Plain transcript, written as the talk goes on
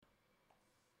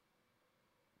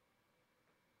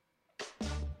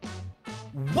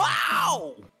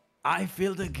Wow! I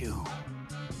feel the goo.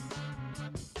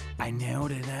 I know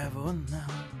that I will now.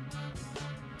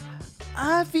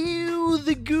 I feel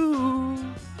the goo.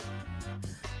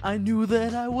 I knew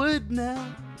that I would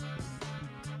now.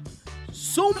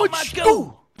 So much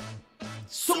goo.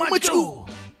 So much goo.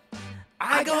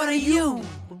 I got a you.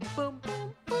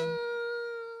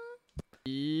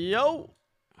 Yo.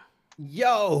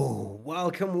 Yo,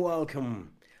 welcome.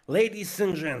 Ladies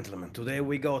and gentlemen, today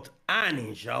we got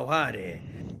Hani Jawhari.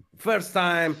 First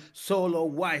time solo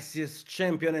YCS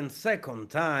champion and second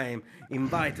time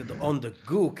invited on the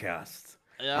GooCast.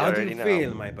 You How Yeah. do you already know.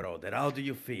 feel, my brother? How do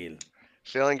you feel?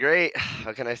 Feeling great.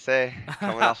 What can I say?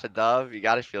 Coming off a dub, you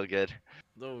gotta feel good.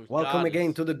 Oh, Welcome God.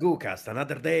 again to the GooCast.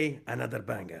 Another day, another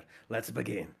banger. Let's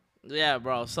begin. Yeah,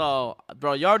 bro. So,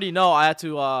 bro, you already know I had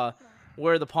to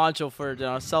wear the poncho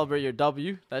for celebrate your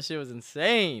W. That shit was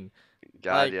insane.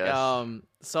 God, Like, yes.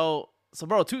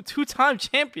 bro, two-time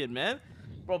champion, man.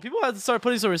 Bro, people have to start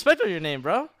putting some respect on your name,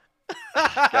 bro.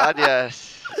 God,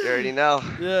 yes. You already know.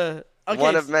 Yeah. Okay.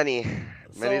 One of many.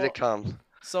 Many to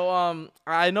So, come.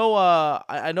 I know,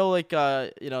 I know, like,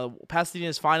 Pasadena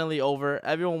is finally over.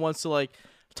 Everyone wants to like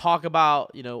talk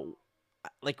about,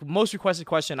 like most requested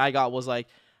question I got was like,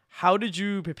 how did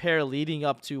you prepare leading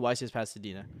up to YCS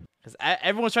Pasadena? Because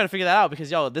everyone's trying to figure that out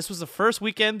because this was the first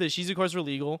weekend the Ishizu courts were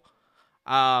legal.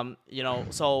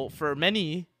 So for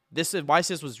many, this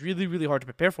YCS was really really hard to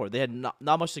prepare for. They had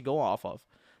not much to go off of.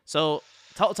 So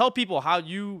tell people how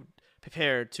you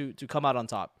prepared to come out on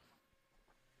top.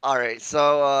 All right,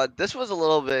 so this was a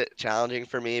little bit challenging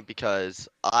for me because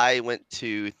I went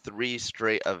to 3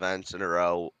 straight events in a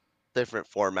row, different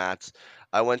formats.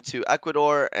 I went to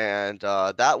Ecuador, and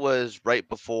that was right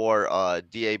before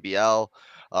DABL,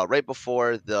 right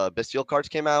before the Bestial cards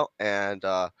came out, and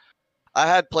I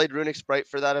had played Runic Sprite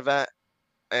for that event,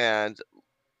 and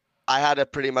I had to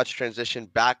pretty much transition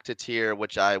back to tier,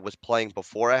 which I was playing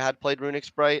before I had played Runic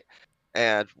Sprite.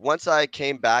 And once I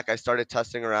came back, I started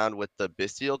testing around with the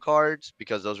Bestial cards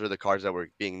because those were the cards that were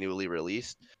being newly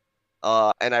released.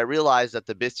 And I realized that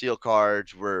the Bestial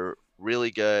cards were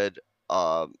really good.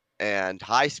 And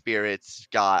High Spirits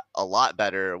got a lot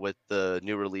better with the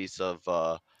new release of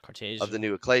the Cartesia.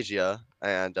 new Ecclesia,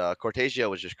 and Cortesia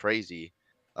was just crazy.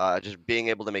 Just being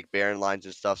able to make Baron lines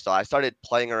and stuff. So I started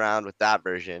playing around with that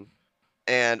version.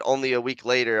 And only a week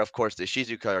later, of course, the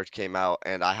Ishizu cards came out,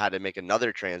 and I had to make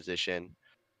another transition.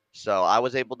 So I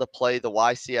was able to play the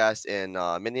YCS in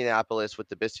Minneapolis with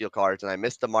the Bestial cards, and I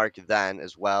missed the mark then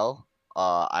as well.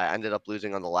 I ended up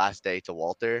losing on the last day to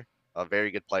Walter, a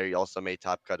very good player. He also made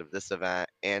top cut of this event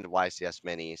and YCS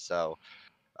Mini. So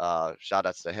shout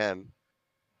outs to him.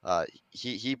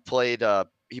 He played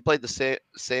the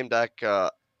same deck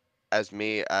as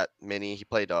me at Mini. He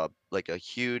played like a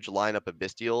huge lineup of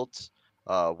Bestials,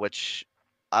 which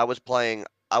I was playing.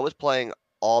 I was playing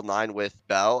all 9 with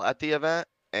Bell at the event,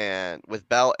 and with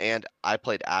Bell, and I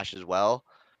played Ash as well,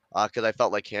 because I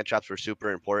felt like hand traps were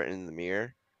super important in the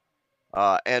mirror.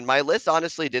 And my list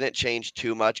honestly didn't change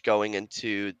too much going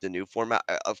into the new format.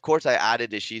 Of course, I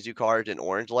added Ishizu cards and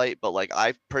Orange Light, but like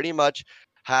I pretty much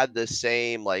had the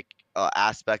same like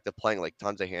aspect of playing like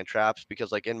tons of hand traps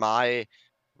because like in my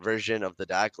version of the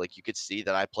deck, like you could see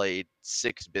that I played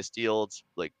 6 Bestials,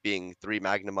 like being 3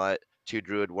 Magnemite, 2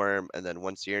 Druid Worm, and then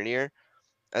 1 Searnier.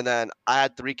 And then I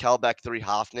had 3 Kelbeck, 3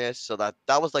 Hofness, so that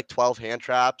was like 12 hand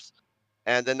traps,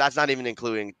 and then that's not even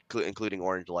including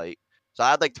Orange Light. So I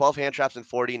had like 12 hand traps and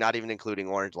 40, not even including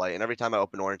Orange Light. And every time I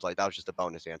opened Orange Light, that was just a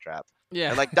bonus hand trap. Yeah.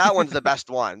 And like that one's the best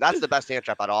one. That's the best hand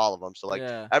trap out of all of them. So like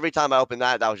Yeah. every time I opened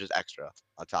that, that was just extra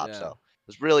on top. So Yeah. I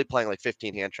was really playing like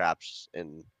 15 hand traps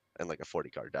in like a 40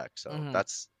 card deck. So Hmm.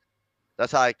 that's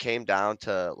how I came down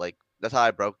to like that's how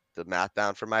I broke the math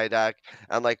down for my deck.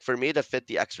 And like for me to fit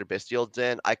the extra Bestials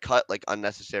in, I cut like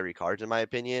unnecessary cards in my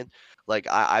opinion. Like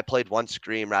I played 1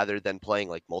 Scream rather than playing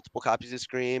like multiple copies of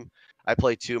Scream. I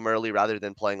played 2 Merly rather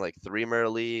than playing like 3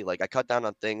 Merly. Like I cut down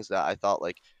on things that I thought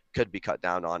like could be cut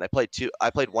down on. I played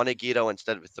 1 Agito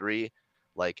instead of 3.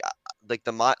 Like like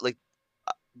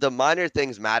the minor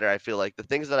things matter. I feel like the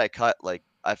things that I cut, like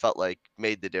I felt like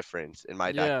made the difference in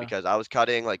my deck Yeah. because I was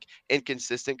cutting like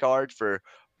inconsistent cards for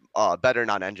better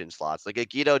non-engine slots. Like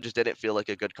Agito just didn't feel like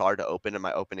a good card to open in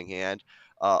my opening hand.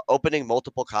 Opening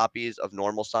multiple copies of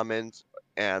normal summons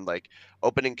and like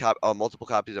multiple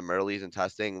copies of Merleys and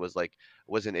testing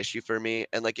was an issue for me.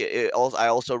 And like it also I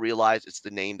also realized it's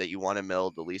the name that you want to mill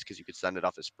the least because you could send it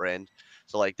off a sprint.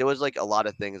 So like there was like a lot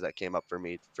of things that came up for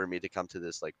me to come to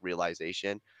this like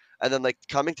realization. And then like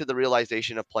coming to the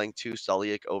realization of playing 2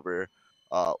 Suliak over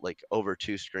like over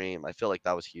 2 Scream. I feel like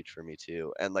that was huge for me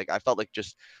too. And like I felt like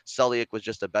just Celiac was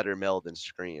just a better mill than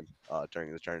Scream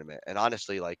during the tournament. And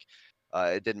honestly, like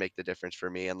it did make the difference for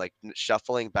me. And like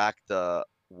shuffling back the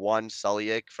one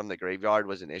Celiac from the graveyard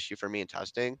was an issue for me in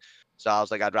testing. So I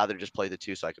was like, I'd rather just play the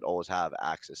two so I could always have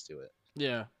access to it.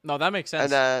 Yeah. No, that makes And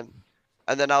sense.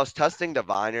 then I was testing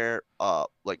Diviner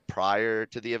like prior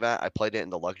to the event. I played it in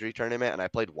the luxury tournament and I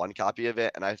played one copy of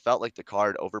it and I felt like the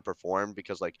card overperformed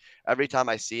because like every time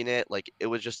I seen it, like it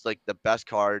was just like the best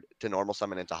card to normal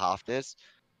summon into Hofness.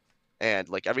 And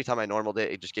like every time I normaled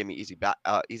it, it just gave me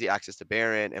easy access to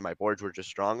Baron and my boards were just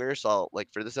stronger. So like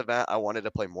for this event, I wanted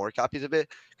to play more copies of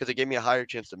it because it gave me a higher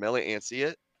chance to mill it and see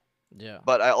it. Yeah.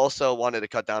 But I also wanted to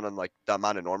cut down on like the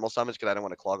amount of normal summons because I don't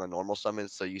want to clog on normal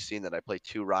summons. So you've seen that I play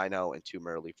 2 Rhino and 2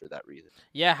 Merly for that reason.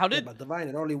 Yeah. How Yeah, did? but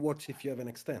Diviner only works if you have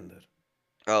an extender.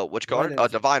 Oh, which card? Diviner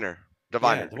is Diviner. yeah,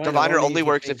 Diviner. Diviner Diviner only only if you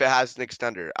works if pay. it has an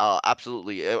extender.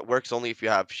 Absolutely. It works only if you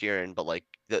have Sheeran, but like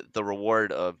the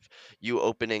reward of you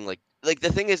opening like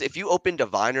the thing is if you open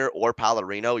Diviner or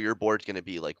Palorino, your board's gonna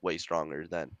be like way stronger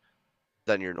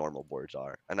than your normal boards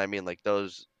are. And I mean like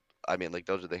those are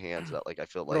the hands that like I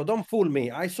feel Bro, like don't fool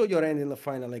me. I saw your end in the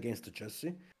final against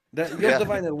Jesse. Your yeah.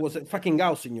 Diviner was a fucking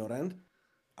house in your end.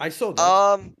 I saw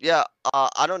that. Yeah,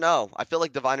 I don't know. I feel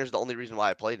like Diviner's the only reason why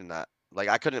I played in that. Like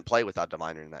I couldn't play without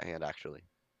Diviner in that hand actually.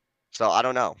 So I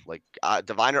don't know. Like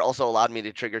Diviner also allowed me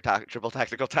to trigger triple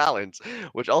tactical talents,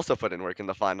 which also put in work in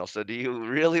the final. So do you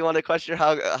really want to question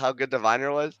how good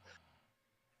Diviner was?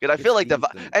 Because I feel It's like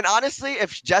decent. and honestly,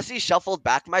 if Jesse shuffled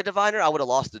back my Diviner, I would have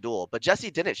lost the duel. But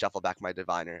Jesse didn't shuffle back my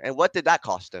Diviner, and what did that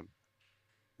cost him?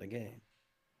 The game.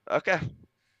 Okay,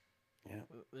 Yeah.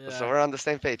 so Yeah. we're on the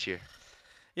same page here.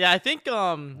 Yeah, I think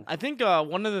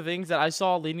one of the things that I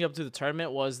saw leading up to the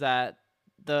tournament was that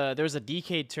there was a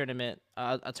DK tournament,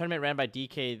 a tournament ran by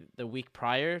DK the week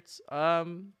prior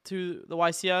to the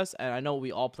YCS, and I know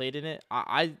we all played in it.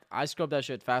 I scrubbed that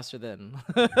shit faster than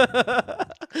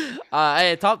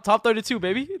hey, top 32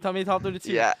 baby. Tell me top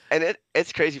 32. Yeah, and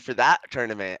it's crazy for that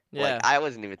tournament. Like Yeah. I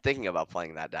wasn't even thinking about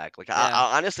playing that deck. Like Yeah.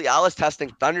 I honestly I was testing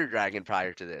Thunder Dragon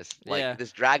prior to this. Like Yeah.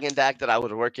 this dragon deck that I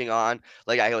was working on.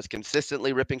 Like I was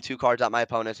consistently ripping 2 cards out my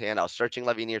opponent's hand. I was searching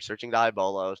Levinier, searching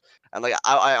Diabolos, and like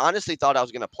I honestly thought I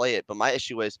was gonna play it, but my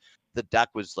issue was the deck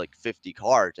was like 50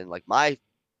 cards, and like my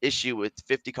issue with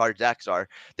 50 card decks are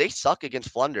they suck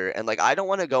against Flunder, and like I don't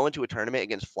want to go into a tournament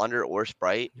against Flunder or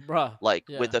Sprite Bruh. like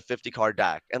with Yeah. a 50 card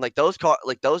deck. And like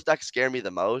those decks scare me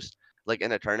the most like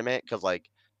in a tournament cuz like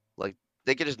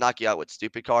they could just knock you out with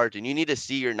stupid cards and you need to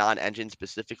see your non-engine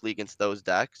specifically against those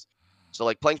decks. So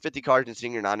like playing 50 cards and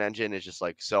seeing your non-engine is just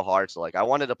like so hard. So like I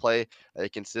wanted to play a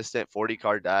consistent 40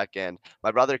 card deck and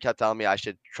my brother kept telling me I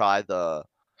should try the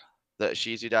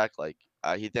Ishizu deck. Like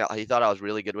he thought I was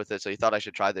really good with it, so he thought I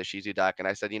should try the Ishizu deck. And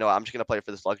I said, you know, what, I'm just gonna play it for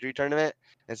this luxury tournament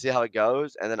and see how it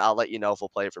goes, and then I'll let you know if we'll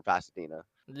play it for Pasadena.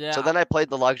 So Yeah. then I played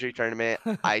the luxury tournament.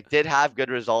 I did have good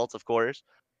results, of course.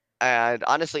 And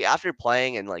honestly, after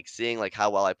playing and like seeing like how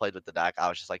well I played with the deck, I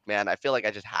was just like, man, I feel like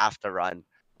I just have to run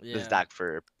this Yeah. deck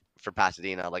for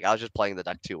Pasadena. Like I was just playing the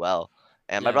deck too well.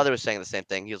 And my Yeah. brother was saying the same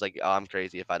thing. He was like, "Oh, I'm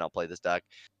crazy if I don't play this deck."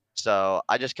 So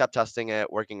I just kept testing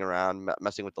it, working around,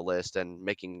 messing with the list, and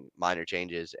making minor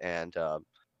changes. And uh,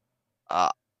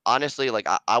 honestly, like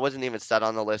I wasn't even set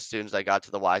on the list as soon as I got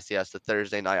to the YCS. The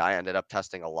Thursday night, I ended up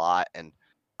testing a lot, and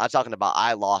I'm talking about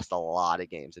I lost a lot of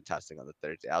games in testing on the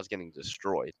Thursday. I was getting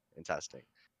destroyed in testing,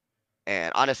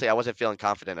 and honestly, I wasn't feeling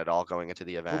confident at all going into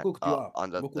the Who event cooked you up? on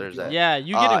the Who cooked you Thursday. up? Yeah,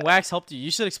 you Uh, getting wax helped you.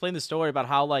 You should explain the story about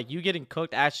how like you getting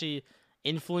cooked actually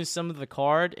influenced some of the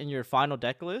card in your final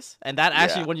deck list, and that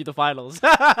actually yeah. won you the finals.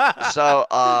 So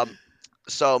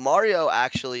so Mario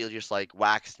actually just like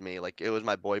waxed me. Like it was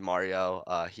my boy Mario.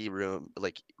 He roomed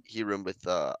with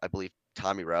I believe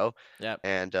Tommy Rowe, Yep.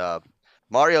 and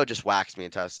Mario just waxed me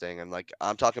in testing. And like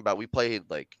I'm talking about, we played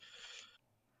like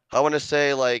I want to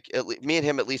say like me and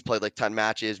him at least played like 10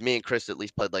 matches. Me and Chris at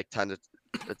least played like 10 to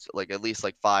it's like at least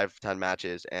like 5 10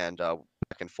 matches and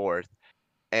back and forth.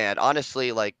 And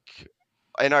honestly, like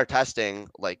in our testing,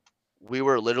 like we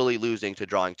were literally losing to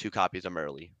drawing 2 copies of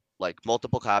Merly, like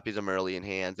multiple copies of Merly in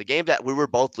hands. The game that we were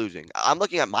both losing. I'm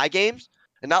looking at my games,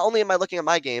 and not only am I looking at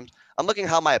my games, I'm looking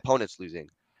how my opponent's losing.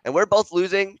 And we're both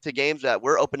losing to games that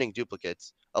we're opening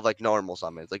duplicates of like normal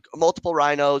summons, like multiple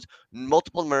rhinos,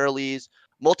 multiple Merleys,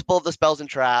 multiple of the spells and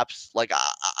traps. Like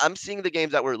I'm seeing the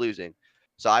games that we're losing.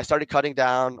 So I started cutting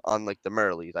down on like the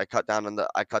Merleys. I cut down on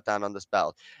the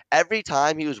spells. Every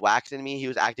time he was waxing me, he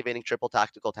was activating triple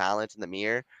tactical talents in the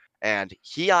mirror. And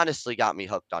he honestly got me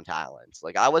hooked on talents.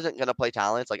 Like I wasn't gonna play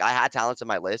talents. Like I had talents in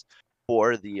my list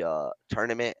for the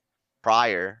tournament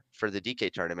prior for the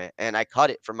DK tournament, and I cut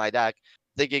it from my deck,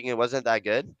 thinking it wasn't that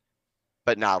good.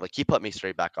 But nah, like he put me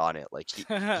straight back on it. Like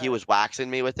he was waxing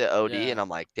me with the OD, Yeah. and I'm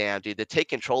like, damn, dude, the take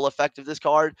control effect of this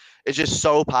card is just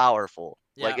so powerful.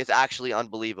 Like Yeah. it's actually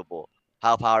unbelievable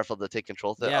how powerful the take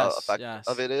control Yes. effect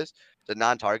of Yes. it is, the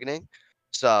non-targeting.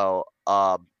 So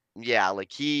yeah, like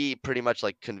he pretty much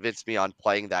like convinced me on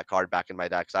playing that card back in my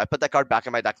deck. So I put that card back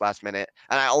in my deck last minute,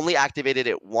 and I only activated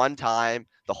it one time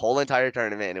the whole entire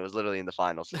tournament, and it was literally in the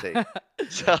finals to take.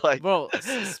 So like, Bro,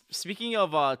 speaking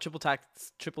of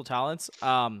triple talents,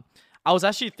 I was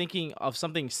actually thinking of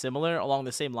something similar along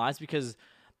the same lines because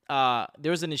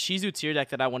there was an Ishizu tier deck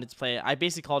that I wanted to play. I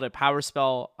basically called it Power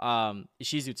Spell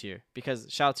Ishizu tier because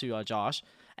shout out to Josh.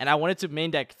 And I wanted to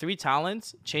main deck 3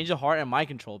 talents, Change of Heart, and Mind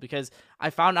Control because I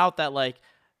found out that like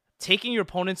taking your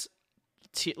opponent's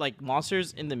like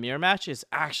monsters in the mirror match is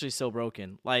actually so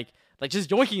broken. Like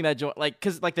just yoinking that like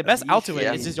because like the best The issue ultimate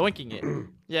yeah, is just yoinking it.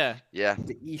 Yeah, yeah.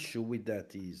 the issue with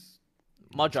that is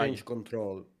Mud Dragon change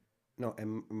control, no,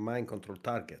 and mind control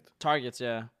target. targets.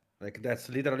 Yeah, Like that's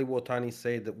literally what Hani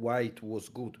said why it was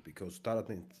good because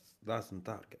target doesn't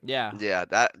target. yeah,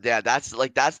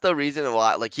 That's the reason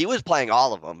why like he was playing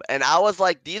all of them, and I was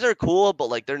like, these are cool, but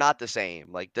like they're not the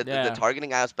same. Like the yeah.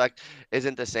 targeting aspect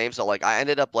isn't the same. So like I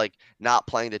ended up like not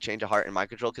playing the change of heart in my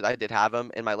control because I did have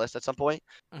him in my list at some point,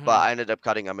 but Hmm. I ended up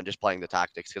cutting them and just playing the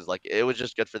tactics because like it was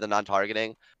just good for the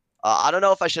non-targeting. I don't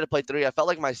know if I should have played 3. I felt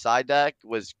like my side deck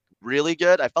was really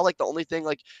good. I felt like the only thing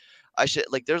like I should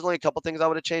like. There's only a couple things I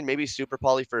would have changed. Maybe Super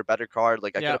Poly for a better card.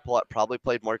 Like I could Yeah. have probably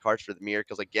played more cards for the mirror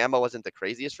because like Gamma wasn't the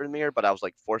craziest for the mirror, but I was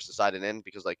like forced to side it in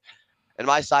because like in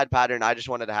my side pattern, I just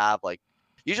wanted to have like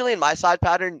usually in my side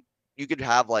pattern you could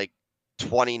have like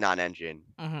 20 non-engine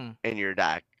Hmm. in your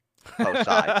deck post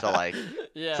side. So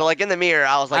Yeah. like in the mirror,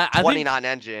 I was like I 20 think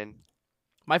non-engine.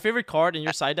 my favorite card in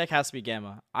your side deck has to be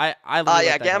Gamma. I really Yeah, like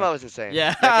that card. Gamma was insane.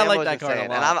 Yeah, Yeah, I Gamma like was that card a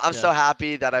insane, and lot. I'm Yeah. so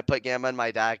happy that I put Gamma in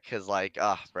my deck because like,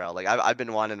 bro, like I've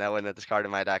been wanting to win with this card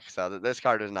in my deck, so this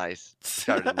card is nice. This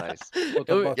card is nice. What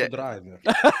It about Yeah, the driver?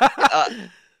 yeah,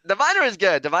 Diviner is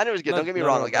good. Diviner is good. No, Don't get me No,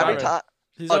 wrong. no, Like every driver. driver. time.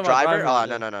 He's Oh, talking about driver.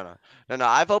 driver. Oh Yeah. no.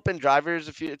 I've opened drivers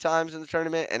a few times in the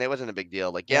tournament, and it wasn't a big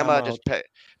deal. Like Yeah, I'm Gamma out. just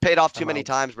paid off too I'm many out.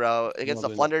 times, bro. I'm Against not the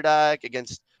doing it. Flunder deck,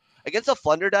 against the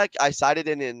Flunder deck, I sided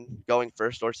in going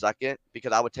first or second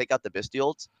because I would take out the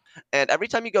Bestials, and every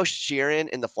time you go Sheeran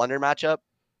in the Flunder matchup,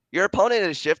 your opponent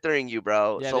is shiftering you,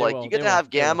 bro. Yeah, So they like will. you get They to will. have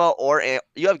They will. Gamma or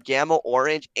you have Gamma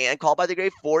Orange and Call by the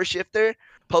Grave for shifter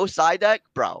post side deck,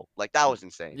 bro. Like that was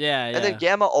insane. Yeah, And then yeah.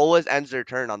 Gamma always ends their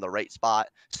turn on the right spot.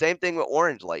 Same thing with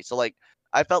Orange Light. So like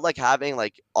I felt like having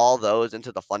like all those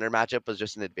into the Thunder matchup was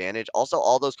just an advantage. Also,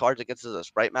 all those cards against the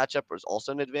Sprite matchup was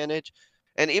also an advantage.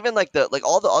 And even like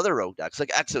all the other rogue decks, like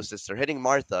Exosister, hitting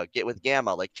Martha, get with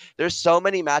Gamma. Like there's so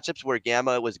many matchups where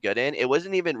Gamma was good in. It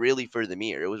wasn't even really for the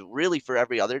mirror. It was really for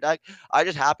every other deck. I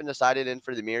just happened to side it in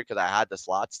for the mirror because I had the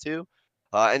slots to.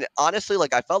 And honestly,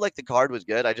 like I felt like the card was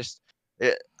good.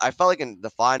 I felt like in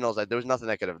the finals, there was nothing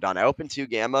I could have done. I opened 2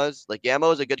 Gammas. Like Gamma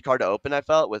was a good card to open. I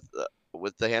felt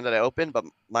with the hand that I opened, but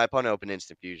my opponent opened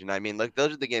Instant Fusion. I mean, like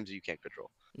those are the games that you can't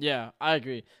control. Yeah, I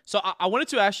agree. So I wanted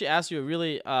to actually ask you a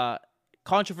really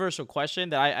controversial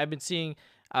question that I've been seeing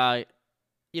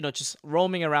just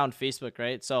roaming around Facebook,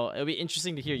 right? So it'll be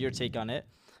interesting to hear your take on it.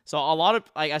 So a lot of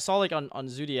like I saw like on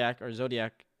Zodiac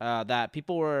that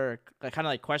people were kind of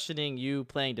like questioning you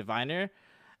playing Diviner,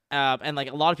 and like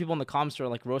a lot of people in the comments were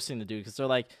like roasting the dude because they're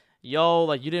like, "Yo,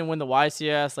 like you didn't win the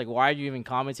YCS, like why are you even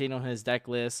commentating on his deck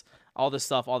list? All this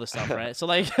stuff, right?" So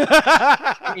like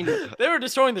I mean, they were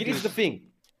destroying the it is dude. the thing.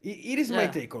 It is my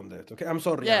Yeah, take on that. Okay, I'm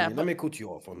sorry, yeah, Annie. Let but me cut you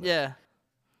off on that. yeah,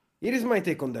 It is my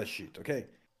take on that shit. Okay,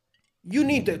 you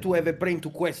need to have a brain to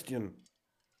question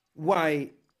why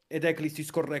a deck list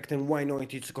is correct and why not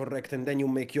it is correct, and then you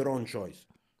make your own choice.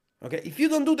 Okay, if you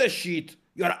don't do that shit,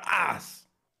 you're ass.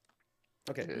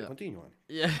 Okay, Yeah. continue on.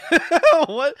 yeah.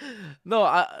 What?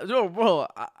 No, bro.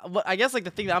 I guess like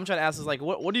the thing that I'm trying to ask is like,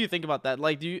 what do you think about that?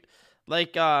 Like, do you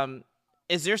like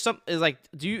is there some is like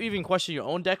do you even question your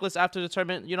own deck list after the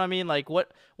tournament? You know what I mean? Like,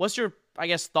 what's your I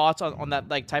guess thoughts on that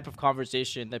like type of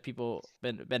conversation that people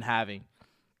been having?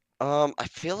 Um, I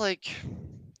feel like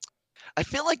I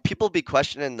feel like people be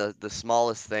questioning the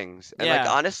smallest things, and like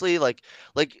Yeah. honestly, like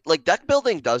deck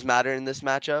building does matter in this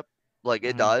matchup. Like it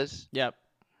Mm-hmm. does. Yep.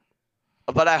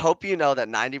 But I hope you know that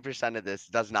 90% of this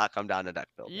does not come down to deck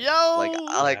building. Like Yo.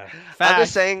 Yeah. I'm just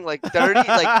Facts. saying like 30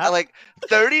 like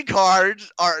 30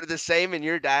 cards are the same in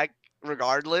your deck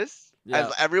regardless as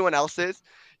Yep. everyone else's.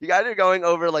 You guys are going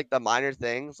over like the minor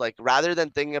things like rather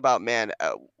than thinking about man,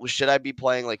 should I be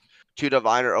playing like two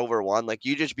divine or over one, like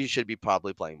you just should be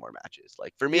probably playing more matches.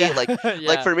 Like for me, Yeah. like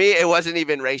Yeah. for me, it wasn't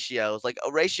even ratios. Like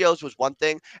ratios was one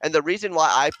thing, and the reason why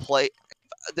I play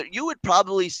that you would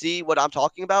probably see what I'm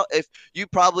talking about if you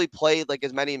probably played like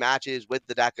as many matches with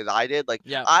the deck as I did. Like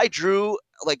Yeah. I drew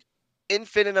like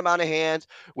infinite amount of hands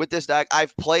with this deck.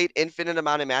 I've played infinite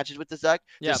amount of matches with this deck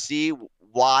to Yeah. see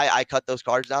why I cut those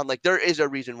cards down. Like there is a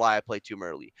reason why I play two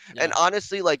Merly. And Yeah.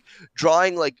 honestly, like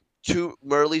drawing like two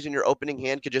Merleys in your opening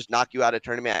hand could just knock you out of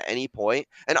tournament at any point.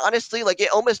 And honestly, like it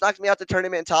almost knocked me out the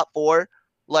tournament in top four.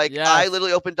 Like I Yes.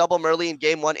 literally opened double Merly in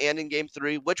game one and in game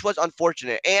three, which was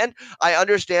unfortunate. And I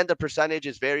understand the percentage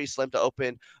is very slim to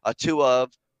open a two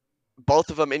of both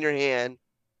of them in your hand,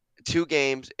 two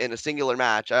games in a singular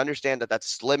match. I understand that that's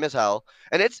slim as hell,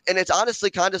 and it's honestly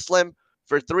kind of slim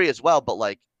for three as well.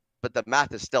 But the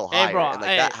math is still Hey, higher, bro. and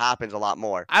like that Hey, happens a lot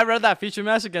more. I read that feature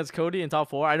match against Cody in top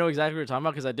four. I know exactly what you're talking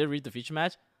about because I did read the feature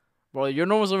match. Bro, your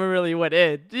normal summon really went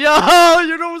in. Yo,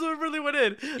 your normal summon really went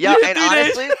in. Yeah, You hit 3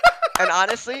 days. and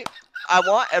honestly, I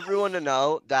want everyone to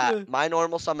know that my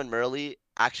normal summon Merly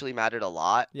actually mattered a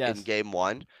lot in Yes. game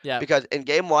one Yeah. because in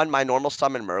game one, my normal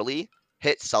summon Merly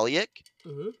hit Celiac.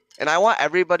 Uh-huh. And I want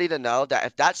everybody to know that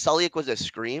if that Celiac was a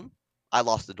scream, I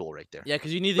lost the duel right there. Yeah,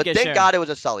 because you need to But get thank Sharon. God it was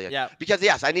a Celiac Yeah. because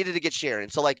yes, I needed to get Sharon.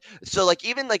 So like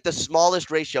even like the smallest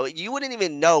ratio, you wouldn't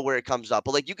even know where it comes up.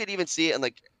 But like you could even see it in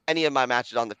like any of my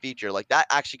matches on the feature. Like that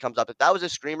actually comes up. If that was a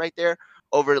scream right there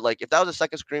over like if that was a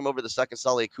second scream over the second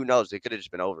Celiac, who knows? It could have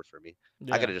just been over for me.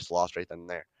 I could Yeah. have just lost right then and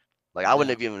there. Like I wouldn't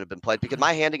Yeah. have even been played because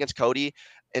my hand against Cody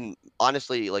and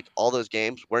honestly like all those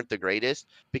games weren't the greatest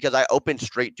because I opened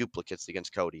straight duplicates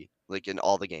against Cody like in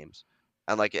all the games.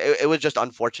 And like it was just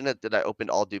unfortunate that I opened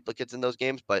all duplicates in those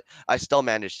games, but I still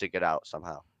managed to get out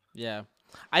somehow. Yeah,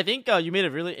 I think you made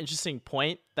a really interesting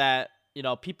point that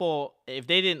people, if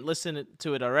they didn't listen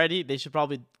to it already, they should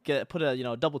probably put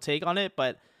a double take on it.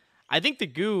 But I think the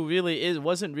goo really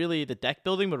wasn't really the deck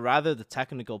building, but rather the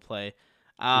technical play.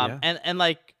 Yeah. And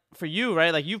like for you,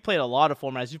 right? Like you've played a lot of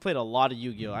formats, you've played a lot of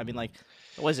Yu-Gi-Oh. I mean, like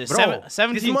was it Bro, this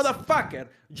 17? motherfucker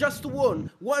just won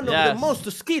one of the Yes.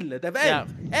 most skilled event Yeah.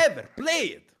 ever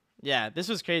played. Yeah, this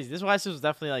was crazy. This was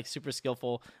definitely like super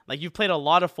skillful. Like you've played a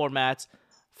lot of formats.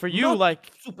 For you, Not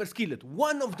like super skilled,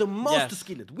 one of the most Yes.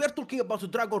 skilled. We are talking about the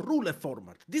Dragon Ruler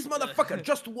format. This motherfucker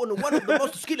just won one of the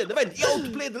most skilled event. He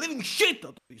outplayed the living shit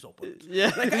out of his opponents.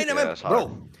 Yeah. Like I Yeah, never, that's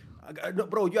hard. no,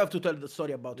 bro, you have to tell the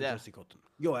story about Yeah. Jersey Cotton.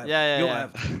 You have, Yeah, you yeah.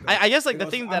 have. To, I guess like the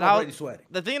because thing that I'm already sweating.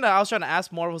 the thing that I was trying to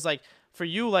ask more was like for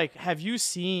you, like have you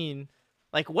seen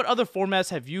like what other formats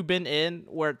have you been in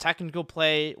where technical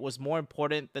play was more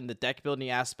important than the deck building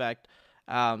aspect?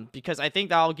 Because I think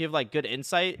that'll give like good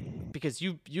insight because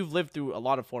you've lived through a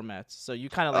lot of formats, so you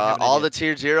kind of like have an All idea. the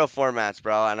tier zero formats,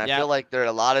 bro, and I Yeah. feel like there are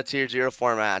a lot of tier zero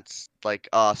formats, like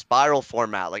spiral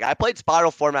format. Like I played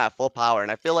spiral format at full power,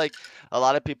 and I feel like a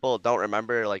lot of people don't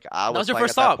remember. Like I That was was your playing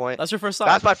first at that stop. point. That's your first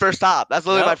That's stop. my first stop. That's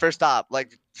literally my Yep. first stop.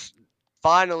 Like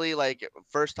finally, like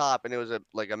first top, and it was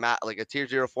like a tier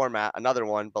zero format, another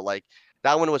one, but like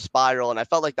that one was spiral, and I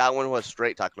felt like that one was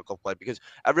straight technical play because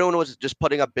everyone was just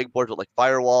putting up big boards with like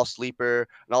firewall, sleeper,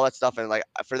 and all that stuff. And like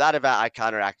for that event, I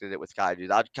counteracted it with kaiju.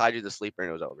 That kaiju the sleeper, and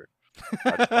it was over.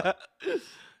 I just won.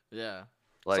 Yeah.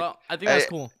 Like So I think that's I,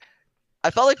 cool.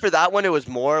 I felt like for that one, it was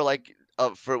more like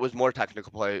for it was more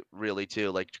technical play really too.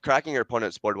 Like cracking your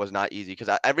opponent's board was not easy because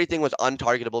everything was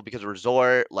untargetable because of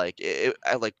resort. Like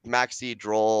like maxi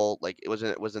droll. Like it was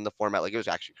in the format. Like it was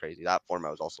actually crazy. That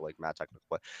format was also like mad technical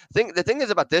play. The thing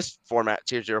is about this format,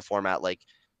 tier zero format, like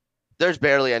there's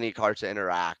barely any cards to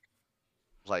interact.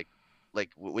 Like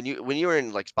when you were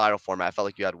in like spiral format, I felt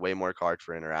like you had way more cards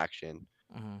for interaction.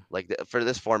 Mhm. Like for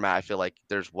this format, I feel like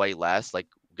there's way less like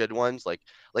good ones. Like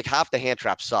half the hand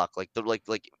traps suck. Like the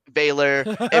like Valor,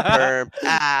 Imperm,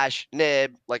 Ash,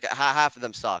 Nib. Like half of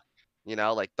them suck. You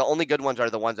know, like the only good ones are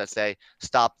the ones that say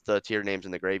stop the tier names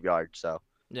in the graveyard. So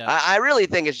Yeah. I really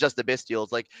think it's just the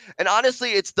Bestials. Like, and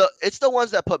honestly, it's the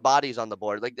ones that put bodies on the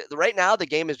board. Like right now, the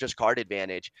game is just card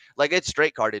advantage. Like it's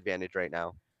straight card advantage right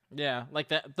now. Yeah, like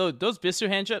that. Those Bisu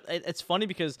hand traps. It's funny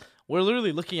because we're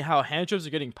literally looking at how hand traps are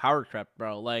getting power crept,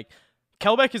 bro. Like,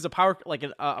 Kelbeck is a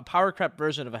power crept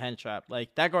version of a hand trap.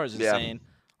 Like that guard is Yeah, insane.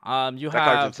 You that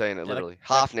card's have insane. yeah, Literally, like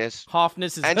Hoffness.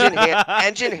 Hoffness is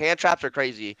Engine hand traps are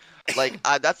crazy. Like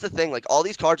that's the thing. Like all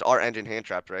these cards are engine hand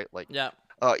trapped, right? Like yeah,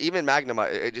 even Magnum,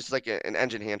 it's just like an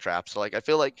engine hand trap. So like I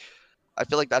feel like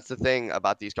that's the thing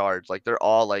about these cards. Like they're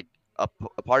all like a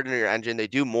part of your engine. They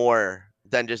do more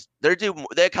than just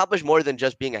they accomplish more than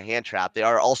just being a hand trap. They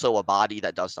are also a body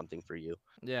that does something for you.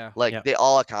 Yeah. Like Yeah. they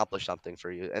all accomplish something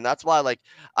for you, and that's why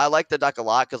I like the deck a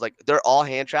lot because like they're all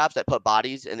hand traps that put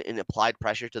bodies and applied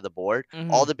pressure to the board.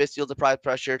 All Mhm. the Bystials applied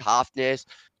pressured, Hofness,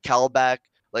 Kelbeck.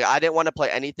 Like I didn't want to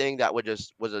play anything that would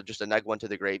just a neg one to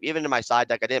the grave. Even in my side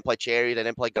deck, I didn't play Chariot, I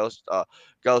didn't play Ghost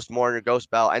Mourner, Ghost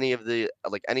Bell, any of the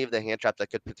hand traps that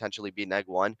could potentially be neg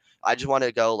one. I just want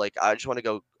to go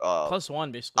 +1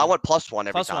 I basically. want +1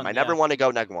 every time. +1. I never Yeah. want to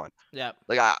go neg one. Yeah.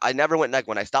 Like I never went neg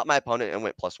one. I stopped my opponent and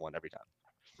went +1 every time.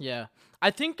 Yeah.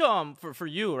 I think for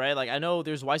you, right? Like I know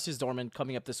there's Weiss's Dormant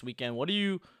coming up this weekend. What are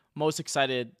you most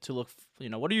excited to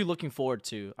what are you looking forward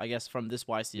to, I guess, from this You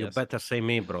YCS? better say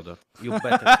me, brother. You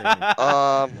better say me.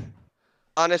 Um,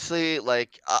 Honestly,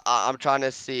 like I'm trying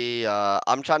to see,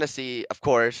 of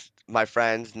course, my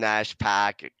friends Nash,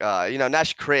 Pack,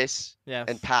 Nash, Chris, and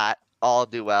Yes. Pat all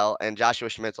do well, and Joshua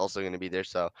Schmidt's also going to be there.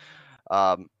 So,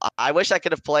 I wish I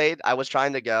could have played. I was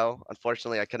trying to go.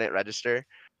 Unfortunately, I couldn't register.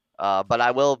 But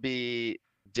I will be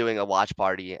doing a watch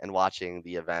party and watching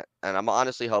the event, and I'm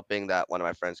honestly hoping that one of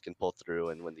my friends can pull through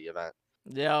and win the event.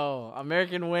 Yo,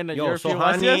 American win a Yo, so European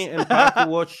Hani YCS? and Parku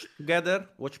watch together,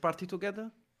 watch party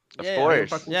together. Of Yeah, Hani and Parku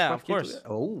course, watch yeah, of party together.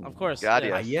 course, Oh, of course, God,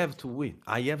 yeah, I yes, have to win.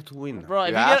 I have to win now. bro.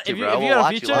 you have to, If bro. you We'll get on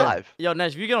watch you feature, live. yo,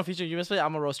 Nesh, if you get on feature, you misplay,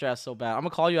 I'm gonna roast your ass so bad. I'm gonna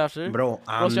call you after, Bro, roast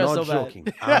I'm your ass not so bad. joking.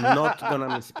 I'm not gonna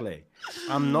misplay.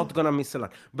 I'm not gonna miss a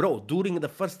lot. Bro, during the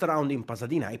first round in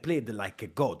Pasadena, I played like a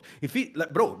god.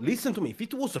 Bro, listen to me. If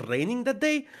it was raining that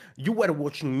day, you were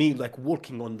watching me like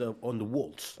walking on the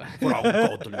walls for how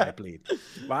godly I played.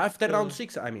 But after round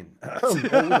six, I mean, oh, we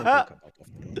don't talk about after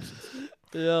round six.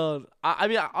 Yeah, I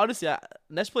mean, honestly,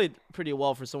 Nesh played pretty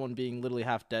well for someone being literally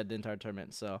half dead the entire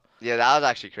tournament. So Yeah, that was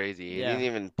actually crazy. He yeah, didn't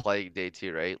even play day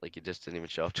two, right? Like he just didn't even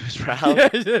show up to his round. yeah,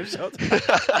 he didn't show up.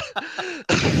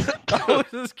 That was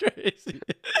just crazy.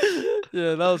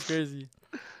 Yeah, that was crazy,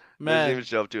 Doesn't even man.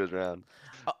 show up to his round.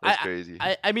 Uh, That's I, crazy.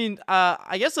 I mean,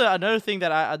 I guess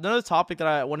another topic that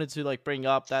I wanted to like bring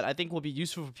up that I think will be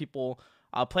useful for people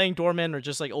playing Dorman or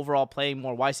just like overall playing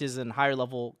more YCs and higher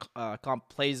level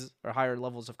plays or higher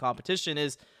levels of competition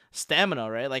is stamina,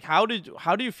 right? Like how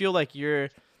do you feel like your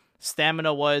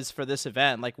stamina was for this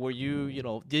event? Like were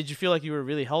did you feel like you were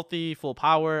really healthy, full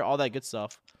power, all that good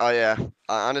stuff? Oh yeah,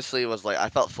 I honestly was like I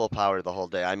felt full power the whole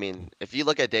day. I mean, if you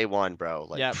look at day one, bro,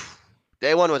 like Yep.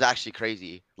 day one was actually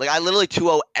crazy. Like I literally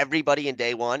 2-0 everybody in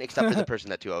day one except for the person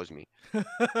that 2-0s me.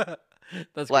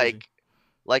 That's crazy.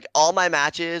 Like all my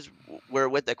matches were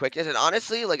with the quickness, and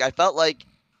honestly, like I felt like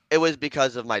it was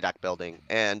because of my deck building.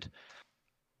 And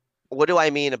what do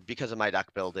I mean because of my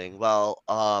deck building? Well,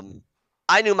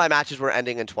 I knew my matches were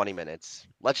ending in 20 minutes.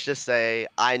 Let's just say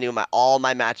I knew all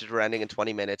my matches were ending in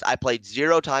 20 minutes. I played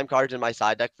 0 time cards in my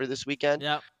side deck for this weekend.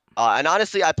 Yep. And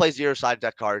honestly, I play 0 side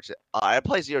deck cards. I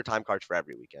play 0 time cards for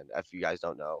every weekend. If you guys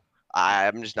don't know,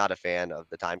 I'm just not a fan of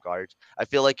the time cards. I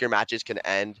feel like your matches can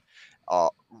end uh,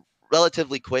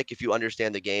 relatively quick if you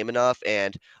understand the game enough.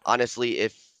 And honestly,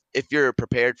 if you're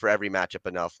prepared for every matchup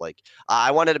enough, like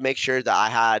I wanted to make sure that I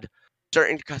had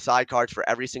certain side cards for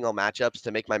every single matchups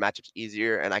to make my matchups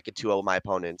easier, and I could 2-0 my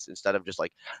opponents instead of just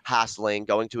like hassling,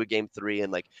 going to a game three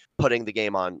and like putting the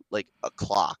game on like a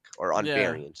clock or on Yeah.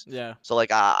 variance. Yeah. So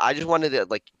like I just wanted to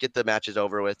like get the matches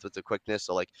over with the quickness.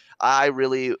 So like I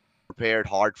really prepared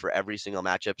hard for every single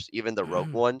matchups, even the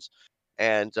rogue ones.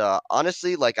 And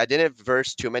honestly, like I didn't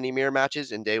verse too many mirror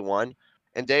matches in day one.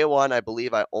 In day one, I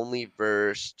believe I only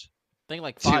versed I think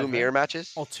like two 5, right? mirror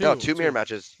matches. Oh, No, two, two mirror two.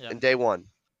 matches Yep. in day one.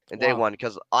 In day Wow. one,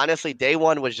 because honestly, day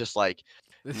one was just like,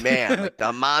 man, like the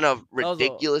amount of That was a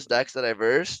ridiculous decks that I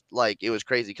versed, like it was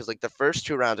crazy. Because like the first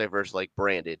 2 rounds I versed like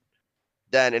branded.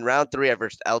 Then in round three I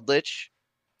versed Eldritch.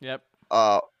 yep.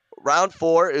 Uh, round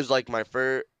four is like my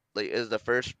first, like is the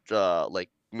first like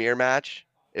mirror match.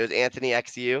 It was Anthony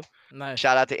XU. Nice.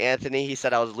 Shout out to Anthony. He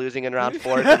said I was losing in round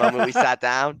four at the moment we sat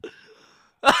down.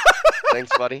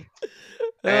 Thanks, buddy.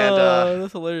 And Oh,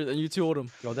 that's hilarious. And you told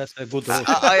him. Yo, that's a good roast.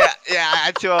 oh yeah,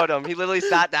 I 2-0'd him. He literally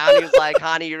sat down. He was like,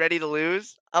 "Hani, you ready to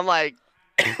lose?" I'm like,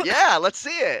 "Yeah, let's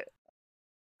see it."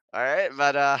 All right,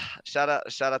 but shout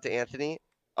out to Anthony.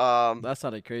 Um, That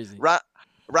sounded crazy. ra-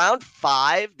 round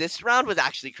five. This round was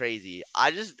actually crazy.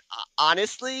 I just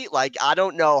honestly like I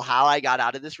don't know how I got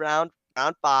out of this round.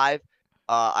 Round five.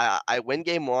 I win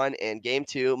game one, and game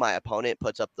two, my opponent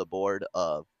puts up the board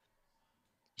of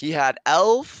he had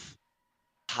Elf.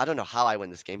 I don't know how I win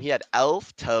this game. He had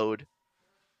Elf, Toad,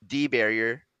 D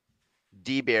barrier,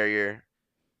 D barrier,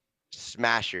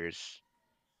 Smashers,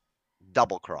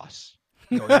 double cross.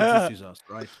 Yo, Yuzu sees us,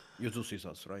 right? Yuzu sees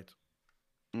us, right?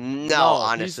 No, No, he's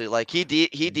honestly, like he What?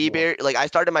 debarrier. Like I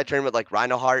started my turn with like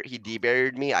Rhino Heart. He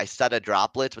debarriered me. I set a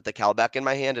droplets with the Calbeck in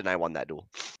my hand, and I won that duel.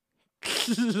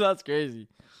 That's crazy.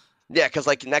 Yeah, because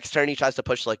like next turn he tries to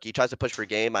push for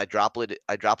game. I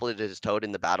dropleted his toad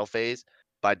in the battle phase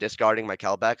by discarding my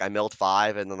Kelbeck. I milled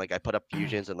 5 and then like I put up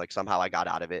fusions and like somehow I got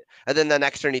out of it. And then the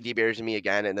next turn he deburies me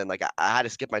again and then like I had to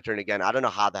skip my turn again. I don't know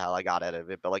how the hell I got out of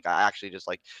it, but like I actually just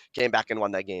like came back and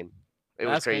won that game. It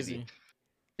was That's crazy. crazy.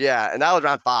 Yeah, and that was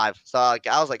round 5. So like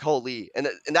I was like holy, and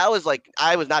that was like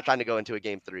I was not trying to go into a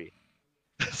game 3.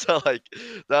 So like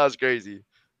that was crazy.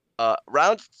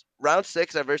 Round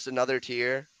 6 I versed another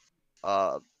tier.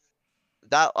 Uh,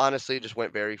 that honestly just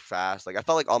went very fast. Like I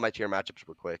felt like all my tier matchups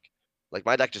were quick. Like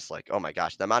my deck just like, oh my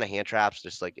gosh, the amount of hand traps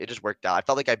just like it just worked out. I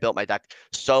felt like I built my deck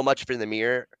so much for the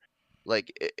mirror.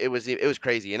 Like it was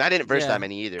crazy. And I didn't verse that Yeah.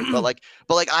 many either. But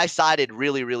like I sided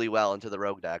really, really well into the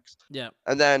rogue decks. Yeah.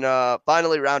 And then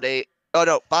finally round 8. Oh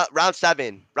no, round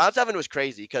 7. Round 7 was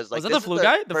crazy because Was like that the this is flu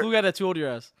guy? The for, flu guy that 2 your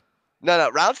ass. no,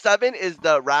 round 7 is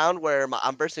the round where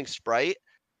I'm versing Sprite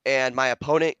and my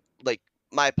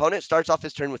opponent starts off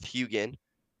his turn with Hugin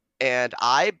and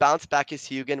I bounced back his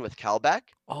Hugin with Kelbeck.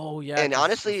 Oh yeah, And cause that's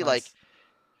honestly, like nice.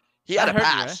 he had That a hurt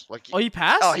you, right? pass. Like Oh, he oh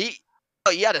passed.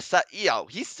 he had a set.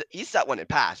 He set one and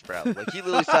passed, bro. Like he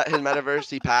literally set his metaverse.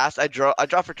 He passed. I draw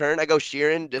for turn. I go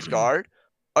Sheeran discard,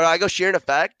 or I go Sheeran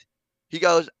effect. He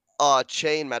goes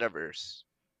chain metaverse.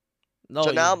 So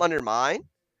No, now you. I'm under mine.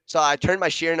 So I turned my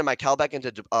Sheeran and my Kelbeck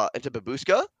into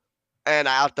Babushka, and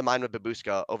I out the mine with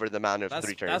Babushka over the amount of 3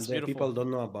 That's turns. The people beautiful. don't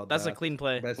know about That's a that. clean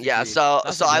play. Yeah, Basically, That's so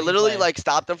a I clean literally play. like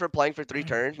stopped them from playing for 3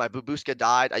 turns. My Babushka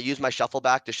died. I used my shuffle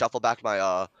back to shuffle back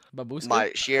Babuska.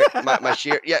 my sheer my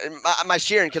sheer yeah my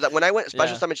Sheeran because when I went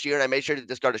special Yeah. summon Sheeran I made sure to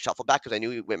discard a shuffle back because I knew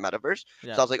he went metaverse. So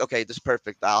Yeah. I was like, okay, this is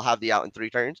perfect. I'll have the out in 3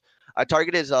 turns. I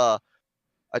target his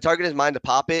mine to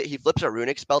pop it. He flips a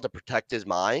runic spell to protect his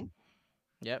mine.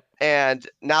 Yep. And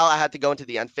now I had to go into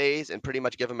the end phase and pretty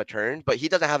much give him a turn, but he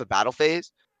doesn't have a battle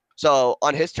phase. So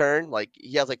on his turn, like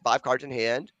he has like 5 cards in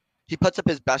hand. He puts up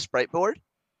his best sprite board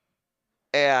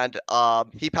and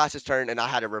he passed his turn, and I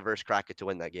had to reverse crack it to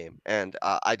win that game, and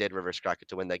I did reverse crack it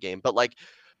to win that game. But like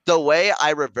the way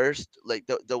I reversed, like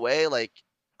the way like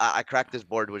I cracked this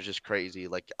board was just crazy.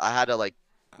 Like I had to like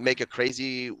make a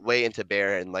crazy way into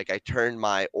Baron. Like I turned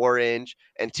my orange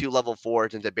and 2 level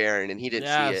 4s into Baron, and he didn't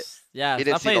see it. Yes. He Yes.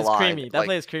 didn't That see play the is line. creamy. That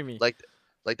play is creamy.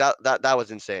 Like that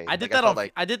was insane. I Like did I that felt on.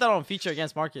 like I did that on feature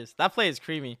against Marcus. That play is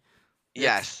creamy. It's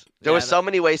yes, there was yeah. so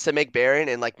many ways to make Baron,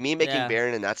 and like me making Yeah.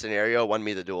 Baron in that scenario won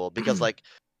me the duel because like,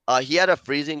 he had a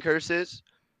freezing curses,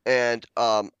 and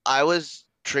I was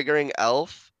triggering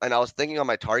Elf, and I was thinking on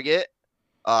my target,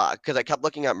 because I kept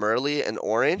looking at Merly and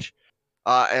Orange,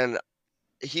 and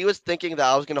he was thinking that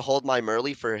I was gonna hold my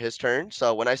Merly for his turn.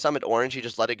 So when I summoned Orange, he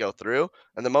just let it go through.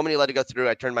 And the moment he let it go through,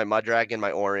 I turned my Mudragon,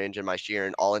 my Orange, and my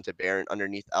Sheeran all into Baron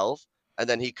underneath Elf. And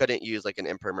then he couldn't use like an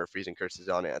Imperm or Freezing Curses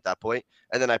on it at that point.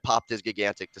 And then I popped his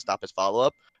Gigantic to stop his follow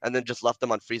up, and then just left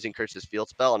him on Freezing Curses field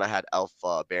spell, and I had Elf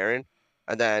Baron.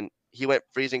 And then he went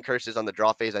Freezing Curses on the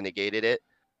draw phase. I negated it,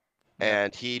 Yep.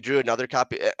 and he drew another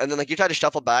copy. And then like you tried to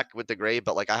shuffle back with the Grave,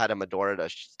 but like I had a Medora to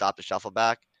stop the shuffle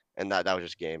back, and that was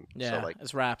just game. So Yeah. like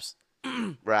It's raps.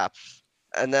 No, wraps.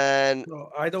 And then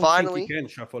no, I don't think he finally, can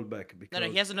shuffle back no. He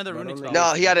because has another runic Baron spell.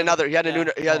 no, he negates had it. another. Yeah.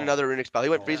 He had Oh, another runic spell. He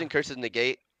went oh. freezing curses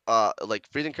negate. Like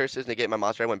freezing curses negate my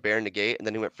monster. I went Baron negate, and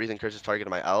then he went freezing curses target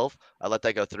my elf. I let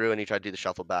that go through, and he tried to do the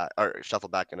shuffle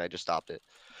back, and I just stopped it.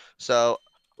 So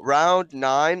round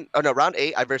 9, oh no, round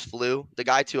 8, I verse flew. The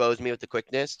guy 2-0s me with the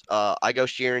quickness. I go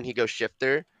Sheeran, he goes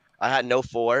shifter. I had no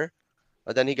 4,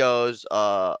 and then he goes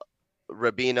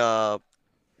Rabina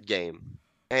game.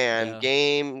 And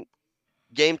Yeah.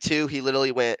 game 2, he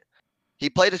literally went. He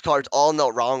played his cards all in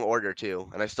the wrong order too,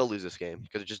 and I still lose this game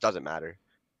because it just doesn't matter.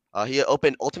 He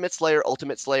opened Ultimate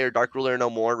Slayer, Dark Ruler No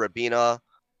More, Rabina,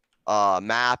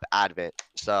 Map, Advent.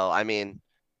 So I mean,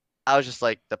 I was just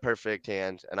like the perfect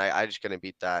hand, and I just couldn't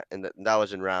beat that. And that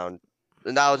was in round.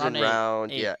 And that was Round in eight.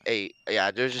 round, Eight. yeah, 8. Yeah,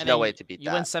 there's just And no then way to beat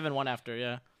you win that. 7-1 after.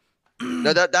 Yeah.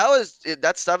 No, that's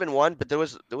 7-1, but there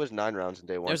was 9 rounds in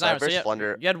day one. There's So I nine. So versed yeah,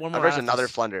 Flunder. you had one I more round versed after another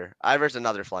this. Flunder. I versed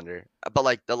another Flunder. But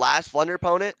like the last Flunder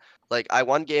opponent, like I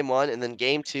won game 1, and then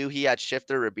game 2 he had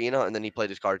Shifter Rabina, and then he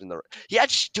played his cards in the. He had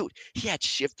Shifter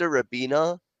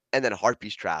Rabina, and then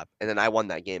Harpy's Trap, and then I won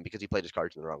that game because he played his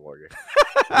cards in the wrong order.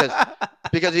 Because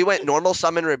because he went normal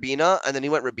summon Rabina, and then he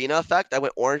went Rabina effect. I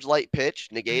went Orange Light Pitch,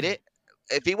 negate it.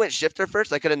 If he went Shifter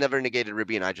first, I could have never negated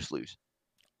Rabina. I just lose.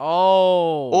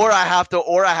 Oh. Or I have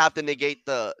to negate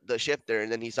the shifter, and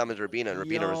then he summons Rabina, and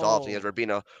Rabina resolves, and he has Yo.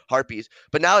 Rabina Harpies.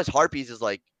 But now his Harpies is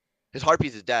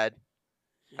dead.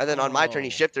 And then on my turn, Yo.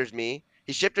 He shifters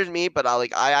me, but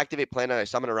I activate plan and I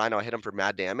summon a Rhino. I hit him for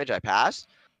mad damage. I pass.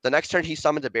 The next turn, he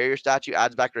summons a barrier statue,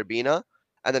 adds back Rabina,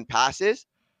 and then passes.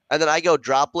 and then I go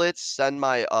droplets, send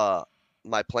my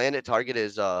planet target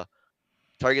is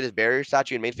barrier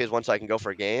statue in main phase one so I can go for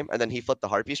a game, and then he flipped the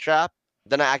harpies trap.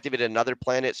 Then I activated another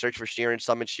planet, search for Sheeran,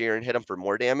 summon Sheeran, hit him for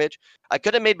more damage. I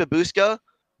could have made Babushka,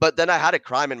 but then I had a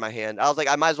crime in my hand. I was like,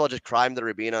 I might as well just crime the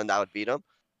Rubina and that would beat him.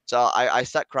 So I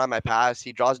set crime my pass.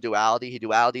 He draws duality. He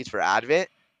dualities for Advent.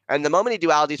 And the moment he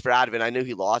dualities for Advent, I knew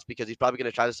he lost because he's probably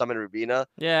gonna try to summon Rubina.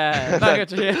 Yeah, and not then, good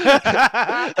to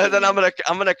hear. and then I'm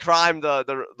gonna crime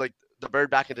the bird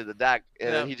back into the deck,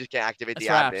 and then Yeah, he just can't activate it's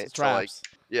the raps. Advent. It's So like raps.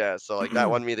 yeah, so like that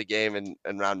won me the game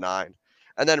in round 9.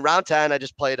 And then round 10, I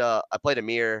played a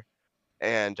mirror,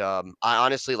 and I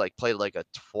honestly like played like a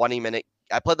 20-minute.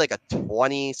 I played like a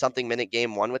 20 something minute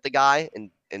game one with the guy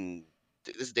in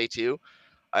this is day 2,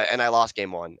 and I lost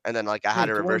game 1, and then like I had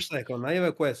to Wait, one reverse. second. I have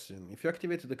a question. If you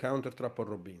activate the counter trap on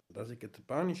Robin, does it get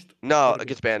punished No, or it get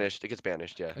gets banished. It gets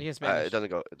banished. Yeah, He gets it banished. doesn't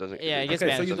go. It doesn't. Yeah, he gets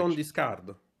okay? So banished. you don't Doesn't.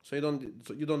 discard. So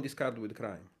you don't discard with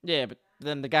crime. Yeah, but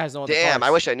then the guy has no other Damn, I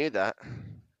cards. wish I knew that.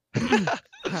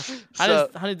 How So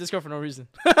does Discord for no reason?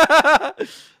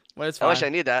 But it's I wish fine. I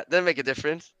knew that. Didn't make a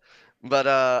difference. But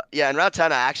yeah, in round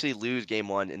 10, I actually lose game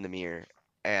 1 in the mirror,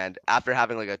 and after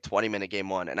having like a 20-minute game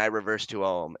 1, and I reversed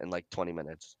 2-0 in like 20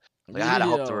 minutes. Like I had a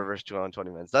hope to Yeah. reverse 2-0 in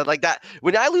 20 minutes. That, like that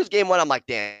when I lose game 1, I'm like,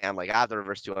 damn, like I have to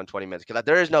reverse 2-0 in 20 minutes because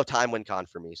there is no time win con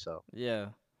for me. So Yeah.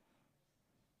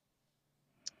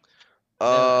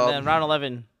 And then round um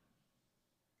 11.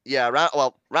 yeah,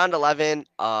 round 11,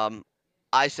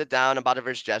 I sit down about to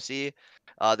verse Jesse.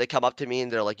 They come up to me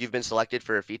and they're like, "You've been selected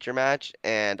for a feature match,"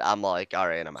 and I'm like, "All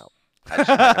right," I'm out. I just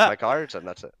pack up my cards and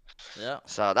that's it. Yeah.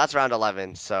 So that's round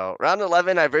 11. So round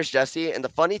 11, I versed Jesse, and the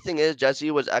funny thing is, Jesse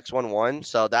was X11,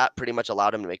 so that pretty much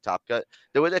allowed him to make Top Cut.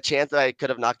 There was a chance that I could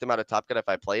have knocked him out of Top Cut if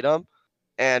I played him.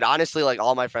 And honestly, like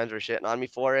all my friends were shitting on me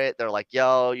for it. They're like,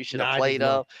 "Yo, you should No, have I did played him.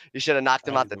 not. You should have knocked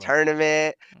him I out did the not.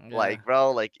 tournament. Yeah. Like,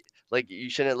 bro, like you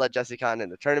shouldn't let Jesse Cotton in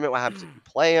the tournament. What happens if you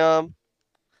play him?"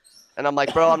 And I'm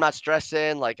like, bro, I'm not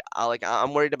stressing.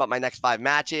 I'm worried about my next 5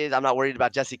 matches. I'm not worried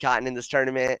about Jesse Cotton in this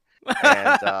tournament.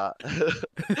 And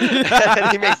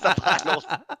and he makes the finals.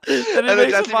 And he And then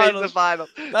makes the Jesse makes the finals. finals.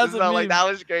 That's a So like meme. that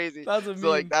was crazy. That's a So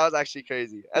like meme. that was actually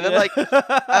crazy. And then Yeah. like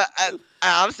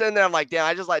I'm sitting there, I'm like, damn,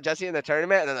 I just let Jesse in the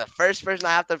tournament, and then the first person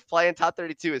I have to play in top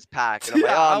 32 is Pac. And I'm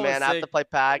like, Yeah, oh I was man, I have to sick. play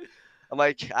Pac. I'm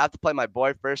like, I have to play my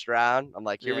boy first round. I'm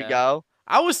like, here we Yeah. go.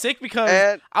 I was sick because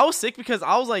And I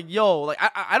was like, yo, like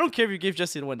I don't care if you gave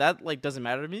Jesse the win. That like doesn't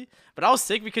matter to me. But I was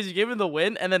sick because you gave him the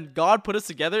win and then God put us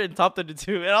together in top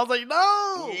 32. And I was like,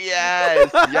 no.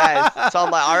 yes, yes. So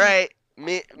I'm like, all right,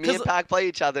 me Cuz and Pac play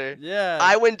each other. yeah.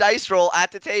 I win dice roll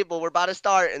at the table. We're about to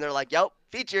start, and they're like, "Yep,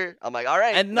 feature." I'm like, "All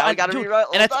right, And no, now we gotta dude, reroll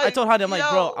and I dice." told Hani,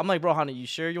 Yo. I'm like, bro, Hani, you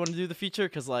sure you want to do the feature?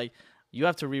 Cause like, you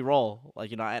have to re-roll,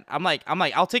 like, you know. And I'm like,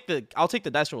 I'll take the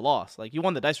dice roll loss. Like, you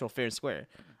won the dice roll fair and square.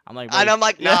 I'm like, bro, And I'm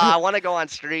like, nah, yeah, I want to go on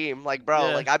stream. Like, bro,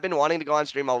 yeah, like I've been wanting to go on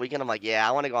stream all weekend. I'm like, yeah,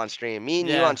 I want to go on stream. Me and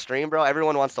you yeah, on stream, bro.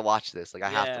 Everyone wants to watch this. Like, I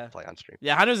have to yeah, play on stream.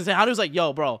 yeah. Hani was like,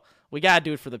 yo, bro, we gotta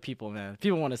do it for the people, man.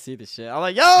 People want to see this shit. I'm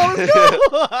like, yo, let's go.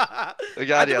 We I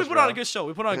got think we yes, put on a bro. good show.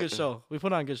 We put on a good show. We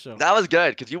put on a good show. That was good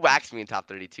because you waxed me in top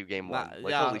 32 game Nah, 1.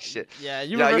 Like, yeah, holy shit. yeah.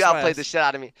 You Yeah, you reversed my outplayed the ass. shit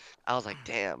out of me. I was like,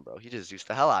 damn, bro, he just used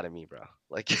the hell out of me, bro.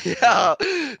 Like, Yeah, yeah,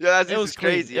 yeah, that it Zeus was is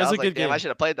clean. crazy. It I was a was like, good damn, I game. should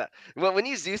have played that. When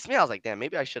you Zeus me, I was like, damn,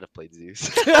 maybe I should have played Zeus.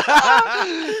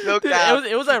 No Dude, cap.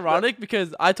 it was ironic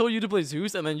because I told you to play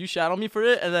Zeus and then you shadowed me for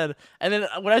it and then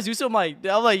when I Zeus I'm like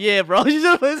yeah bro you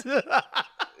should play Zeus.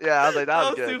 Yeah, I was like, that That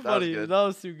was was too good. That was funny. good. That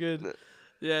was too good.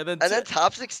 Yeah, and then And then yeah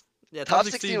top top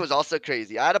 16 16. was also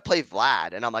crazy. I had to play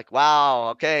Vlad, and I'm like, wow,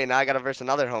 okay, now I gotta verse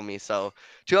another homie. So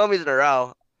 2 homies in a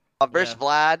row. Verse Yeah,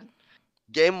 Vlad,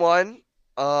 game 1.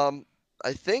 Um,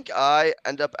 I think I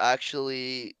end up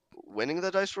actually winning the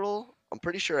dice roll. I'm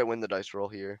pretty sure I win the dice roll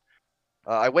here.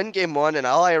 I win game 1, and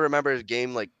all I remember is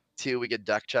game like 2. We get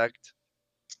deck checked.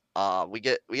 We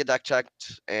get deck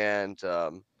checked, and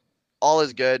all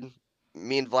is good.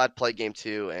 Me and Vlad play game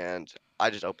 2, and I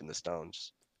just opened the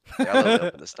stones. Like I literally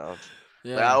opened the stones.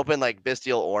 Like I yeah, opened like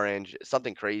Bestial Orange,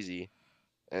 something crazy.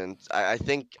 And I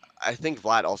think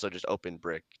Vlad also just opened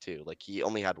Brick too. Like he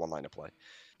only had one line of play.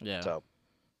 yeah, So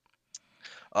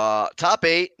top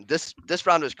 8. This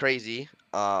round was crazy.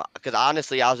 Because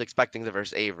honestly I was expecting the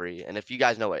verse Avery. And if you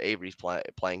guys know what Avery's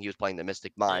playing, he was playing the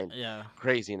Mystic Mind yeah.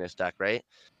 craziness deck, right?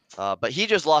 But he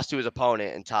just lost to his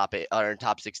opponent in top 8 or in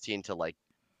top 16 to like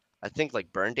I think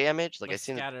like burn damage. Like I Like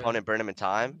seen his scatter. opponent burn him in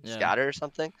time, Yeah, scatter or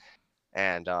something.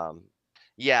 And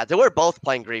yeah, they were both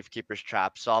playing Gravekeeper's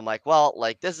Trap. So I'm like, well,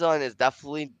 like this one is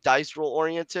definitely dice roll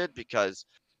oriented because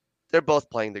they're both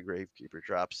playing the Gravekeeper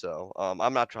Trap. So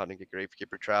I'm not trying to get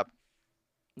Gravekeeper Trap.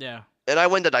 yeah. and I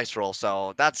win the dice roll,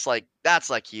 so that's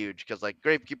huge because like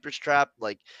Gravekeeper's Trap,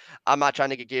 like I'm not trying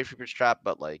to get Gravekeeper's Trap,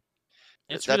 but like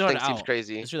It's really that hard thing seems out.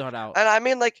 crazy. It's really hard out. And I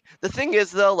mean, like the thing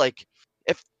is though, like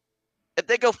if if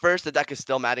they go first, the deck is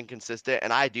still mad inconsistent,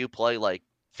 and I do play like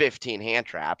 15 hand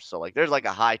traps, so like there's like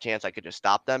a high chance I could just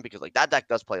stop them because like that deck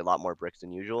does play a lot more bricks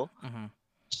than usual. Hmm.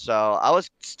 So I was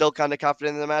still kind of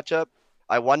confident in the matchup.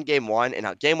 I won game one,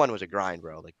 and game one was a grind,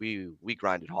 bro. Like we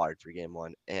grinded hard for game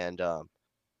one, and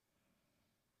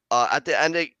at the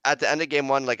end of game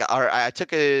one, like I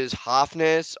took his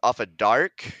Hofness off a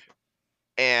dark,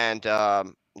 and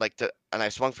and I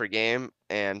swung for game,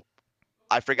 and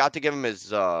I forgot to give him his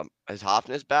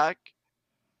Hofness back.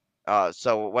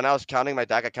 So when I was counting my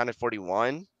deck, I counted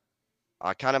 41.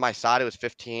 I counted my side, it was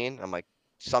 15. I'm like,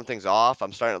 something's off.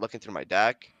 I'm starting looking through my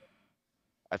deck.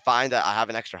 I find that I have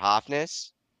an extra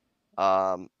Hofness.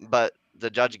 But the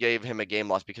judge gave him a game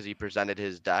loss because he presented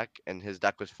his deck, and his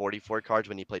deck was 44 cards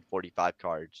when he played 45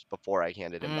 cards before I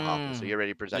handed him the Hoffman. So he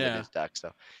already presented Yeah. his deck.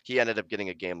 So he ended up getting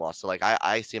a game loss. So like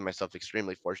I see myself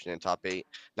extremely fortunate in top eight,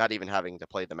 not even having to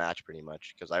play the match pretty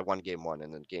much because I won game one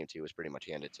and then game two was pretty much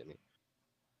handed to me.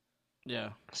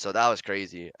 Yeah. So that was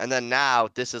crazy. And then now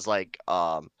this is like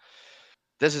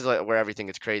where everything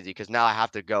gets crazy because now I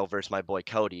have to go versus my boy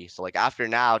Cody. So like after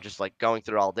now, just like going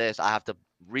through all this, I have to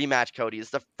rematch Cody.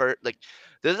 This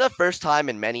is the first time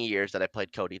in many years that I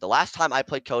played Cody. The last time I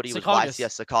played Cody was Secaucus.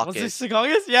 YCS Was this Secaucus,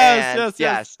 Secaucus? Yes, and yes,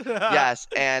 yes, yes. yes,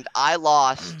 and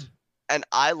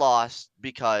I lost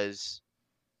because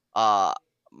uh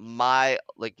my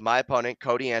opponent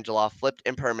Cody Angela flipped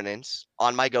impermanence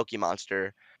on my Goki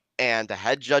monster, and the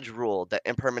head judge ruled that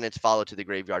impermanence followed to the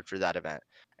graveyard for that event.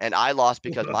 And I lost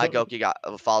because my Goki got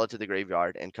followed to the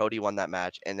graveyard, and Cody won that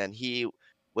match, and then he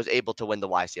was able to win the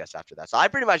YCS after that. So I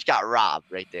pretty much got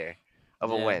robbed right there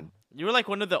of a Yeah. win. You were like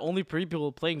one of the only people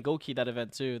playing Goki that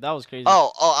event too. That was crazy.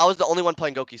 Oh, I was the only one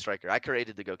playing Goki Striker. I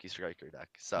created the Goki Striker deck.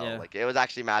 So, Yeah. like, it was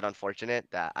actually mad unfortunate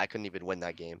that I couldn't even win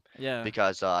that game Yeah.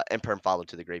 because Imperm followed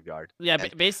to the graveyard. Yeah,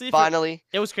 And basically finally,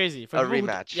 it was crazy. For a people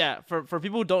rematch. for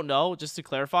people who don't know, just to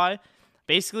clarify,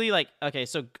 basically like okay,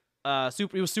 so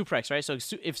it was Suprex, right? So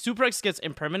if Suprex gets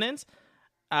impermanent,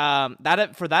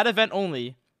 for that event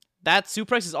only, that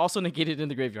Suplex is also negated in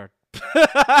the graveyard.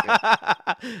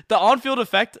 The on-field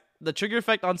effect, the trigger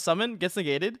effect on summon gets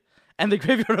negated, and the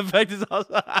graveyard effect is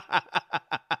also. I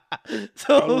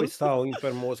So always thought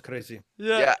Inferno was crazy.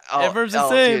 yeah, Yeah. Oh, Inverm's oh,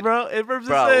 insane, dude. bro. Inverm's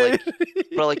Bro, insane.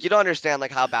 Bro, like, you don't understand,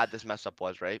 like, how bad this mess up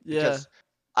was, right? Yeah, Because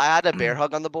I had a bear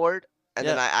hug on the board, and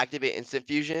then yeah, I activate instant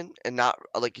fusion, and not,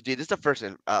 like, dude, this is the first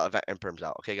event imperms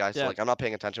out, okay, guys? So, yeah, like, I'm not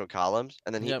paying attention with columns,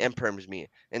 and then he yep, imperms me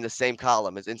in the same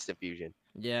column as instant fusion.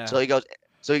 yeah. So he goes,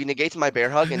 so he negates my bear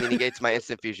hug, and he negates my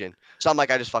instant fusion. So I'm like,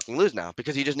 I just fucking lose now,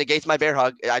 because he just negates my bear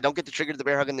hug. I don't get to trigger the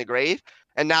bear hug in the grave,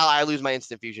 and now I lose my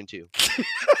instant fusion too.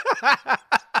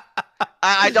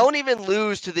 I don't even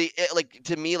lose to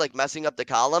to me, like, messing up the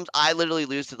columns. I literally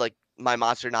lose to, like, my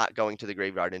monster not going to the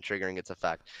graveyard and triggering its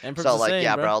effect. Inverm's So, like, insane,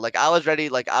 yeah, bro. bro. Like, I was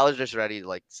just ready to,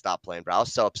 like, stop playing, bro. I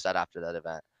was so upset after that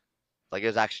event. Like, it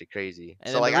was actually crazy. And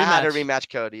So, then the like, I had to rematch. rematch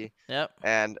Cody, Yep.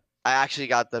 and I actually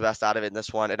got the best out of it in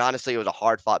this one. And honestly, it was a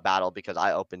hard fought battle because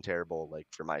I opened terrible, like,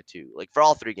 for my two, like, for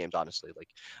all three games, honestly. Like,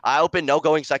 I opened no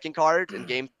going second cards in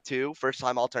game two, first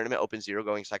time all tournament, opened zero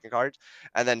going second cards.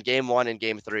 And then game one and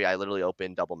game three, I literally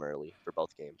opened double Merly for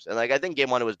both games. And, like, I think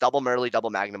game one, it was double Merly, double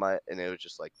Magnemite, and it was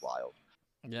just, like, wild.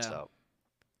 Yeah. So,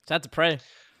 Just had to pray.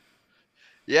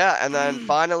 yeah. And then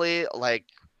finally, like,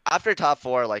 after top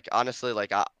four, like, honestly,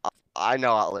 like, I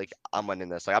know, like, I'm winning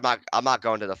this. Like, I'm not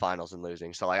going to the finals and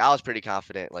losing. So, like, I was pretty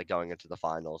confident, like, going into the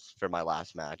finals for my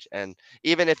last match. And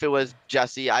even if it was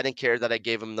Jesse, I didn't care that I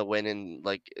gave him the win in,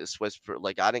 like, Swiss.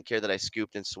 Like, I didn't care that I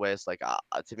scooped in Swiss. Like,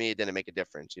 to me, it didn't make a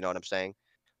difference. You know what I'm saying?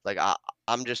 Like,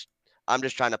 I'm just I'm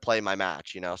just trying to play my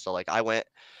match. You know. So, like, I went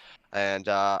and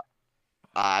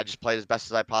I just played as best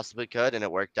as I possibly could, and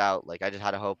it worked out. Like, I just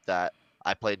had to hope that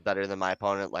I played better than my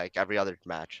opponent, like every other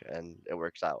match, and it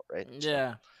works out, right? So,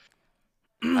 Yeah.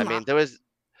 I mean, there was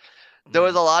a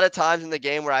lot of times in the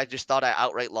game where I just thought I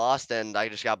outright lost, and I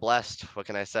just got blessed. What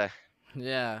can I say?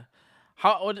 Yeah.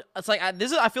 It's like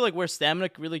this is I feel like where stamina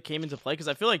really came into play because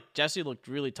I feel like Jesse looked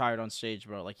really tired on stage,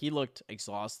 bro. Like he looked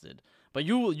exhausted, but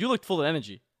you looked full of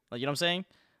energy. Like you know what I'm saying?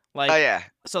 Like Oh yeah,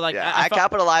 so like yeah. I I felt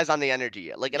capitalized on the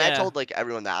energy. Like, and I yeah told like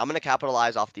everyone that I'm gonna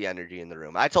capitalize off the energy in the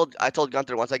room. I told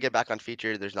Gunther once I get back on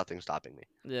feature, there's nothing stopping me.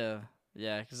 yeah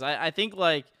because I think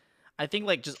like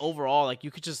just overall like you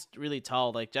could just really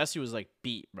tell like Jesse was like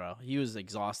beat, bro. He was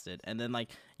exhausted, and then like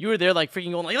you were there like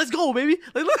freaking going like let's go baby,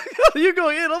 like let's go. You're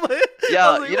going in. I'm like, I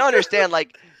Yeah, was like, you don't understand.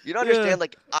 Like,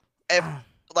 Yeah. if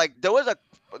like there was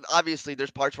obviously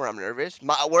there's parts where I'm nervous.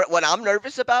 What I'm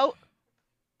nervous about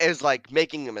is like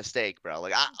making a mistake, bro.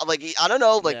 I don't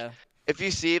know, like Yeah. if you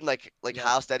see like Yeah.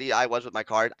 how steady I was with my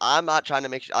card, I'm not trying to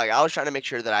make sure. Like I was trying to make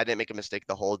sure that I didn't make a mistake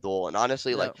the whole duel. And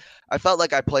honestly, Yeah. like I felt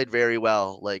like I played very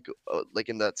well, like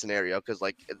in that scenario, because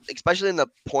like especially in the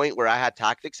point where I had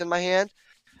tactics in my hand.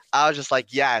 I was just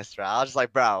like, yes, bro. I was just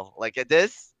like, bro, like at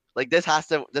this, like this has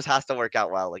to work out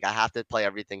well. Like I have to play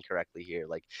everything correctly here.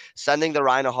 Like sending the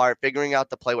Reinhardt, figuring out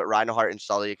to play with Reinhardt and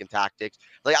Sully and tactics.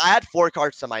 Like I had 4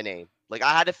 cards to my name. Like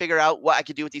I had to figure out what I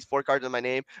could do with these 4 cards in my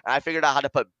name, and I figured out how to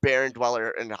put Baron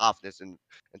Dweller and Hofness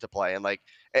into play, and and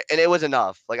it was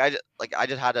enough. I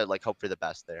just had to like hope for the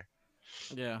best there.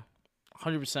 Yeah.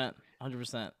 100%.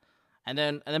 100%. And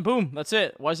then boom, that's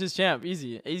it. Watch this champ.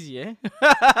 Easy. Easy,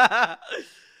 eh?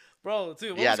 Bro,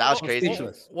 dude, Yeah, that was I'm crazy.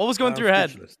 speechless. what was going I'm through your head?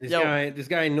 speechless. This Yo. guy, this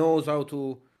guy knows how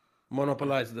to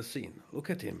monopolize the scene. Look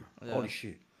at him. Yeah. Holy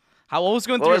shit. What was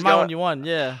going What through your was mind going? when you won?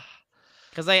 Yeah.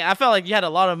 Cuz I felt like you had a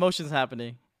lot of emotions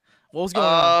happening. What was going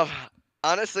on? Uh,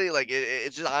 Honestly, like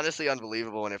it's just honestly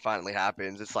unbelievable when it finally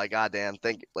happens. It's like, goddamn,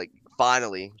 think like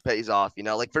finally pays off.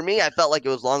 Like for me, I felt like it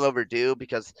was long overdue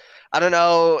because I don't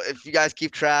know if you guys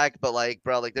keep track, but like,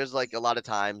 bro, like there's like a lot of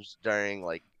times during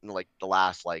like the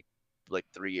last like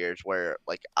 3 years where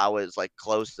like I was like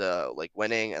close to like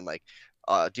winning and like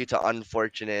due to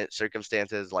unfortunate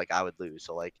circumstances like I would lose.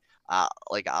 So like I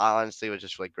honestly was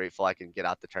just like grateful I can get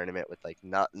out the tournament with like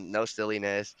no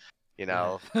silliness, you Yeah.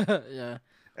 know Yeah.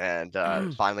 and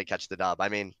finally catch the dub. I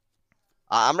mean,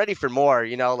 I'm ready for more.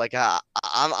 Like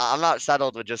I'm not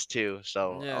settled with just two.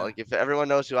 So Yeah. like if everyone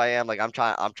knows who I am, like I'm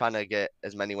trying to get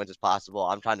as many wins as possible.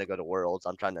 I'm trying to go to worlds.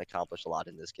 I'm trying to accomplish a lot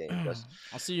in this game.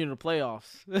 I'll see you in the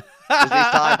playoffs. Just needs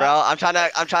time, bro. I'm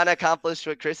trying to accomplish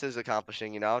what Chris is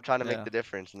accomplishing. I'm trying to make Yeah. the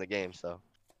difference in the game. So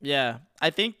Yeah. I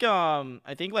think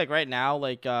like right now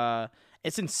like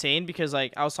it's insane because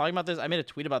like I was talking about this, I made a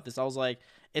tweet about this. I was like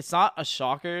it's not a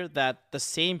shocker that the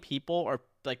same people or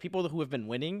like people who have been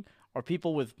winning are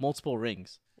people with multiple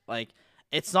rings. Like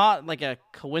it's not like a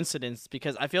coincidence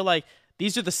because I feel like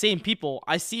these are the same people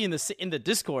I see in the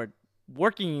Discord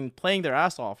working playing their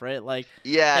ass off, right? Like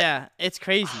yeah, yeah, it's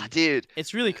crazy. dude.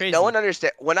 It's really No one crazy.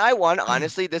 understand when I won.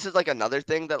 Honestly, this is like another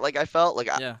thing that like I felt like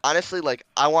Yeah. honestly like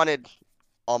I wanted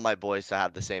all my boys to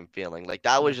have the same feeling. Like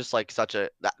that Yeah. was just like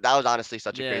that was honestly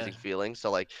such a Yeah. crazy feeling. So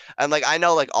like and like I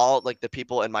know like all like the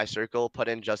people in my circle put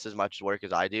in just as much work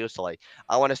as I do. So like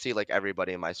I want to see like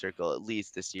everybody in my circle at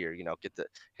least this year, get that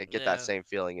Yeah. same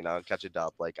feeling, and catch a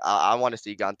dub. Like I want to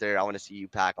see Gunther, I want to see you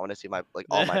Pack, I want to see my like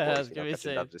all my Yeah, I boys, was gonna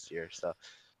catching say dubs this year. So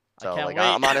I so can't like wait.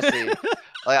 I'm honestly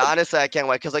like honestly I can't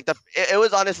wait because like it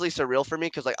was honestly surreal for me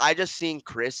because like I just seen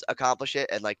Chris accomplish it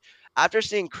and like after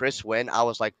seeing Chris win I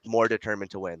was like more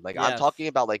determined to win. Like I'm Yes. talking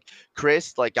about like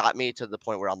Chris like got me to the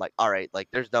point where I'm like all right, like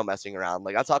there's no messing around.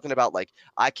 Like I'm talking about like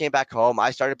I came back home,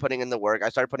 I started putting in the work, I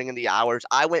started putting in the hours,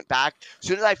 I went back as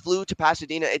soon as I flew to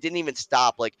Pasadena it didn't even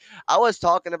stop. Like I was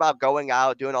talking about going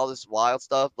out doing all this wild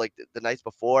stuff like the nights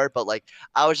before, but like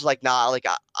I was just like, nah, like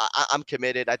I'm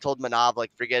committed. I told Manav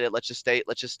like, forget it. Let's just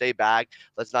stay back.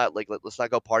 Let's not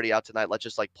go party out tonight. Let's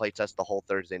just like play test the whole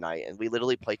Thursday night. And we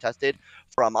literally play tested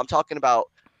from I'm talking about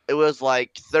it was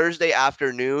like Thursday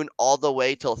afternoon all the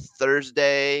way till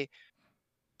Thursday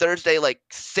like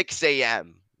 6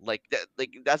 a.m. Like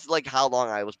that's like how long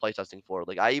I was playtesting for.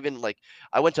 Like I even like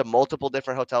I went to multiple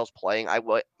different hotels playing. I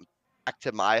went back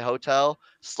to my hotel,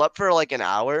 slept for like an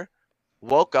hour,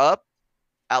 woke up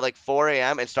at like 4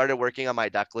 a.m. and started working on my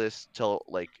deck list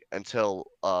until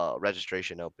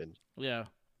registration opened. Yeah.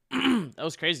 That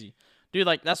was crazy. Dude,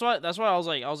 like that's why I was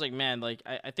like, man, like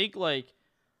I think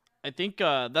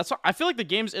that's why I feel like the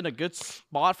game's in a good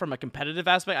spot from a competitive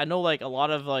aspect. I know like a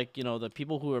lot of like, the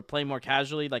people who are playing more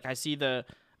casually, like I see the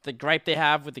gripe they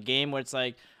have with the game where it's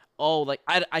like, oh, like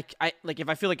I like if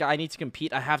I feel like I need to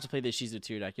compete, I have to play the Ishizu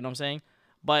tier deck, you know what I'm saying?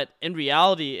 But in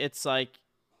reality, it's like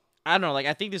I don't know, like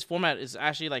I think this format is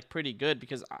actually like pretty good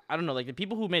because I don't know, like the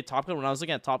people who made top code when I was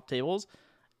looking at top tables,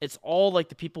 it's all like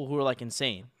the people who are like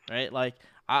insane, right? Like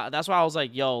that's why I was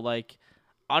like, yo, like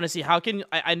honestly, how can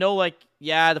I know like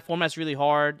yeah, the format's really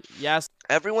hard. Yes.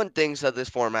 Everyone thinks that this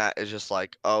format is just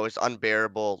like, oh, it's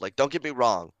unbearable. Like, don't get me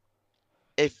wrong.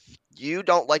 If you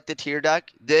don't like the tier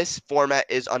deck, this format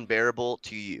is unbearable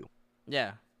to you.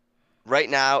 Yeah.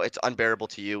 Right now, it's unbearable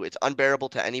to you. It's unbearable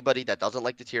to anybody that doesn't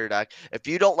like the tier deck. If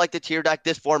you don't like the tier deck,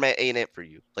 this format ain't it for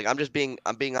you. Like I'm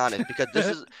being honest because this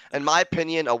is, in my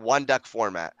opinion, a one deck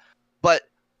format. But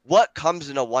what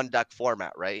comes in a one deck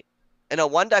format, right? In a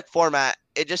one deck format,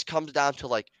 it just comes down to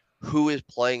like who is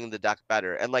playing the deck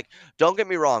better. And like, don't get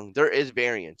me wrong, there is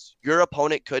variance. Your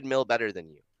opponent could mill better than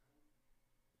you.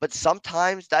 but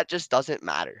sometimes that just doesn't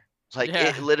matter. Like Yeah.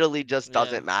 it literally just Yeah.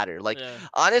 doesn't matter. Like Yeah.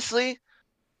 honestly,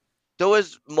 there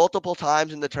was multiple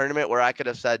times in the tournament where I could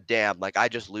have said, "Damn, like I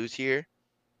just lose here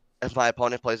if my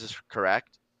opponent plays this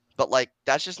correct." But like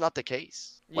that's just not the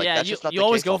case. Like Yeah, that's you just not you the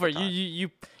always case go all for the it. You time. you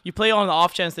you you play on the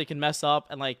off chance they can mess up,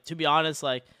 and like to be honest,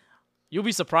 like you'll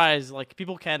be surprised. Like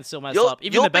people can still mess You'll up.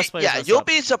 Even you'll the be best players yeah, mess you'll up.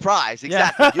 be surprised. Yeah.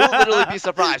 Exactly. You'll literally be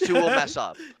surprised who will mess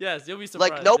up. Yes, you'll be Like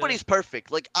surprised. Yeah. nobody's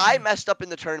perfect. Like I messed up in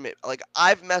the tournament. Like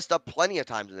I've messed up plenty of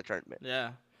times in the tournament.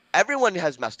 Yeah. Everyone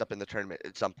has messed up in the tournament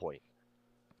at some point.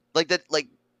 Like that like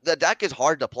the deck is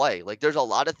hard to play. Like there's a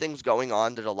lot of things going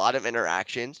on, there's a lot of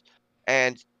interactions,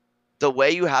 and the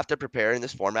way you have to prepare in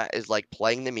this format is like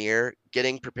playing the mirror,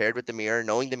 getting prepared with the mirror,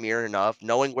 knowing the mirror enough,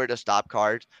 knowing where to stop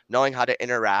cards, knowing how to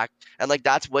interact. And like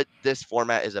that's what this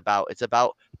format is about. It's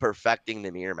about perfecting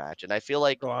the mirror match. And I feel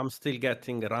like Bro, I'm still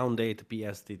getting round 8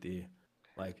 PSTT.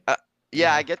 Like, Uh,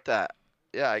 yeah, I yeah, get that.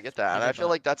 Yeah, I get that. I And I get feel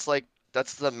that. like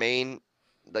that's the main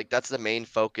that's the main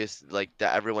focus like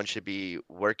that everyone should be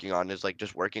working on is like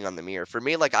just working on the mirror. For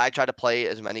me, like I try to play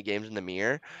as many games in the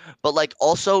mirror, but like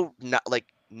also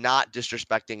not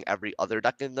disrespecting every other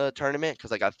deck in the tournament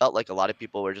because like I felt like a lot of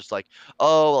people were just like,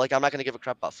 oh, like I'm not gonna give a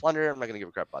crap about Flunder, I'm not gonna give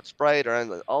a crap about Sprite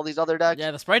or all these other decks.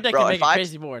 Yeah, the sprite deck Bro, can make it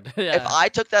crazy board. if Yeah. I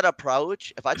took that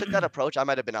approach, I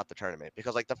might have been out the tournament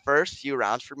because like the first few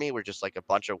rounds for me were just like a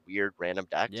bunch of weird random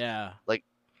decks. Yeah. Like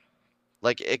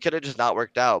like it could have just not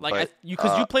worked out. Like But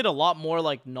because you played a lot more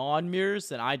like non mirrors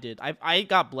than I did. I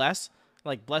got blessed.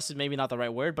 Like blessed is maybe not the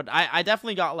right word, but I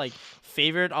definitely got like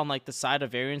favored on like the side of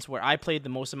variance where I played the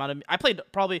most amount of. I played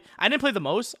probably I didn't play the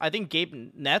most. I think Gabriel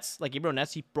Nets,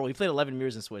 he played 11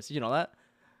 mirrors in Swiss. Did you know that?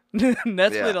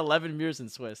 Nets yeah, played 11 mirrors in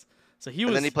Swiss. So he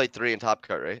and then he was. played 3 in Top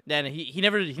Cut, right? Then he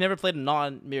never played a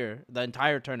non mirror the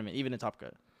entire tournament, even in Top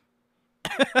Cut.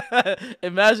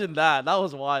 Imagine that. That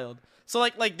was wild. So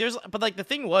like there's but like the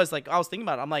thing was like I was thinking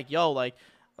about it. I'm like, yo, like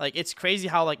it's crazy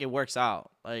how like it works out.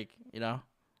 Like, you know?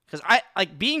 Cuz I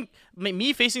like being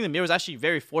me facing the mirror was actually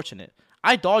very fortunate.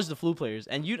 I dodged the flu players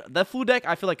and the flu deck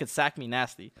I feel like could sack me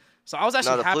nasty. So I was No,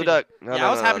 actually the flu happy. deck. No, Yeah, no, I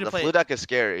no, was no. happy to The play flu it. deck is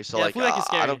scary. So Yeah, the like flu deck is I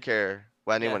scary. don't care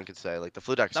what Yeah. anyone could say. Like the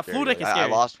flu deck's The scary. flu deck Like, is I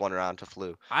scary. lost one round to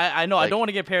flu. I know. I Like don't want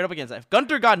to get paired up against that. If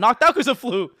Gunter got knocked out because of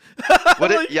flu.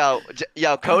 what it Like,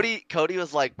 yo Cody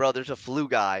was like, bro, there's a flu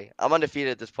guy. I'm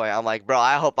undefeated at this point. I'm like, bro,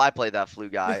 I hope I play that flu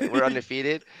guy. We're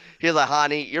undefeated. He was like,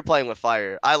 Hani, you're playing with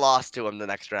fire. I lost to him the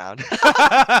next round.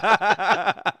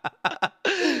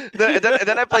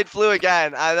 Then I played flu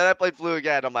again. Then I played flu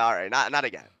again. I'm like, all right, not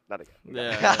again, not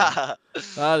yeah. again.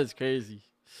 That is crazy.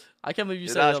 I can't believe you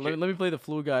Dude, said, that yo, was let me play the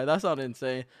flu guy. That sounded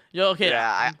insane. Yo, okay,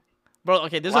 yeah, bro.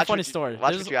 Okay, there's a funny story.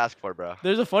 Watch what you ask for, bro.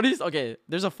 There's a funny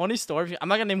story. I'm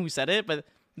not gonna name who said it, but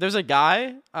there's a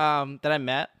guy that I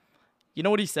met. You know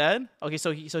what he said? Okay,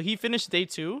 so he finished day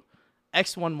 2,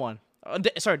 X11.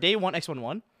 Day 1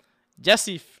 X11.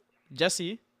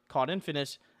 Jesse Cotton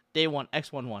finished day 1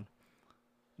 X11.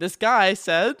 This guy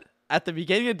said at the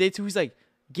beginning of day 2, he's like,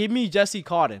 "Give me Jesse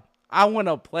Cotton. I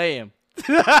wanna play him."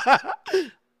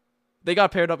 They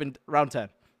got paired up in round 10.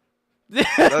 No,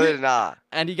 they're not.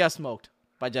 And he got smoked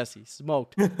by Jesse.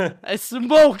 Smoked. I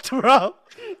smoked, bro.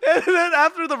 And then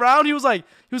after the round, he was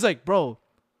like, bro,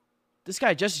 this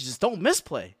guy Jesse just don't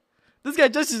misplay. This guy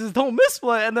Jesse just don't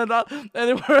misplay. And then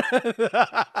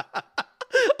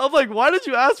I'm like, why did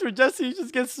you ask for Jesse? He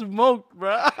just gets smoked,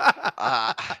 bro.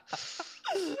 Uh,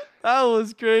 That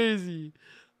was crazy.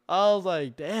 I was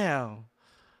like, damn.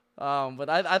 But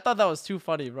I thought that was too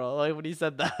funny, bro. Like when he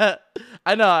said that.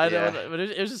 I know, Yeah. but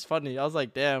it was just funny. I was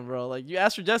like, damn, bro. Like you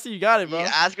asked for Jesse, you got it, bro. you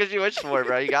ask what you wish for,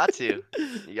 bro. You got to.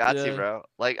 You got Yeah. to, bro.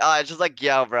 Like, it's just like,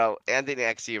 yo, bro. Anthony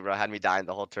XC, bro, had me dying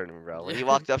the whole tournament, bro. When he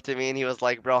walked up to me and he was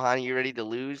like, bro, honey, you ready to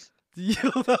lose? Yo,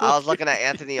 I was looking at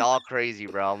Anthony all crazy,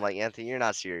 bro. I'm like, Anthony, you're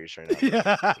not serious right now, bro.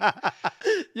 Yeah.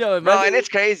 Yo, Bro, and imagine- it's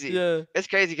crazy. Yeah. It's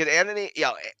crazy because Anthony,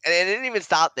 and it didn't even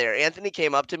stop there. Anthony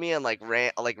came up to me and like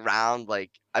ran like round like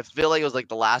I feel like it was like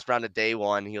the last round of day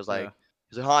 1. He was like,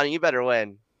 Yeah. Honey, you better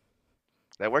win.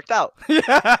 That worked out. Yeah.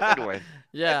 I did win.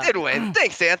 Yeah. I did win.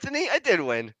 Thanks, Anthony. I did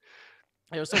win.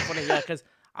 It was so funny, yeah, because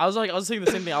I was saying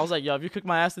the same thing. I was like, yo, if you cook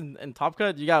my ass in Top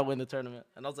Cut, you gotta win the tournament.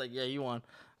 And I was like, yeah, you won.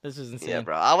 This is insane. Yeah,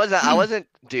 bro. I wasn't,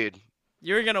 dude.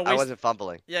 You were gonna waste. I wasn't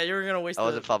fumbling. Yeah, you were gonna waste. I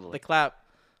wasn't the fumbling. clap.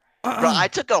 Bro, I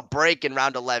took a break in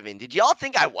round 11. Did y'all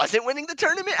think I wasn't winning the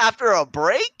tournament after a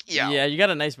break? Yo. Yeah, you got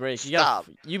a nice break. Stop.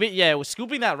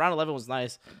 Scooping that round 11 was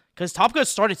nice. Because Top Cut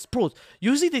started, bro,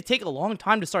 usually they take a long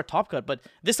time to start Top Cut, but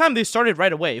this time they started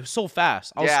right away. It was so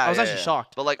fast. I was actually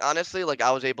shocked. But like honestly, like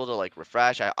I was able to like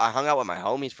refresh. I hung out with my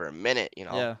homies for a minute,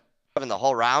 Yeah, Having the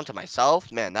whole round to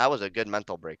myself, man, that was a good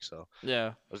mental break. So yeah.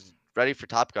 I was ready for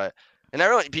Top Cut. And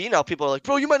everyone, people are like,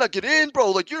 bro, you might not get in,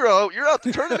 bro. Like you're out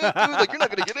the tournament, dude. Like you're not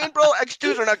gonna get in, bro.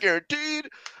 X2s are not guaranteed.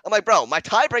 I'm like, bro, my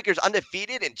tiebreaker's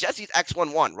undefeated and Jesse's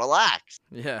X11. Relax,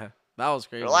 Yeah, that was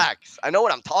crazy. relax. I know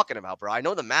what I'm talking about, bro. I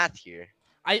know the math here.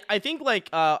 I think like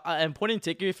an important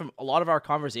takeaway from a lot of our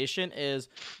conversation is,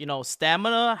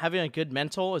 stamina, having a good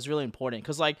mental is really important,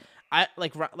 because like I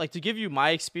like to give you my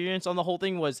experience on the whole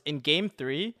thing was in game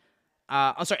 3.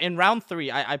 I'm sorry, in round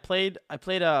 3, I played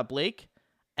Blake,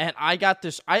 and I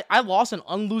lost an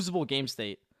unlosable game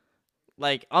state,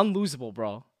 like unlosable,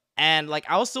 bro. And like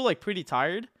I was still like pretty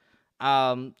tired,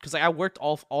 because like I worked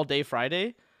all day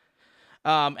Friday.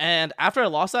 And after I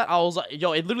lost that, I was like,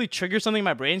 yo, it literally triggered something in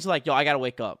my brain. So like, yo, I gotta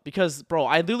wake up, because bro,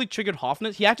 I literally triggered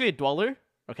Hoffness. He activated Dweller.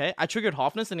 Okay, I triggered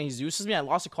Hoffness and he Zeus's me. I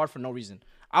lost a card for no reason.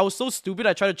 I was so stupid.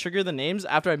 I tried to trigger the names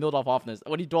after I milled off Hoffness.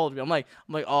 When he dwelled me, I'm like,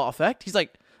 oh, effect. He's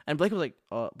like, and Blake was like,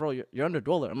 bro, you're under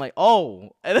Dweller. I'm like,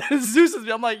 oh, and then Zeus's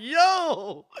me. I'm like,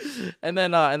 yo, and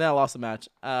then I lost the match.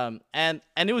 And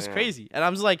it was Yeah. crazy. And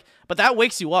I'm just like, but that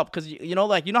wakes you up, because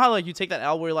like how like you take that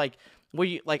L where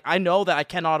you like, I know that I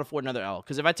cannot afford another L,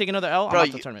 because if I take another L, I'm Bro,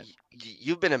 out the tournament.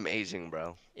 you've been amazing,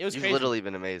 bro. It was You've crazy. literally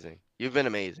been amazing. You've been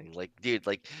amazing. Like, dude,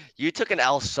 like you took an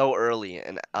L so early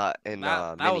in That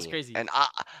was mini, crazy. and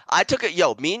I took it.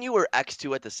 Yo, me and you were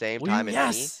X2 at the same time in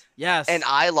any, Yes. and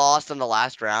I lost in the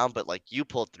last round, but like you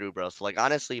pulled through, bro. So like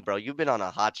honestly, bro, you've been on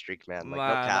a hot streak, man. Like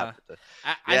no cap. Nah. With the, I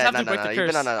just yeah, have no, to no, break no. the You've been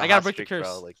curse. on a I gotta hot break the streak,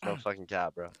 bro. curse. Like no fucking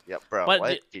cap, bro. Yep, bro. But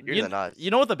What? Dude, you're in the nuts. you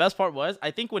know what the best part was?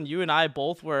 I think when you and I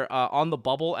both were on the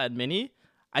bubble at mini,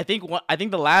 I think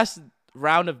the last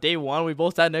round of day 1, we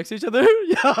both sat next to each other.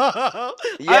 Yeah,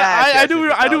 Yes, I yes, knew yes, we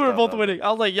yes, I that knew was we were dope, both that was dope. winning. I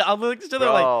was like, yeah, I'm looking at each other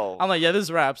like, Bro. I'm like, yeah, this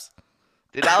is raps.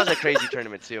 Dude, that was a crazy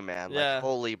tournament too, man. Like, Yeah.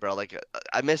 holy, bro. Like,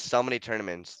 I missed so many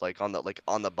tournaments, like on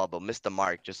the bubble. Missed the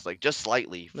mark, just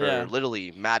slightly for Yeah.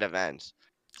 literally mad events.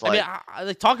 It's I mean, like, I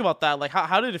like talk about that. Like,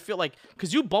 how did it feel? Like,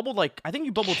 cause you bubbled like, I think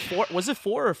you bubbled 4. Was it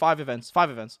 4 or 5 events? 5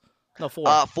 events. No, 4.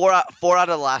 four out of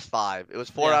the last 5. It was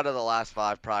 4 Yeah. out of the last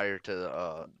 5 prior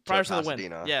to Prior to the win.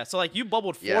 Pasadena. Yeah. So like you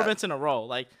bubbled 4 Yeah. events in a row.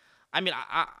 Like, I mean,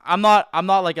 I'm not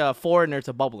like a foreigner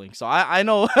to bubbling, so I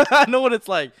know I know what it's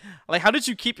like. Like, how did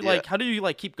you keep Yeah. how do you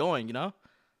like keep going? You know?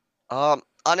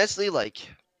 Honestly, like,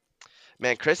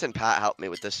 man, Chris and Pat helped me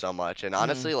with this so much, and Mm,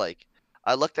 honestly, like,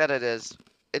 I looked at it as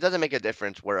it doesn't make a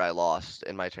difference where I lost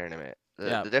in my tournament.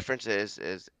 yeah. The difference is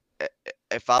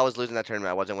if I was losing that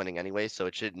tournament, I wasn't winning anyway, so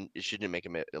it shouldn't make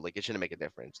it shouldn't make a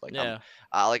difference. Yeah.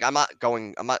 I'm not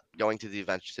going to the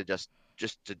events to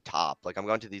just to top. Like I'm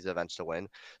going to these events to win.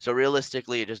 So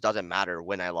realistically, it just doesn't matter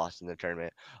when I lost in the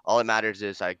tournament. All it matters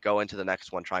is I go into the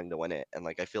next one trying to win it. And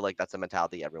like I feel like that's a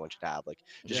mentality everyone should have. Like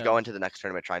just Yeah. go into the next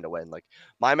tournament trying to win. Like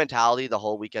my mentality the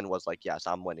whole weekend was like, yes,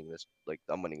 I'm winning this. Like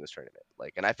I'm winning this tournament.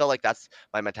 Like and I feel like that's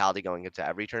my mentality going into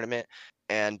every tournament.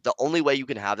 And the only way you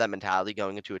can have that mentality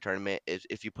going into a tournament is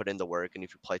if you put in the work and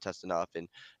if you play test enough and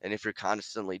if you're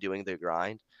constantly doing the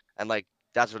grind. And like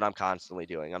that's what I'm constantly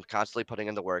doing. I'm constantly putting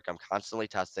in the work. I'm constantly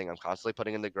testing. I'm constantly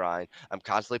putting in the grind. I'm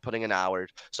constantly putting in hours.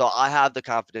 So I have the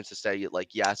confidence to say like,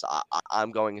 yes,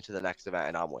 I'm going into the next event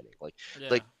and I'm winning. Yeah.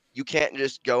 Like you can't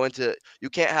just go into you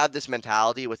can't have this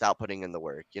mentality without putting in the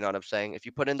work. You know what I'm saying? If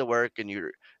you put in the work and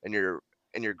you're and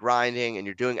you're grinding and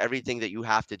you're doing everything that you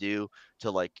have to do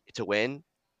to win,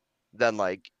 then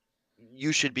like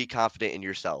you should be confident in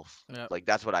yourself. Yeah. Like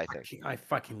that's what I think. I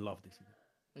fucking love this.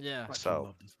 Yeah. Fucking So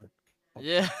love this. Man.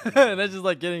 Yeah. That's just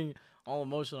like getting all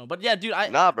emotional. But yeah, dude,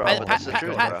 nah, bro, I but Pat, that's the Pat,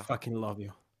 truth, Pat, bro. I fucking love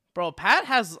you. Bro, Pat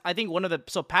has, I think, one of the,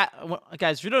 so Pat,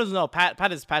 guys, if you don't know,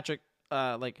 Pat is Patrick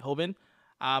like Hoban.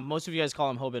 Most of you guys call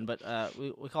him Hoban, but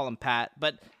we call him Pat.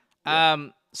 But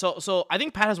so I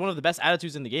think Pat has one of the best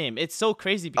attitudes in the game. It's so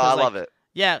crazy Oh, because I like, love it.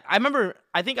 yeah, I remember,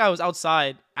 I think I was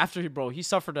outside after he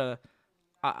suffered a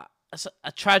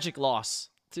tragic loss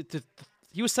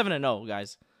he was 7-0,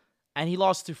 guys, and he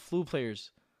lost to flu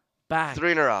players back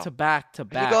 3 in a row. to back to And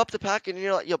back. you go up to Pat and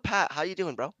you're like, yo, Pat, how you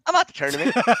doing, bro? I'm at the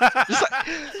tournament. Just like,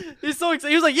 He's so excited.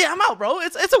 He was like, "Yeah, I'm out, bro.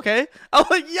 It's okay." I'm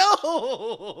like,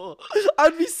 "Yo,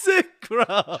 I'd be sick, bro."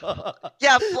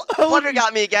 yeah, Flutter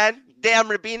got me again. Damn,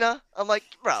 Rabina. I'm like,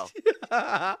 bro.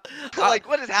 Like,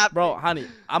 what is happening? Bro, honey,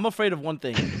 I'm afraid of one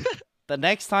thing. The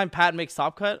next time Pat makes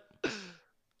top cut,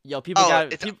 yo, people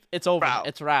it's over. bro.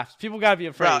 It's wraps. People gotta be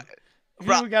afraid.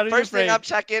 Bro, People gotta be first afraid. thing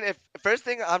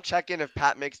I'm checking if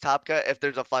Pat makes top cut if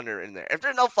there's a Thunder in there. If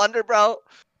there's no Thunder, bro,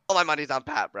 all my money's on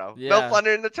Pat, bro. Yeah. No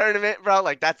Thunder in the tournament, bro.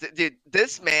 Like that's it, dude.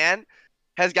 This man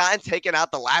has gotten taken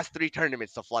out the last 3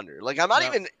 tournaments to Thunder. Like I'm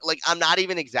not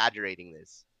even exaggerating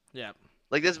this. Yeah.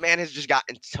 Like this man has just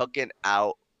gotten taken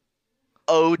out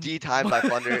OD times by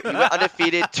Flunder. He went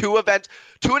undefeated two events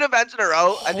in a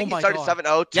row. I Oh think he my started god.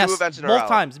 7-0, two Yes, events in a both row.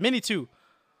 times. Mini too.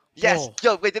 Yes,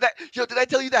 Bro. yo, wait, did I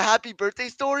tell you the happy birthday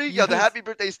story? Yo, the Yes. happy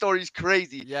birthday story is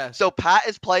crazy. Yes. So Pat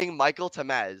is playing Michael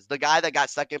Tamez, the guy that got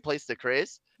second place to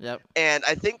Chris, Yep. and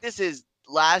I think this is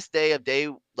last day of day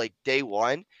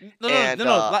one, No, no, and no,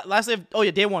 no. Last day of, oh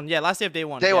yeah, day one. Yeah, last day of day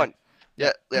one. day Yeah. one, yeah,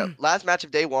 Yep. yeah, last match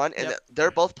of day one, and Yep.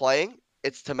 they're both playing.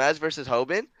 It's Tamez versus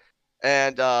Hoban,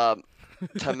 and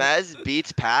Tamez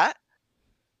beats Pat,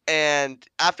 and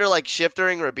after like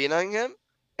shiftering Rabinaing him,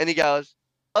 and he goes,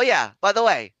 "Oh yeah, by the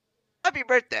way, happy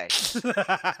birthday."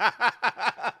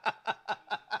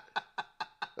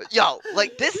 Yo,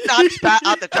 like this knocks Pat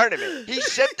out the tournament. He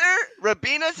shifter,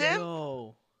 Rabina's him,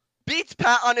 Yo. beats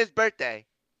Pat on his birthday,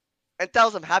 and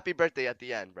tells him happy birthday at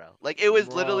the end, bro. Like it was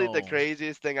literally the Bro.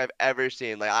 craziest thing I've ever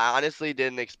seen. Like I honestly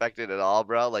didn't expect it at all,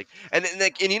 bro. Like and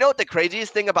you know what the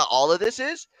craziest thing about all of this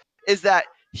is that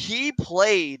he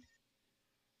played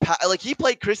like he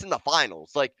played Chris in the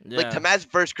finals, like Yeah. Tamez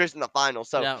versus Chris in the finals.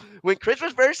 So Yeah. when Chris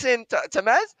was versing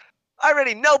Tamez, I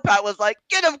already know Pat was like,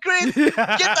 "Get him, Chris! Get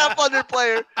that Thunder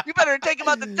player! You better take him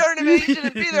out the tournament. You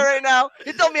shouldn't be there right now.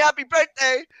 He told me happy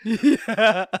birthday." Yeah.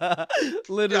 Yeah,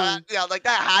 Literally. yeah, like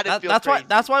that had to feel That's why. crazy.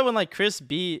 That's why when like Chris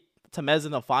beat Temez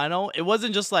in the final, it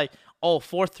wasn't just like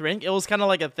fourth ring. It was kind of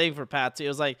like a thing for Pat too. It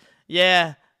was like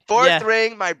yeah, Fourth yeah,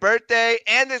 ring, my birthday,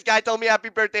 and this guy told me happy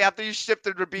birthday after you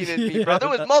shifted Rabina and me, bro. There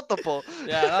was multiple.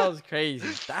 yeah. That was crazy.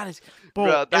 That is, bro.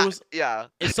 Bro, It that was. yeah.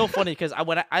 It's so funny because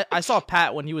I saw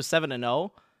Pat when he was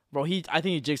 7-0, bro. I think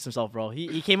he jinxed himself, bro.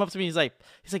 He came up to me. He's like,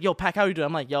 yo, Pat, how you doing?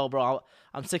 I'm like, yo, bro,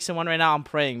 I'm 6-1 right now. I'm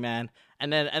praying, man.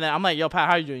 And then I'm like, yo, Pat,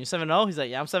 how you doing? You 7-0? He's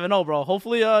like, yeah, I'm 7-0, bro.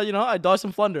 Hopefully, I dodged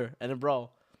some flunder. And then, bro,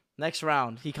 next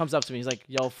round, he comes up to me. He's like,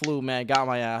 yo, Flu, man, got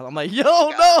my ass. I'm like, yo,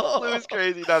 God, Flu no. is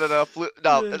crazy. No. Flu,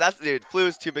 no, Yeah. that's dude. Flu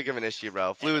is too big of an issue,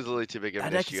 bro. Flu And is literally too big of that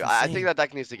an deck is issue. I think insane. that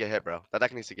deck needs to get hit, bro. That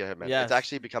deck needs to get hit, man. It's Yes.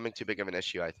 actually becoming too big of an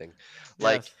issue. I think.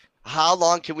 Like, Yes. how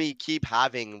long can we keep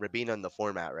having Rabina in the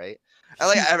format, right? And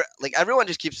like everyone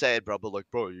just keeps saying, bro, but like,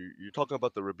 bro, you're talking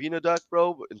about the Rabina deck,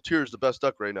 bro, and Tier's the best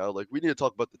deck right now. Like, we need to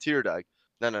talk about the Tier deck.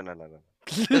 No.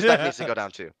 This deck needs to go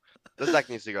down too. This deck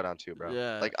needs to go down too, bro.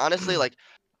 Yeah. Like honestly, like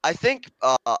I think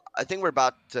we're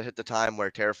about to hit the time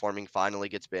where terraforming finally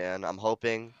gets banned. I'm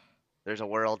hoping there's a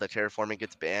world that terraforming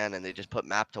gets banned and they just put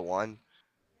map to one,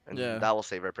 and Yeah. that will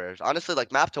save our prayers. Honestly,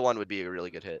 like map to one would be a really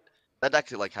good hit. That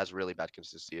deck like has really bad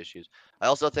consistency issues. I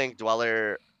also think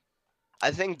Dweller.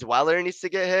 I think Dweller needs to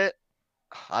get hit.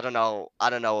 I don't know. I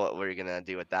don't know what we're gonna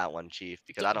do with that one, Chief,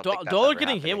 because I don't think that's Dollar ever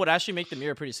getting hit happening. would actually make the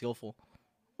mirror pretty skillful.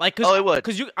 Like, Oh, it would.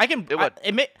 cause you, I can, It would. I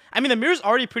mean, the mirror's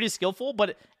already pretty skillful,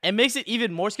 but it makes it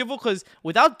even more skillful. Cause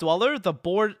without Dweller, the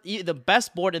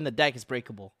best board in the deck is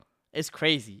breakable. It's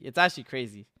crazy. It's actually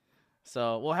crazy.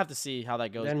 So we'll have to see how that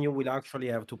goes. Then you will actually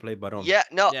have to play Baron. Yeah,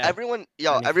 no, Yeah. everyone,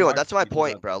 yo, And if you everyone, that's my actually do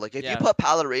point, that, bro. Like, if you Yeah. put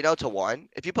Palorino to one,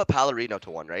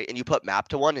 right, and you put map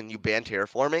to one, and you ban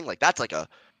terraforming, like, that's like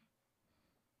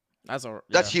That's all.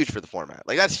 that's huge for the format.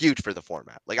 Like, that's huge for the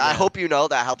format. Like, I Yeah. hope you know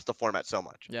that helps the format so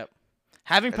much. Yep.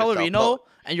 Having And it's Pellerino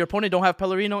and your opponent don't have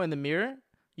Pellerino in the mirror,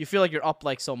 you feel like you're up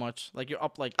like so much. Like you're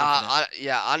up like. Infinite.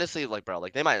 Yeah, honestly, like, bro,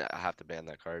 like, they might have to ban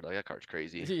that card. Like, that card's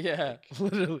crazy. Yeah, Like,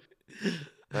 literally.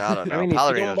 I don't know. I mean, if you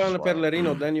don't Palorino's ban just wild.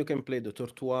 Perlerino, then you can play the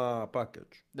Tortua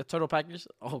package. The turtle package.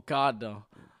 Oh God, no.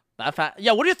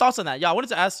 Yeah, what are your thoughts on that? Yeah, I wanted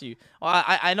to ask you.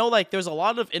 I know like there's a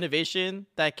lot of innovation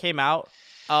that came out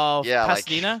of Yeah,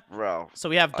 Pasadena. like, bro. So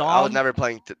we have Dom. I was never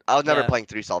playing. I was never Yeah. playing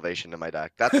 3 Salvation in my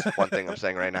deck. That's one thing I'm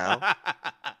saying right now.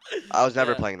 I was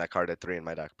never Yeah. playing that card at 3 in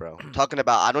my deck, bro. Talking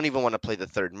about, I don't even want to play the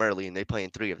third Merly, and they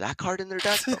playing 3 of that card in their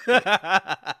deck.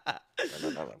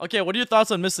 No. Okay, what are your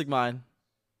thoughts on Mystic Mine?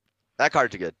 That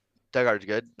card's good. That card's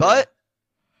good, but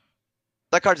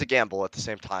that card's a gamble at the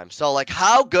same time. So, like,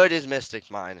 how good is Mystic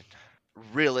Mine?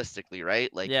 Realistically,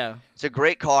 right? Like, Yeah, it's a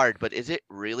great card, but is it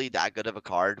really that good of a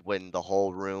card when the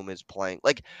whole room is playing?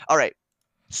 Like, all right,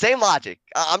 same logic.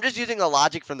 I'm just using a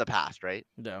logic from the past, right?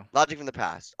 yeah. Logic from the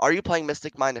past. Are you playing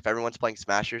Mystic Mine if everyone's playing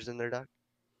Smashers in their deck?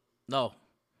 No.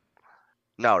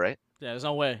 No, right? Yeah, there's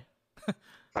no way.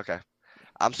 Okay.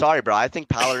 I'm sorry, bro. I think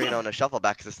Palorino and a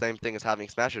Shuffleback is the same thing as having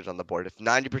Smashers on the board. If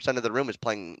 90% of the room is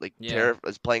playing like Yeah.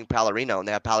 is playing Palorino and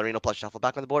they have Palorino plus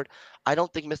Shuffleback on the board, I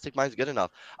don't think Mystic Mine's good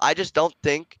enough. I just don't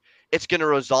think it's gonna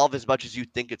resolve as much as you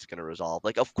think it's gonna resolve.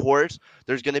 Like, of course,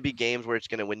 there's gonna be games where it's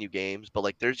gonna win you games, but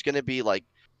like there's gonna be like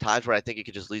times where I think it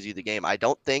could just lose you the game. I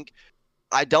don't think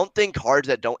cards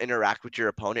that don't interact with your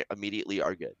opponent immediately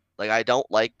are good. Like, I don't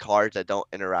like cards that don't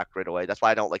interact right away. That's why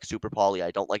I don't like Super Poly.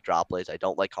 I don't like Droplets. I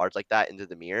don't like cards like that into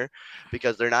the mirror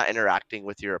because they're not interacting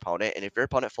with your opponent. And if your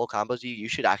opponent full combos you, you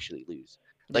should actually lose.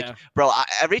 Like, Yeah. bro,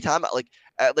 every time, like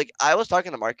I was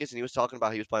talking to Marcus and he was talking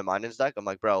about he was playing mine in his deck. I'm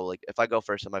like, bro, like if I go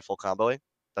first, am I full comboing?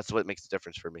 That's what makes the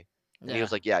difference for me. And he Yeah.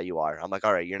 was like, yeah, you are. I'm like,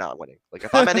 all right, you're not winning. Like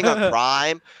if I'm ending on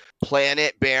Crime,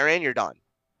 Planet, Baron, you're done.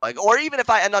 Like, or even if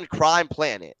I end on Crime,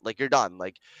 Planet, like you're done.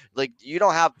 Like you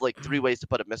don't have like three ways to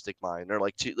put up Mystic Mine or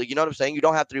like two. Like you know what I'm saying? You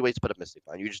don't have three ways to put up Mystic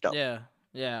Mine. You just don't. Yeah.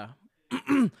 Yeah.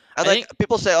 And I like think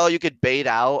people say, oh, you could bait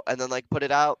out and then like put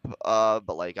it out.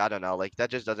 But like I don't know. Like that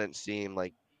just doesn't seem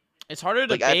it's harder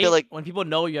to like I feel bait like when people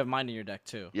know you have mine in your deck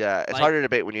too. yeah, it's Like, harder to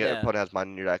debate when your yeah. opponent has mine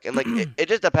in your deck. And like it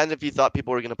just depends if you thought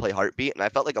people were gonna play Heartbeat, and I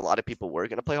felt like a lot of people were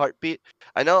gonna play Heartbeat.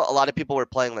 I know a lot of people were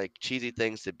playing like cheesy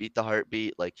things to beat the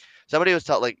Heartbeat. Like somebody was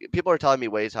telling like people were telling me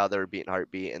ways how they were beating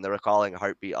Heartbeat, and they were calling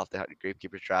Heartbeat off the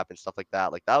Gravekeeper's trap and stuff like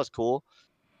that. Like that was cool,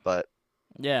 but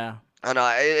Yeah. I don't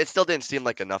know. It still didn't seem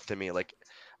like enough to me. Like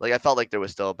I felt like there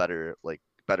was still better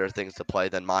things to play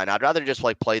than mine. I'd rather just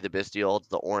like play the Bistiold,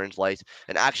 the Orange Lights,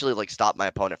 and actually like stop my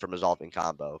opponent from resolving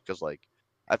combo. Because like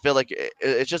I feel like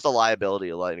it's just a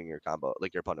liability letting your combo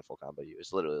like your opponent full combo you.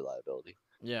 It's literally a liability.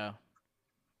 Yeah.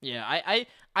 Yeah.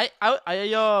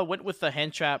 Went with the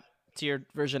hand trap tiered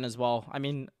version as well. I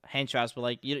mean hand traps, but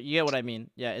like you get what I mean.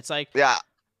 Yeah. It's like Yeah.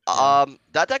 yeah.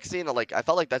 That deck seemed like I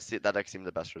felt like that deck seemed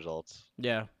the best results.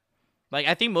 Yeah. Like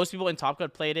I think most people in Top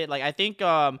Cut played it. Like I think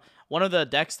one of the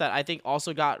decks that I think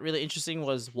also got really interesting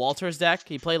was Walter's deck.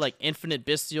 He played like Infinite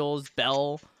Bestials,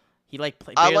 Bell. He like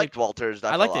I barely. liked Walter's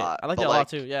I deck a liked it. lot, I liked it a lot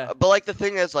too. Yeah. but like the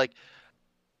thing is like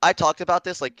I talked about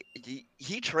this. Like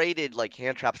he traded like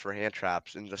hand traps for hand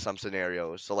traps into some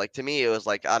scenarios. So like to me, it was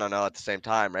like I don't know. At the same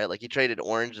time, right? Like he traded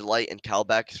Orange Light and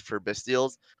Calbex for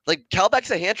Bestials. Like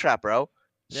Calbeck's a hand trap, bro.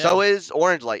 Yeah. So is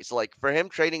Orange Light. So like for him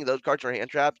trading those cards for hand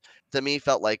traps to me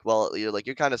felt like well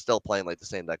you're kind of still playing like the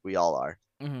same deck we all are,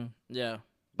 Yeah.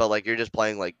 but like you're just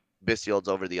playing like Bestials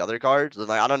over the other cards. And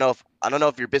like I don't know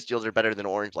if your Bestials are better than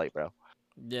Orange Light, bro, or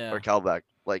Yeah. Calbeck.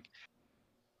 Like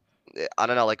I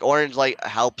don't know, like Orange Light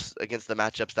helps against the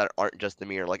matchups that aren't just the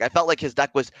mirror. Like I felt like his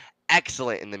deck was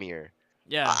excellent in the mirror.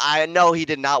 Yeah. I know he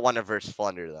did not want to verse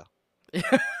Flunder though. He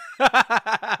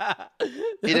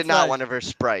did That's not nice. want to verse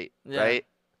Sprite, Yeah. right?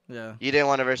 Yeah. You didn't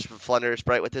want to verse Flunder or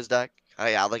Sprite with his deck. Oh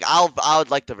yeah, like I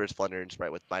would like to verse Flunder and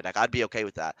Sprite with my deck. I'd be okay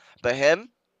with that. But him,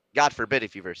 God forbid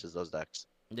if he verses those decks.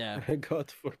 Yeah.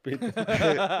 God forbid.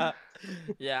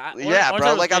 Yeah. Yeah, Orange bro. Light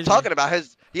was Like I'm crazy to me. talking about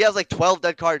he has like 12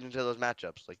 dead cards into those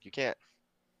matchups. Like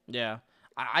Yeah,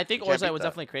 I think you can't Orsay beat was that.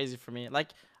 definitely crazy for me. Like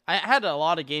I had a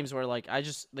lot of games where like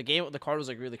the card was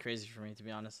like really crazy for me to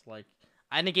be honest. Like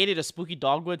I negated a spooky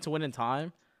dogwood to win in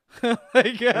time.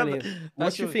 Like yeah, Honey, that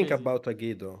what shit you was think crazy. about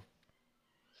Aguido?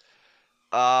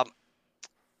 Um,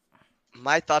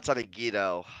 my thoughts on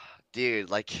Agido, dude.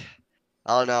 Like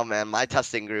I don't know, man. My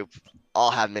testing group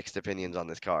all have mixed opinions on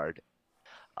this card.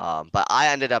 But I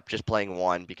ended up just playing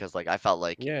one because like I felt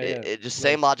like Yeah, yeah. it just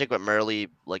same Like, logic with Merly.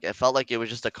 Like it felt like it was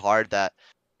just a card that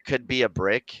could be a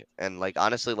brick, and like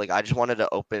honestly, like I just wanted to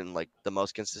open like the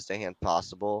most consistent hand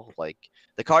possible. Like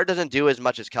the card doesn't do as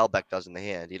much as Kelbeck does in the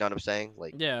hand. You know what I'm saying?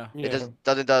 Like Yeah, it yeah,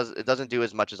 doesn't do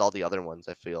as much as all the other ones.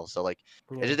 I feel so like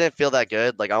it yeah. just didn't feel that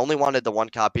good. Like I only wanted the one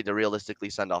copy to realistically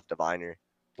send off Diviner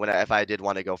if I did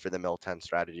want to go for the mill 10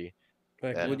 strategy.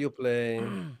 Like, And yeah.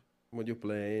 would you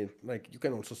play, like, you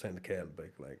can also send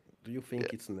Kelbeck. Like, do you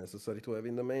think it's necessary to have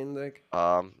in the main deck?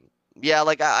 Um, yeah,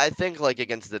 like I think like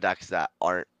against the decks that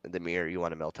aren't the mirror, you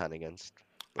want to mill 10 against.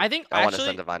 I Like think I want to send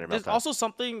actually Diviner mill there's 10. also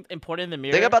something important in the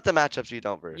Think mirror. about the matchups you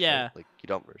don't verse, right? Yeah, Like you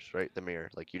don't verse, right? The mirror,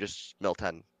 like you just mill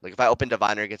 10. Like if I open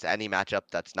Diviner against any matchup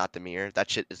that's not the mirror, that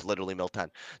shit is literally mill 10.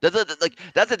 That's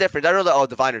the difference. I don't know. Oh,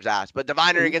 Diviner's ass, but Yeah,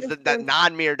 Diviner you against can that send,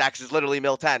 non-mirror decks is literally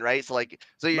mill 10, right? So you're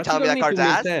but you telling me don't that need to card's mill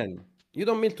ass? 10. You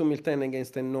don't need to mill 10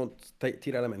 against a not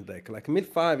Tearalaments deck. Like, mill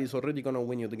 5 is already gonna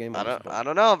win you the game I on the don't spot. I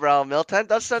don't know, bro. Mill 10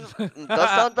 does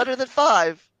sound better than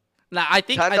 5. Nah,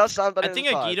 10 does sound I better than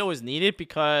think 5. Agido is needed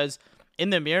because in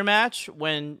the mirror match,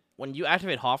 when you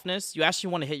activate Hoffness, you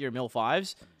actually want to hit your mill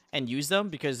fives and use them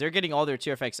because they're getting all their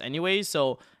tier effects anyways.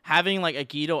 So having like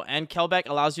Agido and Kelbeck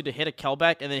allows you to hit a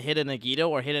Kelbeck and then hit an Agido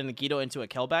or hit an Agido into a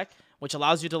Kelbeck, which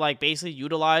allows you to like basically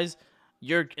utilize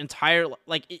your entire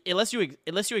like it lets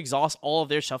you exhaust all of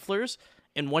their shufflers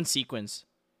in one sequence,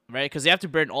 right? Because they have to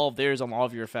burn all of theirs on all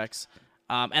of your effects.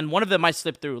 And one of them might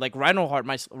slip through, like Rhino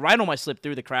might slip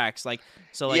through the cracks, like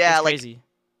so, like it's Yeah, like crazy.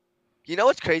 you know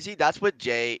what's crazy? That's what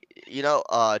Jay,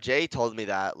 Jay told me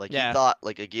that like he Yeah, thought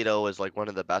like Agito was like one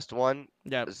of the best one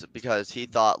yeah, is because he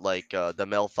thought like the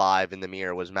mill 5 in the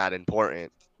mirror was mad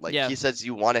important. Like yeah, he says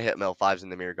you want to hit mill 5s in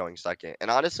the mirror going second.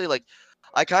 And honestly like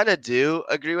I kind of do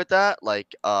agree with that.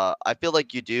 Like I feel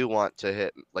like you do want to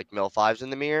hit like mill 5s in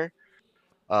the mirror.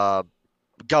 Uh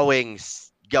going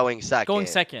going Going second.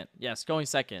 second. Yes, going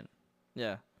second.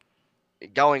 Yeah.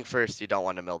 Going first, you don't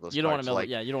want to mill those You don't want to cards. mill. Like,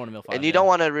 Yeah, you don't want to mill and five. you Yeah. don't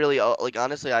want to really like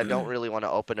honestly, I don't really want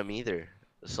to open them either.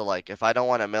 So like, if I don't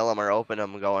want to mill them or open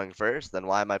them going first, then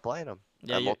why am I playing them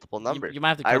Yeah, at multiple numbers? you might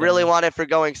have to I cut him. really Yeah. want it for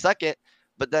going second,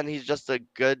 but then he's just a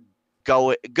good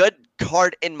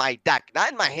card in my deck,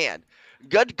 not in my hand.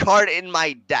 Good card in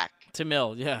my deck To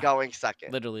mill. Yeah. going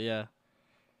second. Literally. Yeah.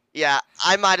 Yeah,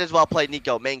 I might as well play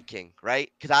Nico Main King, right?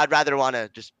 Because I'd rather want to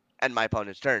just end my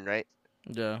opponent's turn, right?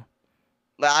 Yeah.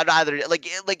 Like, I'd rather like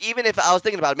even if I was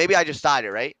thinking about it, maybe I just side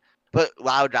it, right? But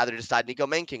I would rather just side Nico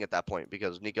Main King at that point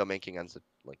because Nico Main King ends the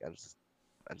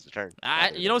turn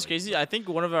rather You know than what's like crazy? I think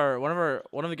one of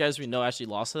the guys we know actually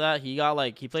lost to that. He got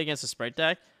like he played against a Sprite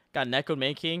deck, got Neko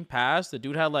Main King, passed. The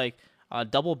dude had like a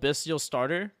double Bestial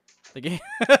starter. The game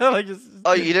like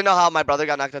Oh, you didn't know how my brother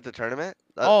got knocked out the tournament?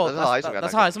 oh That's how Heisem got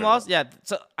that's knocked how out the Heisem lost. tournament. Yeah,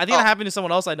 so I think Oh, that happened to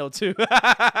someone else I know too.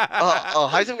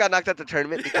 Heisem got knocked out the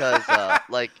tournament because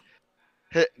like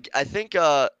I think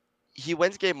he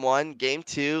wins game one, game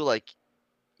two, like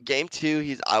game two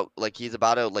he's out, like he's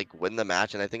about to like win the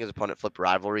match, and I think his opponent flipped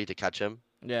rivalry to catch him.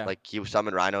 Yeah, Like he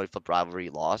summoned Rhino, he flipped rivalry, he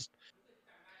lost.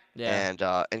 yeah.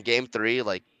 And in game three,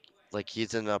 like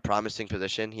he's in a promising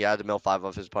position. He had to mill five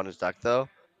of his opponent's deck though,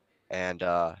 and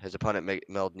his opponent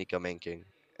milled Nico Main King,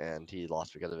 and he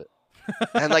lost because of it.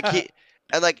 And like he,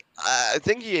 and like I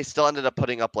think he still ended up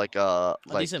putting up like A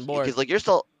like decent board. because like you're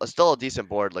still a decent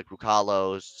board like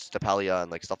Rukalos, Stapelia,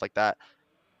 and like stuff like that.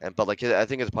 And but like I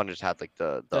think his opponent just had like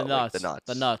the The nuts.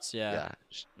 nuts. Yeah, Yeah,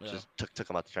 yeah, just took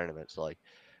him out the tournament. So like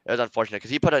it was unfortunate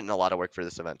because he put in a lot of work for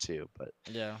this event too. But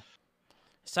yeah.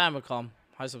 His time will come.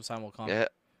 Heisem time will come. yeah,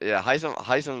 yeah,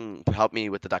 Heisem helped me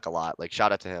with the deck a lot. Like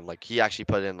shout out to him. Like he actually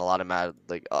put in a lot of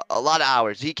like a lot of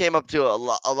hours. He came up to a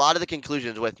lot of the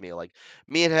conclusions with me. Like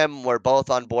me and him were both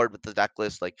on board with the deck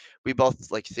list. Like we both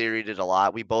like theoried it a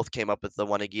lot. We both came up with the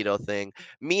one Agito thing.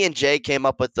 Me and Jay came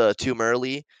up with the two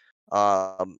Merly.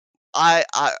 Um, I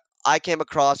I I came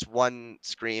across one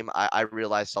Scream. I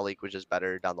realized Sully was just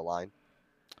better down the line.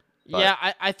 But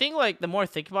Yeah, I think like the more I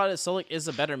think about it, Solik is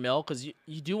a better mill because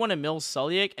you do want to mill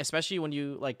Sulliek, especially when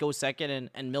you like go second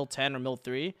and mill 10 or mill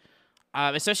 3.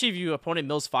 Especially if your opponent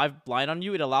mills 5 blind on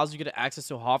you, it allows you to get access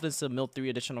to Hoffness to mill 3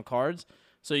 additional cards.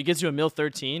 So it gives you a mill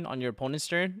 13 on your opponent's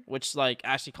turn, which like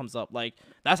actually comes up. Like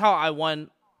that's how I won.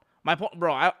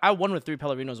 Bro, I won with 3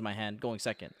 Pellerinos in my hand going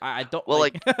second. I don't well,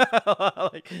 like,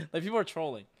 like like people are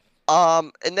trolling.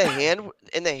 in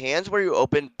the hands where you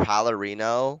open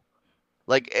Palarino.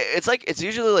 Like it's like it's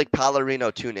usually like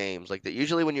Palarino two names. Like that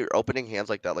usually when you're opening hands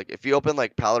like that, like if you open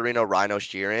like Palarino Rhino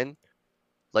Sheeran,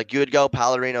 like you would go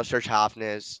Palarino Search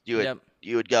Hafness, Yep,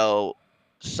 you would go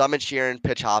summon Sheeran,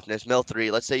 pitch Hafness, mill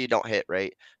three. Let's say you don't hit,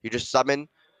 right? You summon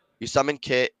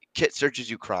Kit searches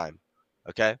you crime.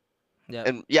 Okay? yep,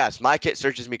 And yes, my Kit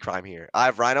searches me crime here. I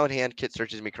have Rhino in hand, Kit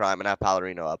searches me crime, and I have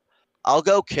Palarino up. I'll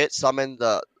go Kit summon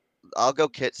the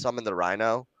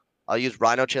Rhino. I'll use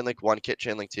Rhino Chainlink 1, Kit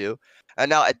Chainlink 2. And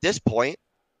now at this point,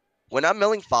 when I'm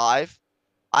milling 5,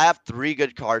 I have 3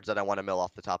 good cards that I want to mill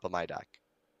off the top of my deck.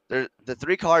 The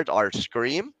 3 cards are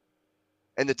Scream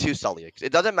and the 2 Sullieks.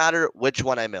 It doesn't matter which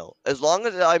one I mill. As long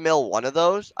as I mill one of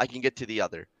those, I can get to the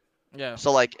other. yeah,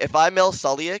 So like if I mill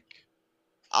Sulliek,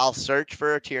 I'll search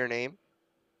for a tier name.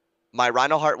 My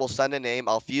Rhino Heart will send a name.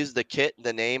 I'll fuse the kit,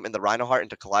 the name, and the Rhino Heart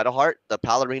into Kaleido Heart. The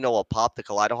Palarino will pop the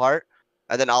Kaleido Heart,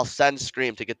 and then I'll send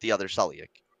Scream to get the other Sulliek.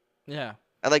 yeah,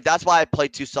 And like that's why I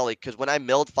played 2 Sully, because when I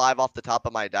milled 5 off the top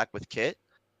of my deck with kit,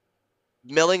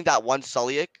 milling that one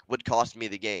Sulliek would cost me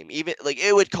the game. Even like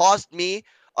it would cost me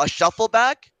a shuffle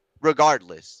back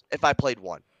regardless if I played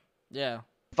one. yeah,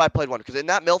 If I played one, because in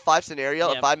that mill 5 scenario,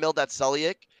 if yep, I milled that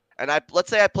Sulliek and let's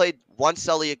say I played one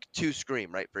Sulliek, 2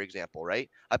 Scream, right? For example, right?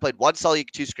 I played one Sulliek,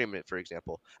 2 Scream, for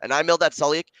example, and I milled that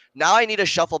Sulliek. Now I need a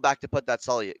shuffle back to put that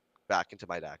Sulliek back into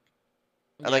my deck.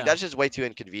 And like yeah. that's just way too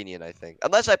inconvenient, I think.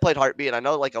 Unless I played Heartbeat, and I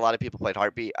know like a lot of people played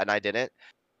Heartbeat and I didn't,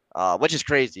 which is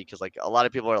crazy because like a lot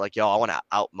of people are like, "Yo, I want to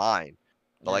out mine,"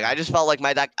 but like Yeah. I just felt like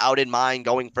my deck outed mine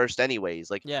going first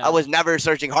anyways. Like I Yeah. was never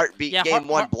searching Heartbeat Yeah, game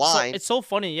one so blind. it's so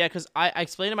funny, yeah, because I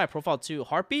explained in my profile too.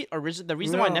 Heartbeat, the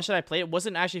reason why No. Nesh and I played it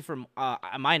wasn't actually from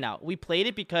mine out. We played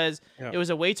it because Yeah. it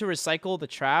was a way to recycle the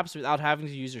traps without having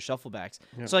to use your shuffle backs.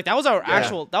 Yeah. So like that was our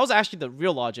Yeah. that was actually the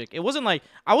real logic. It wasn't like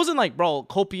I wasn't like bro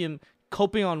coping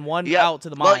on one Yeah. out to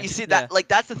the Well, mine. you see Yeah, that like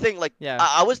that's the thing. Like yeah,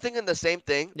 I was thinking the same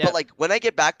thing, yeah, but like when I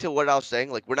get back to what I was saying,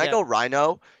 like when I yeah, go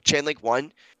Rhino, Chainlink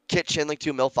 1, Kit Chainlink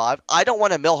 2, Mill 5, I don't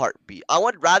want to Mill Heartbeat. I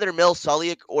would rather Mill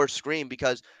Sulliek or Scream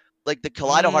because like the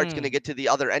Kaleido Heart's gonna mm, get to the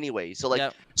other anyway. So like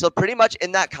yeah, so pretty much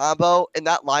in that combo, in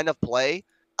that line of play,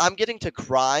 I'm getting to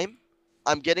Crime,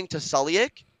 I'm getting to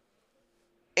Sulliek,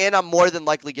 and I'm more than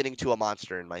likely getting to a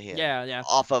monster in my hand Yeah, yeah,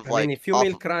 off of I mean, like if you off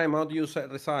mill of. crime, how do you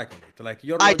recycle it? Like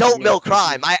your I logic don't makes mill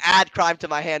crime. I add crime to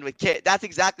my hand with kit. That's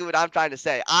exactly what I'm trying to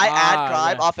say. I add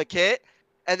crime yeah, off a kit,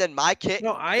 and then my kit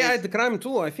No, I is. add crime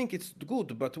too. I think it's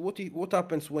good, but what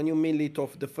happens when you mill it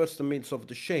off the first mills of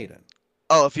the Shaden?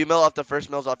 Oh, if you mill off the first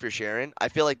mills off your Sharon, I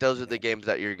feel like those are the games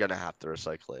that you're gonna have to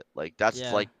recycle it. Like that's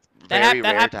yeah. like very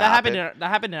rare to happen. That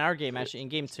happened in our game actually in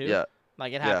game two. Yeah,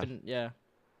 Like it yeah, happened. Yeah,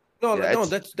 No, yeah. no,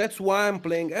 It's that's why I'm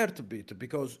playing Earthbeat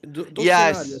because those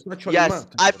yes, scenarios actually yes. matter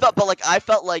I for me. felt, but like I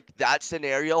felt like that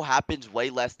scenario happens way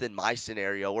less than my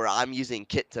scenario where I'm using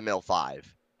kit to mill five.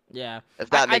 yeah. If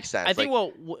that makes I sense. think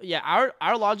Like, yeah,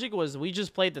 our logic was we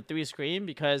just played the three screen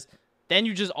because then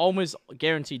you just almost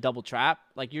guarantee double trap.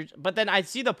 Like you're, but then I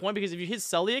see the point because if you hit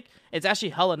Celiac, it's actually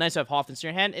hella nice to have Hoffness in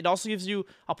your hand. It also gives you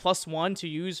a +1 to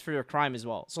use for your crime as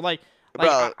well. So bro,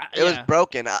 it was yeah.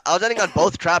 broken. I was ending on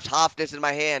both traps Hoffness in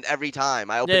my hand every time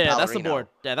I Yeah, opened yeah, that's the board.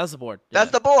 Palorino. Yeah, that's the board. That's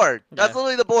Yeah, the board. That's yeah.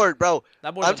 literally the board, bro.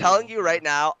 That board's I'm telling unbeatable. you Yeah. right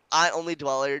now, I only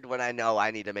dwellered when I know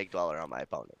I need to make dweller on my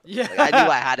opponent. Like I knew Yeah.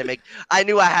 I had to make. I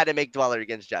knew I had to make dweller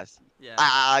against Jesse. Yeah.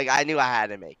 I knew I had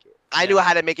to make it. I knew Yeah. I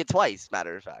had to make it twice.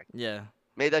 Matter of fact, Yeah.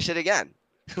 made that shit again.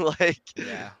 Like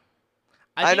Yeah.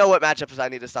 I I know think what matchups I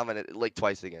need to summon it like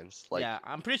twice against. Like yeah,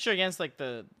 I'm pretty sure against like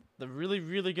the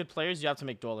really good players you have to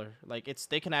make Dollar. Like it's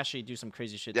they can actually do some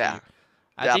crazy shit to yeah, you.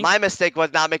 I yeah. think My mistake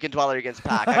was not making dweller against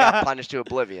Pac. I got punished to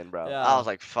oblivion, bro. I yeah. was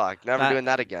like, fuck, never That doing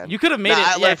that again. you could have Nah, made it.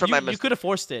 I Yeah, learned if from my you mistake. could have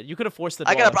forced it. You could have forced the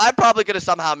Dollar. I probably could have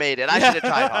somehow made it. I should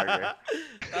have tried harder. Yeah.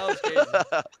 That was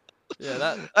crazy. Yeah,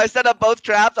 that I set up both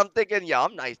traps. I'm thinking, yo,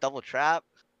 I'm nice, double trap.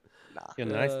 Nah. Yeah,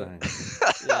 nice, uh,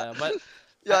 nice. yeah, but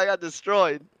Yeah, I got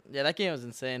destroyed. yeah, that game was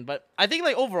insane. But I think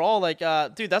like overall, like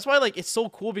dude, that's why like it's so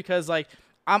cool because like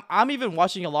I'm even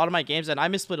watching a lot of my games and I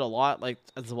missplit a lot like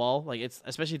as well. Like it's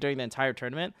especially during the entire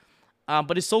tournament.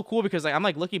 But it's so cool because like I'm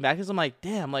like looking back and I'm like,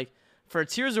 damn, like for a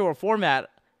tier 0 format,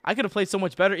 I could have played so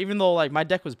much better even though like my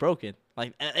deck was broken.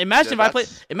 Like Yeah, imagine if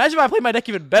I played my deck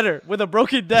even better with a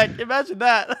broken deck. Imagine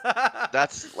that.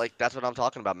 that's what I'm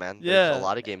talking about, man. There's a Yeah.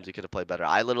 lot of games you could have played better.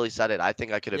 I literally said it. I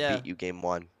think I could have Yeah. beat you game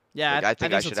one. Yeah, Like I I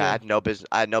think I think so should have too. had no business.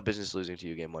 I had no business losing to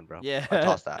you game one, bro. I Yeah.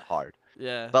 tossed that hard.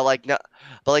 Yeah. But like no,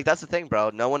 but like that's the thing, bro.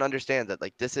 No one understands that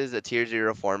like this is a tier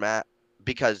 0 format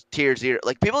because tier 0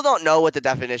 like people don't know what the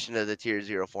definition of the tier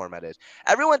 0 format is.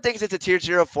 Everyone thinks it's a tier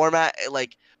 0 format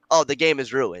like oh the game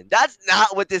is ruined. That's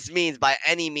not what this means by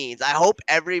any means. I hope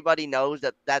everybody knows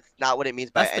that that's not what it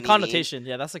means by That's the any means. connotation.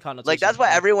 Yeah, that's the Like connotation. that's what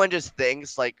Yeah. everyone just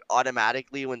thinks like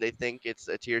automatically when they think it's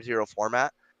a tier 0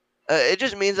 format. It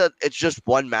just means that it's just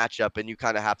one matchup and you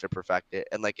kind of have to perfect it.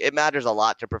 And like it matters a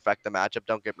lot to perfect the matchup,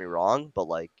 don't get me wrong, but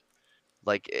like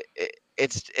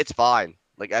it's fine.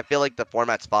 Like I feel like the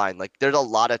format's fine. Like there's a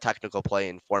lot of technical play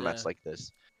in Yeah. formats like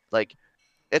this. Like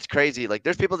it's crazy. Like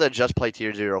there's people that just play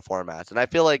tier 0 formats and I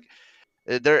feel like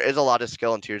there is a lot of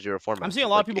skill in tier 0 I'm formats. seeing a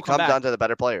lot of Like people it come comes down back. to the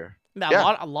better player. Yeah,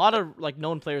 Yeah. a lot of like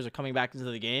known players are coming back into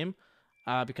the game,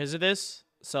 because of this.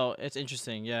 So it's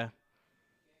interesting. Yeah.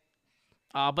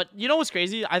 But you know what's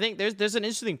crazy? I think there's an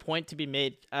interesting point to be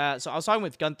made. So I was talking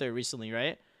with Gunther recently,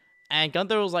 right? And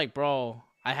Gunther was like, "Bro,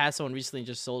 I had someone recently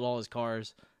just sold all his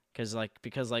cars because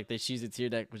like they choose the tier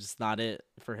deck, which is not it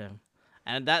for him."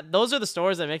 And that those are the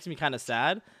stories that makes me kind of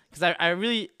sad because I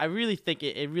really think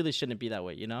it really shouldn't be that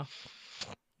way, you know.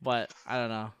 But I don't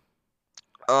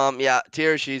know. Yeah,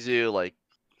 tier Ishizu like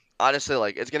honestly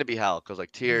like it's going to be hell cuz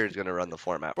like tier is going to run the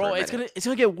format for Bro, a minute. it's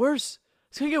gonna get worse.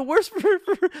 It's gonna get worse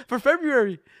for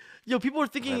February. Yo, people are I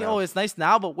thinking, oh, know. it's nice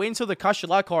now, but wait until the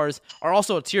Kashala cars are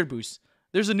also a tier boost.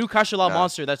 There's a new Kashala Yeah.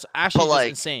 monster that's But actually just like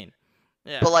insane.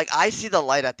 Yeah. but like I see the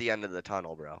light at the end of the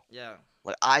tunnel, bro. Yeah.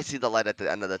 Like I see the light at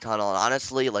the end of the tunnel, and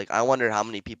honestly, like I wonder how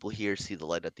many people here see the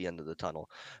light at the end of the tunnel.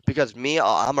 Because me,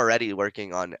 I'm already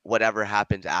working on whatever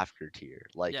happens after tier.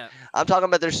 Like Yeah. I'm talking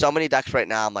about, there's so many decks right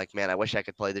now. I'm like, man, I wish I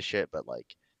could play this shit, but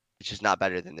like, it's just not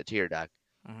better than the tier deck.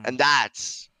 Hmm. And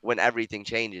that's when everything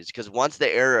changes. Because once the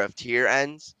era of tier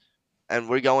ends, and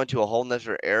we go into a whole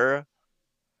nother era,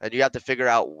 and you have to figure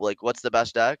out like what's the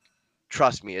best deck.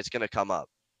 Trust me, it's gonna come up.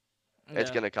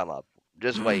 It's Yeah. gonna come up.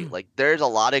 Just wait. Like there's a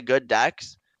lot of good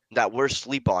decks that we're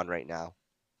sleep on right now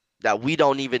that we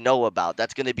don't even know about.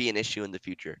 That's gonna be an issue in the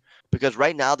future. Because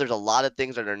right now there's a lot of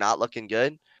things that are not looking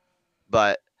good.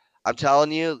 But I'm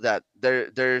telling you that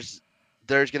there's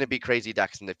gonna be crazy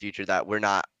decks in the future that we're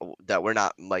not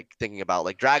like thinking about.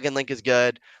 Like Dragon Link is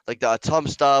good. Like the Atum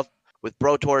stuff with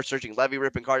Brotor searching Levy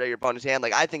ripping card out your opponent's hand.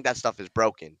 Like I think that stuff is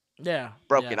broken Yeah. Yeah.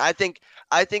 broken. I think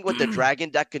what the dragon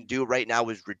deck can do right now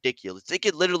is ridiculous. It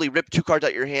could literally rip two cards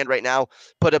out your hand right now,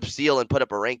 put up seal and put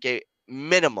up a rank 8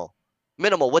 minimal.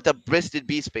 Minimal with a Bristed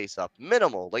Beast face up.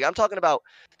 Minimal. Like I'm talking about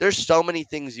there's so many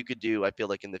things you could do, I feel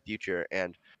like, in the future.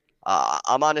 And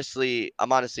I'm honestly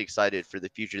excited for the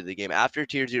future of the game. After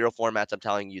tier 0 formats, I'm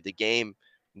telling you, the game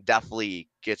definitely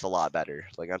gets a lot better.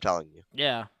 Like I'm telling you.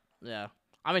 Yeah, yeah.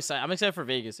 I'm excited. I'm excited for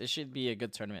Vegas. It should be a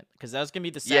good tournament because that's gonna be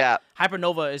the set. Yeah.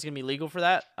 Hypernova is gonna be legal for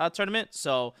that tournament,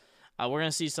 so we're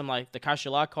gonna see some like the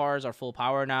Kashyla cards are full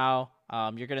power now.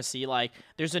 You're gonna see like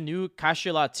there's a new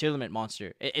Kashyla Tearalaments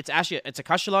monster. It's actually it's a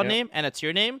Kashyla name and a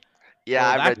tier name. Yeah,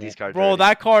 I read these cards. Bro, already.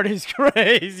 that card is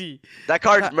crazy. That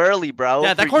card's Merly, bro.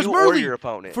 Yeah, that for card's you Merly or your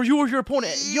opponent. For you or your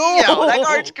opponent. Yo, that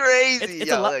card's crazy.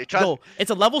 It's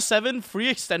a level 7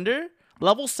 free extender.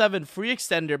 Level 7 free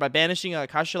extender by banishing a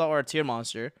Kashyla or a tier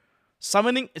monster.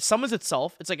 It summons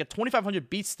itself. It's like a 2500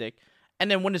 beat stick.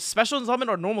 And then when it's special summon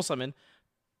or normal summon,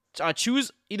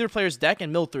 choose either player's deck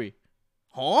and mill 3.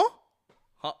 Huh?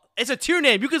 It's a tier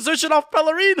name. You can search it off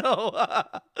Pellerino.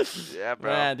 Yeah,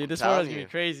 bro. Man, dude, this one is gonna be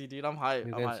crazy, dude. I'm hyped.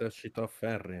 You can search it off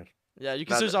Ferrier. Yeah, you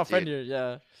can search off Fenrir.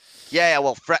 Yeah. Yeah.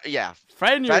 Well, Fenrir.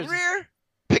 Fenrir.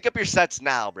 Pick up your sets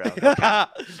now, bro. No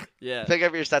cap. Yeah. Pick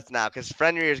up your sets now, because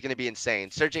Fenrir is gonna be insane.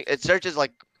 It searches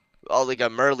like a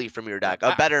Merly from your deck,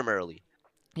 a better Merly.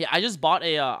 Yeah, I just bought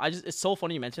a. It's so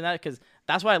funny you mentioned that because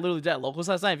that's why I literally did at locals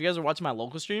last night. If you guys were watching my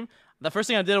local stream, the first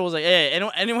thing I did was like, hey,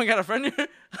 anyone got a friend here?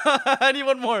 I need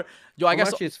one more. Yo, I How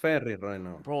guess. much is Ferrier right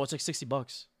now? Bro, it's like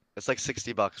 $60. It's like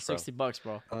 $60, bro. $60,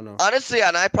 bro. Oh no. Honestly,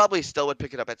 and I probably still would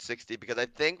pick it up at 60 because I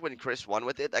think when Chris won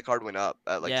with it, that card went up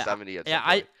at like 70 at some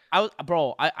point. I was,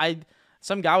 bro,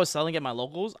 some guy was selling at my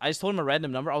locals. I just told him a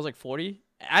random number. I was like 40.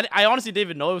 I honestly didn't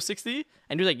even know it was 60,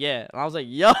 and he was like, yeah, and I was like,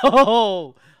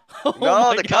 yo.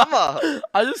 No, the come up.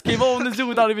 I just came up with this dude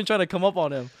without even trying to come up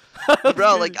on him.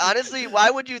 Bro, like honestly, why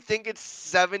would you think it's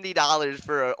 $70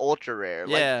 for an ultra rare?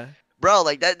 Like, Yeah. bro,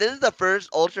 like that. This is the first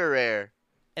ultra rare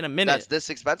In a minute. that's this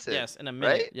expensive. Yes, in a minute.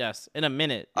 Right? Yes, in a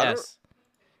minute. I don't- Yes.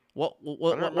 What I don't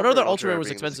other remember ultra rare was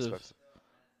being this expensive?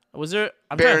 Was there?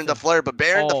 I'm trying Baron to the Fleur, but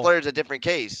Baron the Oh. Fleur is a different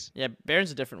case Yeah,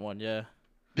 Baron's a different one. Yeah.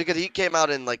 because he came out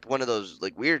in like one of those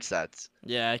like weird sets.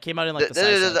 Yeah, it came out in like the This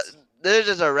size is sets. this is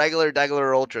just a regular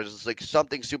ultra. It's like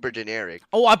something super generic.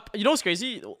 Oh, you know what's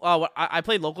crazy? I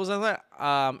played locals on that,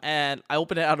 and I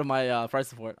opened it out of my prize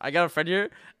support. I got a friend here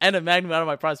and a magnum out of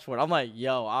my prize support. I'm like,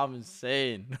 yo, I'm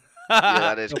insane. Yeah,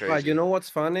 that is So, crazy. you know what's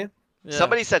funny? Yeah.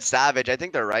 Somebody said Savage. I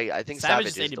think they're right. I think Savage Savage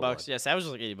is is the $80. one. Yeah, Savage is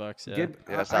like $80. Yeah.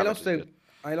 Yeah, I Savage lost is a good.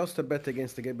 I lost a bet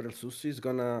against the Gabriel Sussi. He's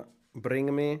gonna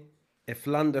bring me a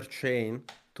Flander chain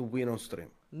to win on stream.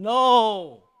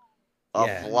 No. A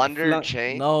Yeah, Flunder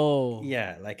chain. No.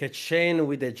 Yeah, like a chain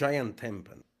with a giant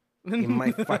temple in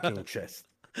my fucking chest.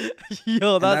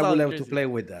 Yo, And that I will sounds have crazy. to play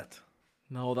with that.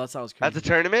 No, that sounds At crazy. the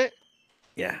tournament,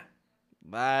 Yeah.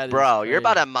 That is bro, you're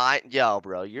about crazy. to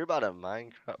bro, you're about to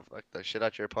Minecraft fuck the shit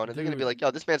out your opponent. They're gonna be Dude. like,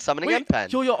 yo, this man's summoning Wait, M-Pen.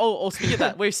 yo, speaking of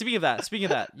that, speaking of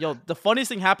that, yo, the funniest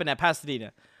thing happened at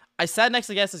Pasadena. I sat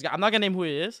next against this guy. I'm not gonna name who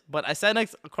he is, but I sat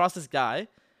next across this guy.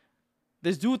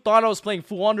 This dude thought I was playing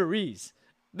Fuander Rees.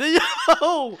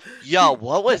 Yo, Yo,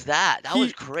 what was that? That he-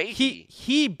 was crazy.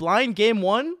 He blind game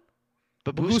one.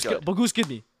 Babushka. Baguska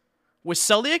me with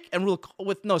Celiac and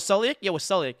with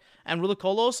Celiac and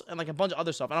Rulakolos and like a bunch of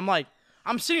other stuff. And I'm like,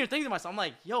 I'm sitting here thinking to myself, I'm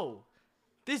like, yo,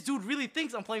 this dude really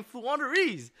thinks I'm playing Fuander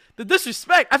Rees. The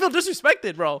disrespect. I feel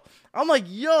disrespected, bro. I'm like,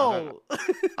 yo. I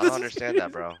don't understand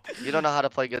that, bro. You don't know how to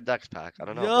play good decks, Pack. I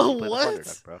don't know. Yo, You play the what? Thunder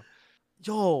deck, bro.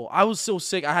 Yo, I was so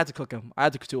sick. I had to cook him. I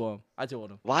had to 2 him. I 2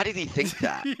 him. Why did he think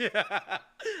that? Yeah.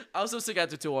 I was so sick I had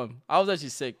to 2 him. I was actually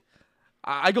sick.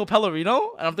 I go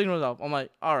Pellerino, and I'm thinking to myself, I'm like,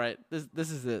 all right, this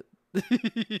is it.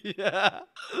 Yeah.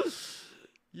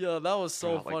 Yo, that was so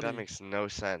Bro, funny. like, that makes no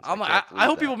sense. I'm like, can't I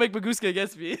hope believe people make Baguska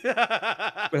against me.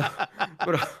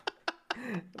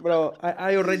 Bro,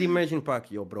 I already imagine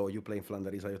Pac, yo, bro, you playing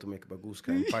Flanders, I have to make Baguska.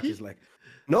 And Pac is like,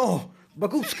 no,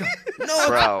 Baguska, no, that.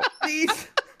 Bro, please.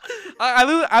 I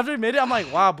literally, after I made it, I'm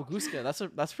like, wow,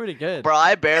 Baguska, that's pretty good. bro,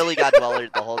 I barely got Dweller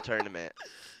the whole tournament.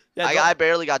 Yeah, I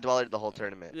barely got Dweller the whole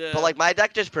tournament. Yeah. But like my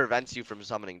deck just prevents you from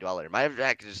summoning Dweller. My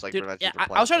deck just like dude, prevents yeah, you from I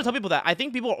playing. was trying to tell people that I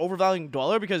think people are overvaluing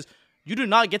Dweller because you do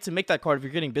not get to make that card if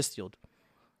you're getting Bistilled.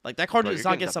 Like that card Bro, does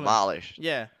you're not getting get summoned. demolished.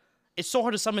 Yeah, it's so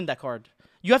hard to summon that card.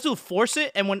 You have to force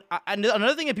it, and and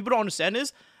another thing that people don't understand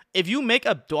is if you make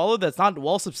a Dweller that's not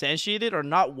well substantiated or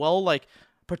not well like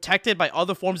protected by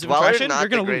other forms of Dweller's interaction, not you're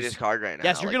the gonna greatest lose. card right now.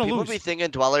 Yes, you're Like, gonna people lose. be thinking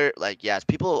Dweller, like, yes,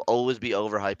 people will always be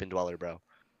overhyping Dweller, bro.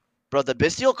 Bro, the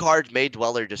Bestial cards made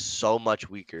Dweller just so much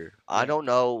weaker. I don't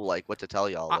know, like, what to tell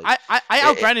y'all. Like, I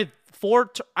outgrinded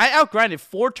outgrinded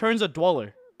 4 turns of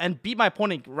Dweller and beat my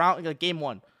opponent game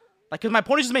 1. Like, cause my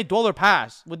opponent just made Dweller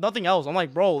pass with nothing else. I'm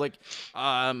like, bro, like,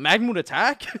 Magmoon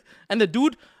attack, and the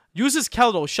dude uses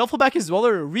Keldo, shuffle back his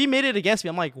dweller, remade it against me.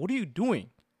 I'm like, what are you doing?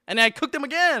 And then I cooked him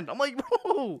again. I'm like,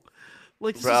 bro,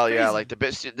 like this is Bro, crazy. yeah, like the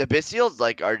Bistfields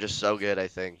like are just so good. I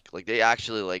think like they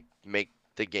actually like make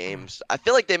the games. I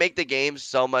feel like they make the games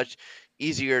so much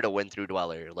easier to win through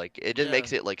Dweller. Like it just Yeah,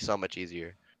 makes it like so much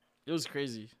easier. it was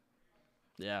crazy.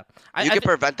 Yeah, You I can think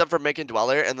prevent them from making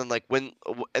Dweller, and then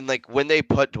when they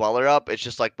put Dweller up, it's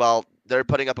just like well they're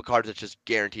putting up a card that's just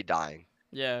guaranteed dying.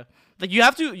 yeah, like you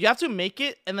have to make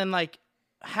it and then like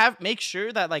make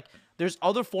sure that like there's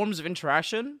other forms of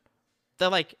interaction that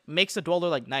like makes the dweller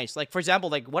like nice. Like for example,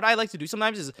 like what I like to do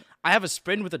sometimes is I have a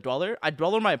sprint with a dweller. I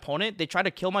dweller my opponent. They try to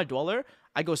kill my dweller.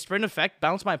 I go sprint effect,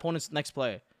 bounce my opponent's next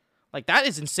play. Like that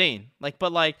is insane.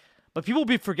 But people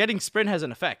be forgetting sprint has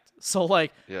an effect. So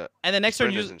like, Yeah, and then next turn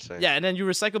Sprint you is insane. yeah, and then you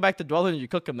recycle back the dweller and you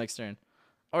cook them next turn,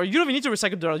 or you don't even need to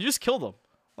recycle the dweller. You just kill them.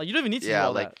 Like you don't even need to do Yeah,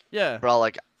 all like that. Yeah, bro,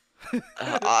 like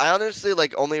I honestly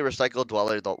like only recycled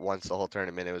Dweller once the whole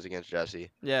tournament. It was against Jesse.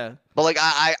 yeah, But like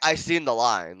I seen the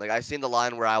line. Like I seen the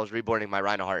line where I was reborning my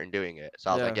Rhinoheart and doing it. So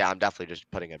I was yeah, like, yeah, I'm definitely just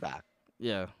putting it back.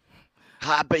 yeah.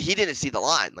 But he didn't see the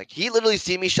line. Like he literally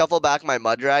see me shuffle back my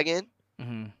Mud Dragon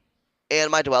Mhm.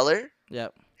 and my Dweller,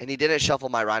 Yep. and he didn't shuffle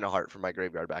my Rhinoheart from my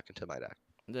graveyard back into my deck.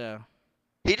 Yeah.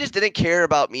 He just didn't care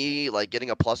about me like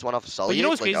getting a +1 off of But you know Sully,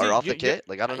 what's like crazy? or off the You kit.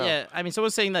 Like I don't know. yeah, I mean,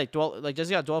 someone's saying like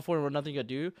Jesse got dwell for and nothing you could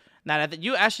do. Now that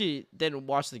you actually didn't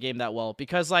watch the game that well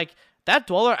because like that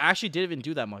dweller actually didn't even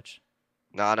do that much.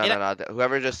 No. It-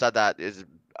 Whoever just said that is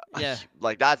Yeah.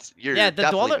 like you're Yeah, the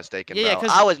definitely Dweller- mistaken, yeah, yeah, bro.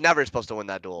 'cause- I was never supposed to win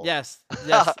that duel. Yes.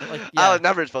 Yes. Like yeah. I was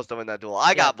never supposed to win that duel.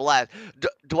 I got blessed.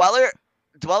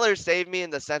 Dweller saved me in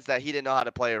the sense that he didn't know how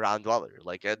to play around Dweller.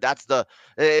 Like that's the.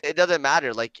 It doesn't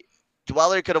matter. Like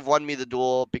Dweller could have won me the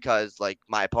duel because like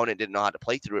my opponent didn't know how to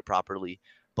play through it properly.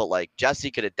 But like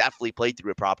Jesse could have definitely played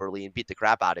through it properly and beat the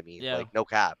crap out of me. Yeah. Like no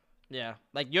cap. Yeah.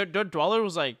 Like your dweller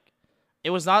was like it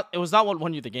was not what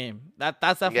won you the game. That's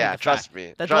definitely Yeah, the trust fact.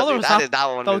 me. The Trust dweller me. was That not is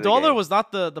not one the of the dweller game. was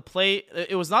not the play.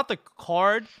 It was not the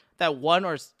card that won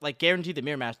or like guaranteed the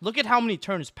mirror match. Look at how many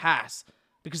turns passed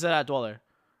because of that dweller.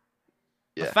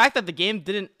 The Yeah. fact that the game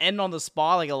didn't end on the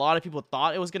spot, like a lot of people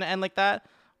thought it was gonna end like that,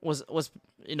 was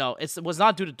it was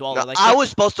not due to dweller. No, Like I was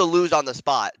supposed to lose on the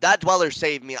spot. That Dweller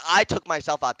saved me. I took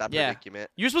myself out that Yeah. predicament.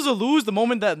 You're supposed to lose the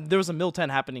moment that there was a mill 10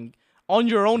 happening on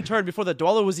your own turn before the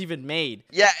dweller was even made.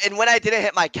 Yeah, and when I didn't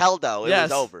hit my Keldo, it Yes,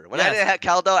 was over. When I yes. didn't hit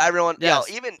Keldo, everyone, Yes.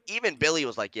 even Billy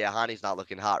was like, "Yeah, Hani's not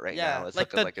looking hot right now. It's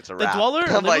looking like it's a the wrap." dweller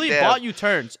I'm like, literally "Damn." bought you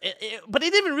turns, but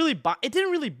it didn't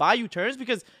really buy you turns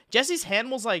because Jesse's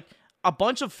hand was like a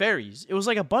bunch of fairies. It was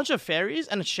like a bunch of fairies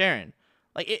and a Sharon.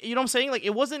 Like you know what I'm saying? Like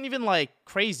it wasn't even like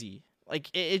crazy. Like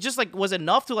it just like was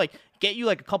enough to like get you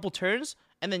like a couple turns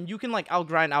and then you can like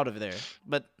outgrind out of there.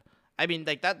 But I mean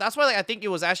like that's why like I think it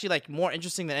was actually like more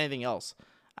interesting than anything else.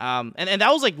 And that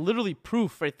was like literally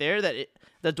proof right there that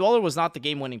the dweller was not the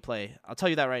game winning play. I'll tell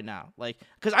you that right now. Like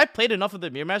cuz I played enough of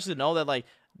the mirror matches to know that like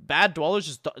bad dwellers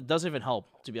just doesn't even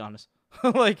help, to be honest.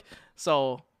 Like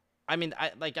so I mean, I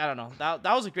don't know. That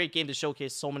was a great game to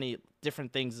showcase so many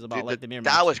different things about Dude, like the mirror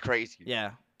that match. was crazy.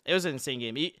 Yeah, it was an insane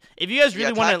game. If you guys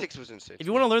really Yeah, want tactics to, was insane. if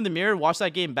you want to learn the mirror, watch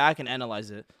that game back and analyze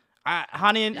it.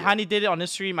 Hani did it on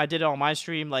his stream. I did it on my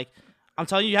stream. Like I'm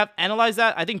telling you, you have to analyze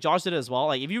that. I think Josh did it as well.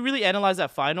 Like if you really analyze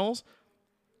that finals,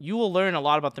 you will learn a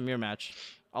lot about the mirror match.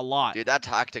 A lot. Dude, that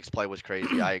tactics play was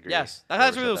crazy. I agree. Yes, that Whoever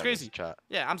actually said was that in the crazy. chat.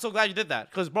 Yeah, I'm so glad you did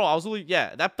that. Cause bro, I was really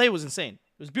that play was insane.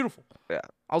 It was beautiful. Yeah.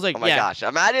 I was like, Oh my gosh,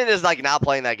 imagine is like not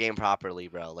playing that game properly,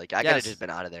 bro. Like I could have Yes. just been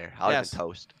out of there. I would have Yes. been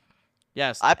toast.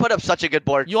 Yes. I put up such a good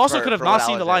board. You also for- could have for not what I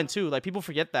seen the was line in. too. Like people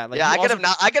forget that. Like Yeah, you I could also- have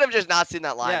not. I could have just not seen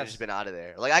that line and Yes. just been out of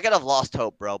there. Like I could have lost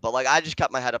hope, bro. But like I just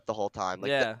kept my head up the whole time. Like,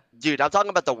 Yeah. dude, I'm talking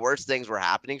about the worst things were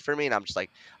happening for me, and I'm just like,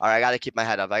 all right, I gotta keep my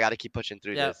head up. I gotta keep pushing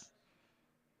through Yeah. this.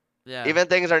 Yeah. Even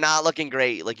things are not looking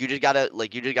great. Like you just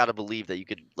gotta believe that you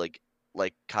could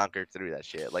like conquer through that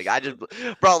shit. Like I just,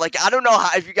 bro. Like I don't know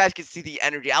how if you guys could see the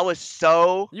energy. I was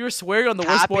so You were swearing on the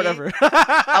worst board Happy? ever.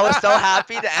 I was so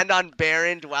happy to end on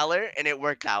Baron Dweller, and it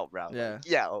worked out, bro. Yeah.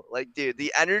 Yo, like, dude,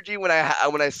 the energy when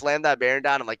I slammed that Baron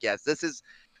down, I'm like, yes, this is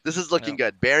looking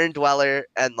good. Baron Dweller,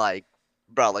 and like,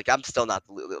 bro, like, I'm still about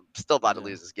to Yeah.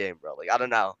 lose this game, bro. Like, I don't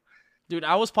know. Dude,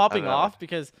 I was popping I know. off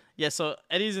because so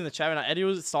Eddie's in the chat right now.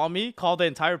 Eddie saw me call the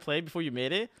entire play before you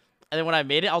made it, and then when I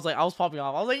made it, I was popping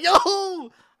off. I was like, yo.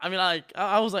 I mean, like,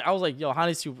 I was like, yo,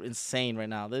 Hani's super insane right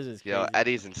now. This is crazy. Yo,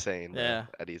 Eddie's insane. Bro. Yeah.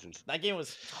 Eddie's insane. That game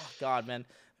was, oh god, man.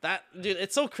 That dude,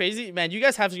 it's so crazy, man. You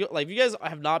guys have to go, like, if you guys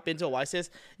have not been to a YCS,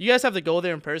 you guys have to go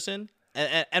there in person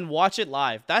and watch it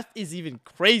live. That is even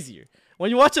crazier. When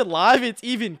you watch it live, it's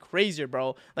even crazier,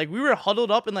 bro. Like we were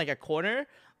huddled up in like a corner,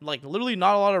 like literally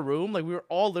not a lot of room. Like we were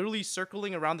all literally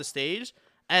circling around the stage,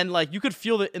 and like you could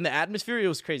feel it in the atmosphere. It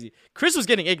was crazy. Chris was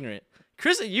getting ignorant.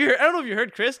 Chris, I don't know if you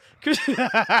heard Chris.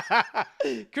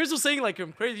 Chris was saying like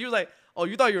crazy. He was like, "Oh,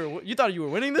 you thought you were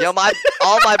winning this?" Yo,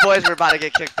 all my boys were about to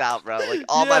get kicked out, bro. Like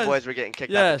all my Yes. boys were getting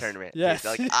kicked out the Yes. tournament. Yes.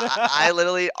 Dude. Like I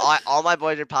literally, all my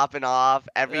boys are popping off.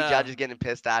 Every Yeah. judge is getting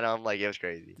pissed at them. Like it was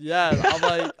crazy. Yeah,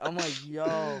 I'm like,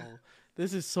 yo,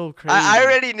 this is so crazy. I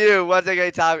already knew once I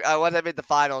made the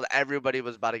final, everybody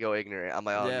was about to go ignorant. I'm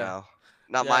like, oh Yeah. no,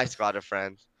 not my Yes. squad of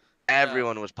friends. Yeah.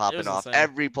 Everyone was popping was off. insane.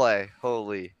 Every play.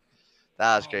 Holy,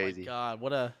 that was Oh crazy. my god,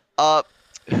 what a.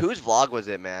 Whose vlog was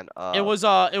it, man? It was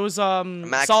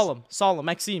Max- Solemn,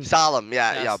 Maxime. Solemn,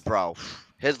 yeah, Yes. bro.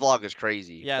 His vlog is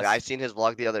crazy. Yes. Like, I seen his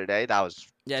vlog the other day. That was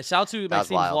Yeah, shout out to That was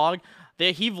Maxime's wild.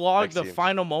 vlog. He vlogged the Maxime.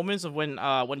 final moments of when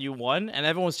you won, and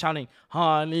everyone was chanting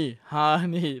Hani,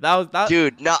 Hani. That.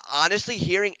 Dude, no, honestly,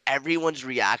 hearing everyone's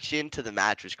reaction to the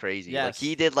match was crazy. Like Yes.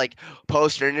 he did like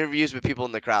poster interviews with people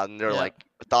in the crowd, and they're Yeah. like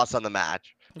thoughts on the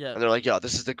match, Yeah. and they're like, "Yo,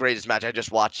 this is the greatest match I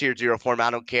just watched. Here, 0-4,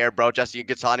 I don't care, bro. Jesse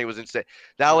Gazzani was insane.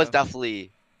 That was Yeah.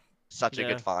 definitely such a Yeah.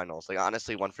 good finals. Like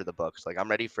honestly, one for the books. Like I'm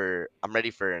ready for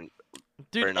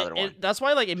Dude, another one. that's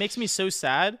why like it makes me so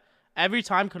sad every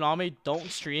time Konami don't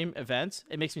stream events.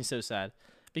 It makes me so sad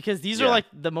because these are Yeah. like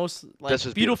the most like This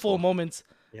was beautiful beautiful. moments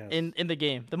Yes. in the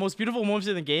game. The most beautiful moments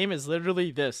in the game is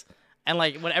literally this. And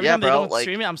like when every Yeah, time they bro, don't like-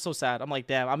 stream it, I'm so sad. I'm like,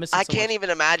 damn, I miss it I so can't much. even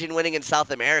imagine winning in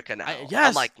South America now. Yes.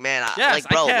 I'm like, man, Yes, like,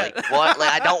 bro, I can't. like, what? Like,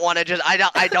 I don't want to just,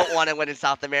 I don't want to win in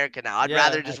South America now. I'd Yeah.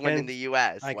 rather just I win in can't- the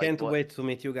U.S. I Like, can't what? wait to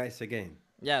meet you guys again.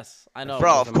 Yes, I know. Bro,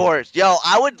 South of America. course. Yo,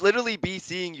 I would literally be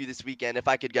seeing you this weekend if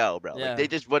I could go, bro. Yeah. Like, they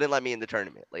just wouldn't let me in the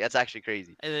tournament. Like, that's actually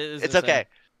crazy. It is It's insane. okay.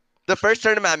 The first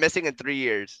tournament I'm missing in 3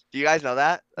 years. Do you guys know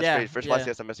that? That's Yeah, crazy. First yeah.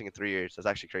 YCS I'm missing in 3 years. That's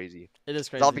actually crazy. It is It's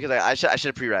crazy. all because I should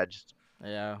have pre-regged.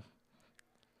 Yeah.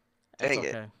 Dang It's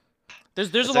it. okay. There's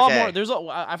It's a lot okay.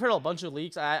 more. I've heard a bunch of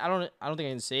leaks. I don't think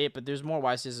I can say it, but there's more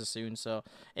YCS soon, so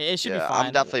it should be Yeah, fine.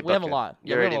 I'm definitely we have a booking. lot.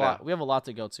 You Yeah, we have a already lot. know. We have a lot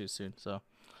to go to soon. So,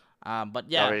 but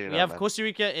yeah, already we know, have man. Costa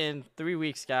Rica in 3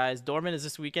 weeks, guys. Dortmund is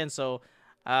this weekend, so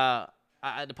the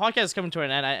podcast is coming to an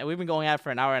end. We've been going at it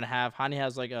for an hour and a half. Hani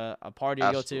has like a party to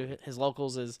go to. Absolutely. His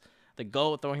locals is the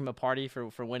GOAT throwing him a party for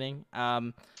winning.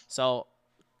 So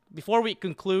before we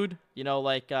conclude,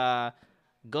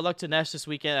 good luck to Nesh this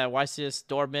weekend at YCS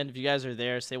Dortmund. If you guys are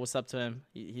there, say what's up to him.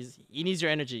 He needs your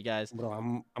energy, guys. Bro,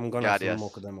 I'm gonna God, yes.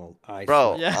 smoke them all. I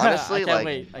Bro, swear. Yeah, honestly, I can't like-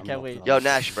 wait. I I'm can't not wait. gonna Yo, lie.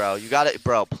 Nash, bro, you got it,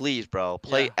 bro. Please, bro,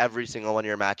 play Yeah. every single one of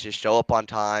your matches. Show up on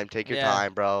time. Take your Yeah.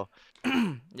 time, bro.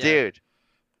 Yeah.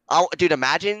 Dude,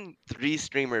 imagine 3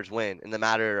 streamers win in the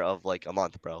matter of like a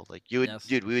month, bro. Like Yes.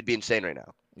 dude, we would be insane right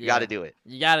now. You Yeah. got to do it.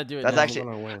 You gotta do it. That's man. actually- I'm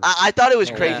gonna win. I thought it was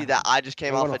Yeah. crazy that I just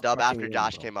came I'm off gonna a dub fucking after win,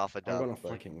 Josh bro. came off a I'm dub. gonna Like,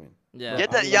 fucking win. Yeah. get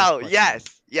I'm that, gonna yo, fucking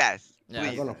yes, Yeah. I'm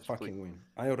please, gonna Nash, fucking please. win.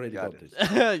 I already Got got it.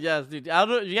 this. Yes, dude. I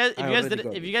don't. You guys, I already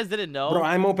got if you it. guys didn't know, Bro,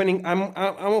 I'm opening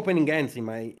ends in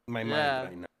my Yeah. mind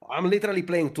right now. I'm literally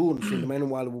playing tunes in the manual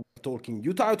while we were talking.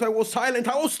 You thought I was silent.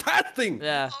 I was testing.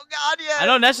 yeah. Oh God, yeah. I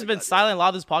know Nesh has been silent a lot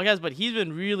of this podcast, but he's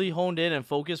been really honed in and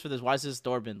focused for this YCS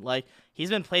Dortmund. Like he's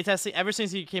been playtesting ever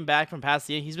since he came back from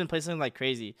Pasadena. He's been playtesting like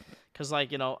crazy, cause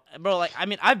like bro, like I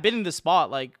mean, I've been in this spot.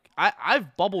 Like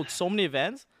I've bubbled so many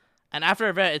events, and after an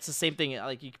event, it's the same thing.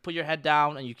 Like you put your head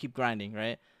down and you keep grinding,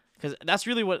 right? Cause that's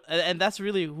really and that's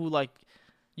really who like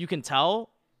you can tell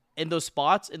in those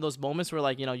spots, in those moments where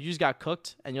like you just got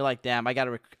cooked and you're like, damn, I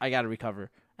gotta recover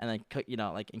and then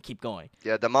and keep going.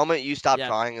 Yeah, the moment you stop Yeah.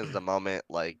 trying is the moment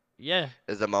Yeah.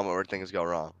 where things go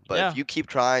wrong. But Yeah. if you keep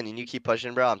trying and you keep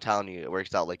pushing, bro, I'm telling you, it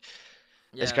works out. Like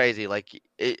it's Yeah. crazy. Like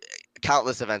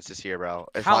countless events this year, bro.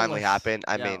 It finally Countless. happened.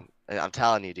 I Yeah. mean, I'm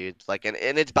telling you, dude. Like, and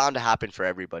it's bound to happen for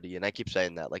everybody. And I keep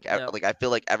saying that. Like, Yeah. like I feel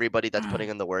like everybody that's putting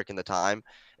in the work and the time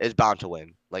is bound to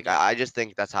win. Like, I just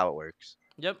think that's how it works.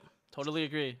 Yep, totally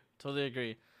agree.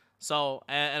 So,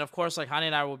 and of course, like Hani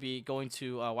and I will be going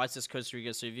to YCS Costa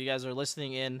Rica. So if you guys are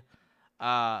listening in,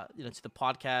 to the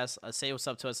podcast, say what's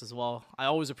up to us as well. I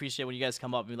always appreciate when you guys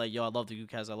come up and be like, "Yo, I love the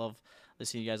Gukas. I love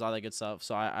listening to you guys, all that good stuff."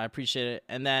 So I appreciate it.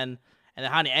 And then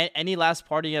Hani, any last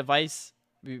parting advice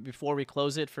before we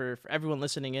close it for everyone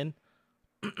listening in?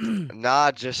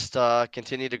 Nah, just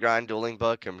continue to grind dueling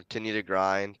book and continue to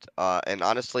grind. And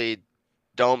honestly,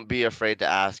 don't be afraid to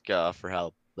ask for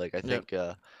help. Like I think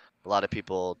a lot of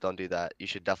people don't do that. You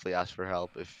should definitely ask for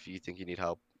help if you think you need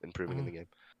help improving in the game.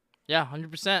 Yeah,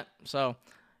 100%. So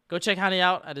go check Hani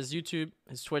out at his YouTube,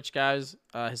 his Twitch, guys,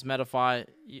 his Metafy.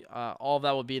 All of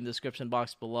that will be in the description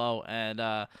box below. And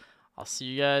I'll see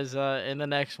you guys in the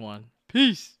next one.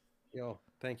 Peace. Yo,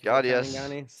 thank you. God, for coming, yes.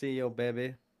 Hani. See you,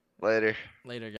 baby. Later. Later, guys.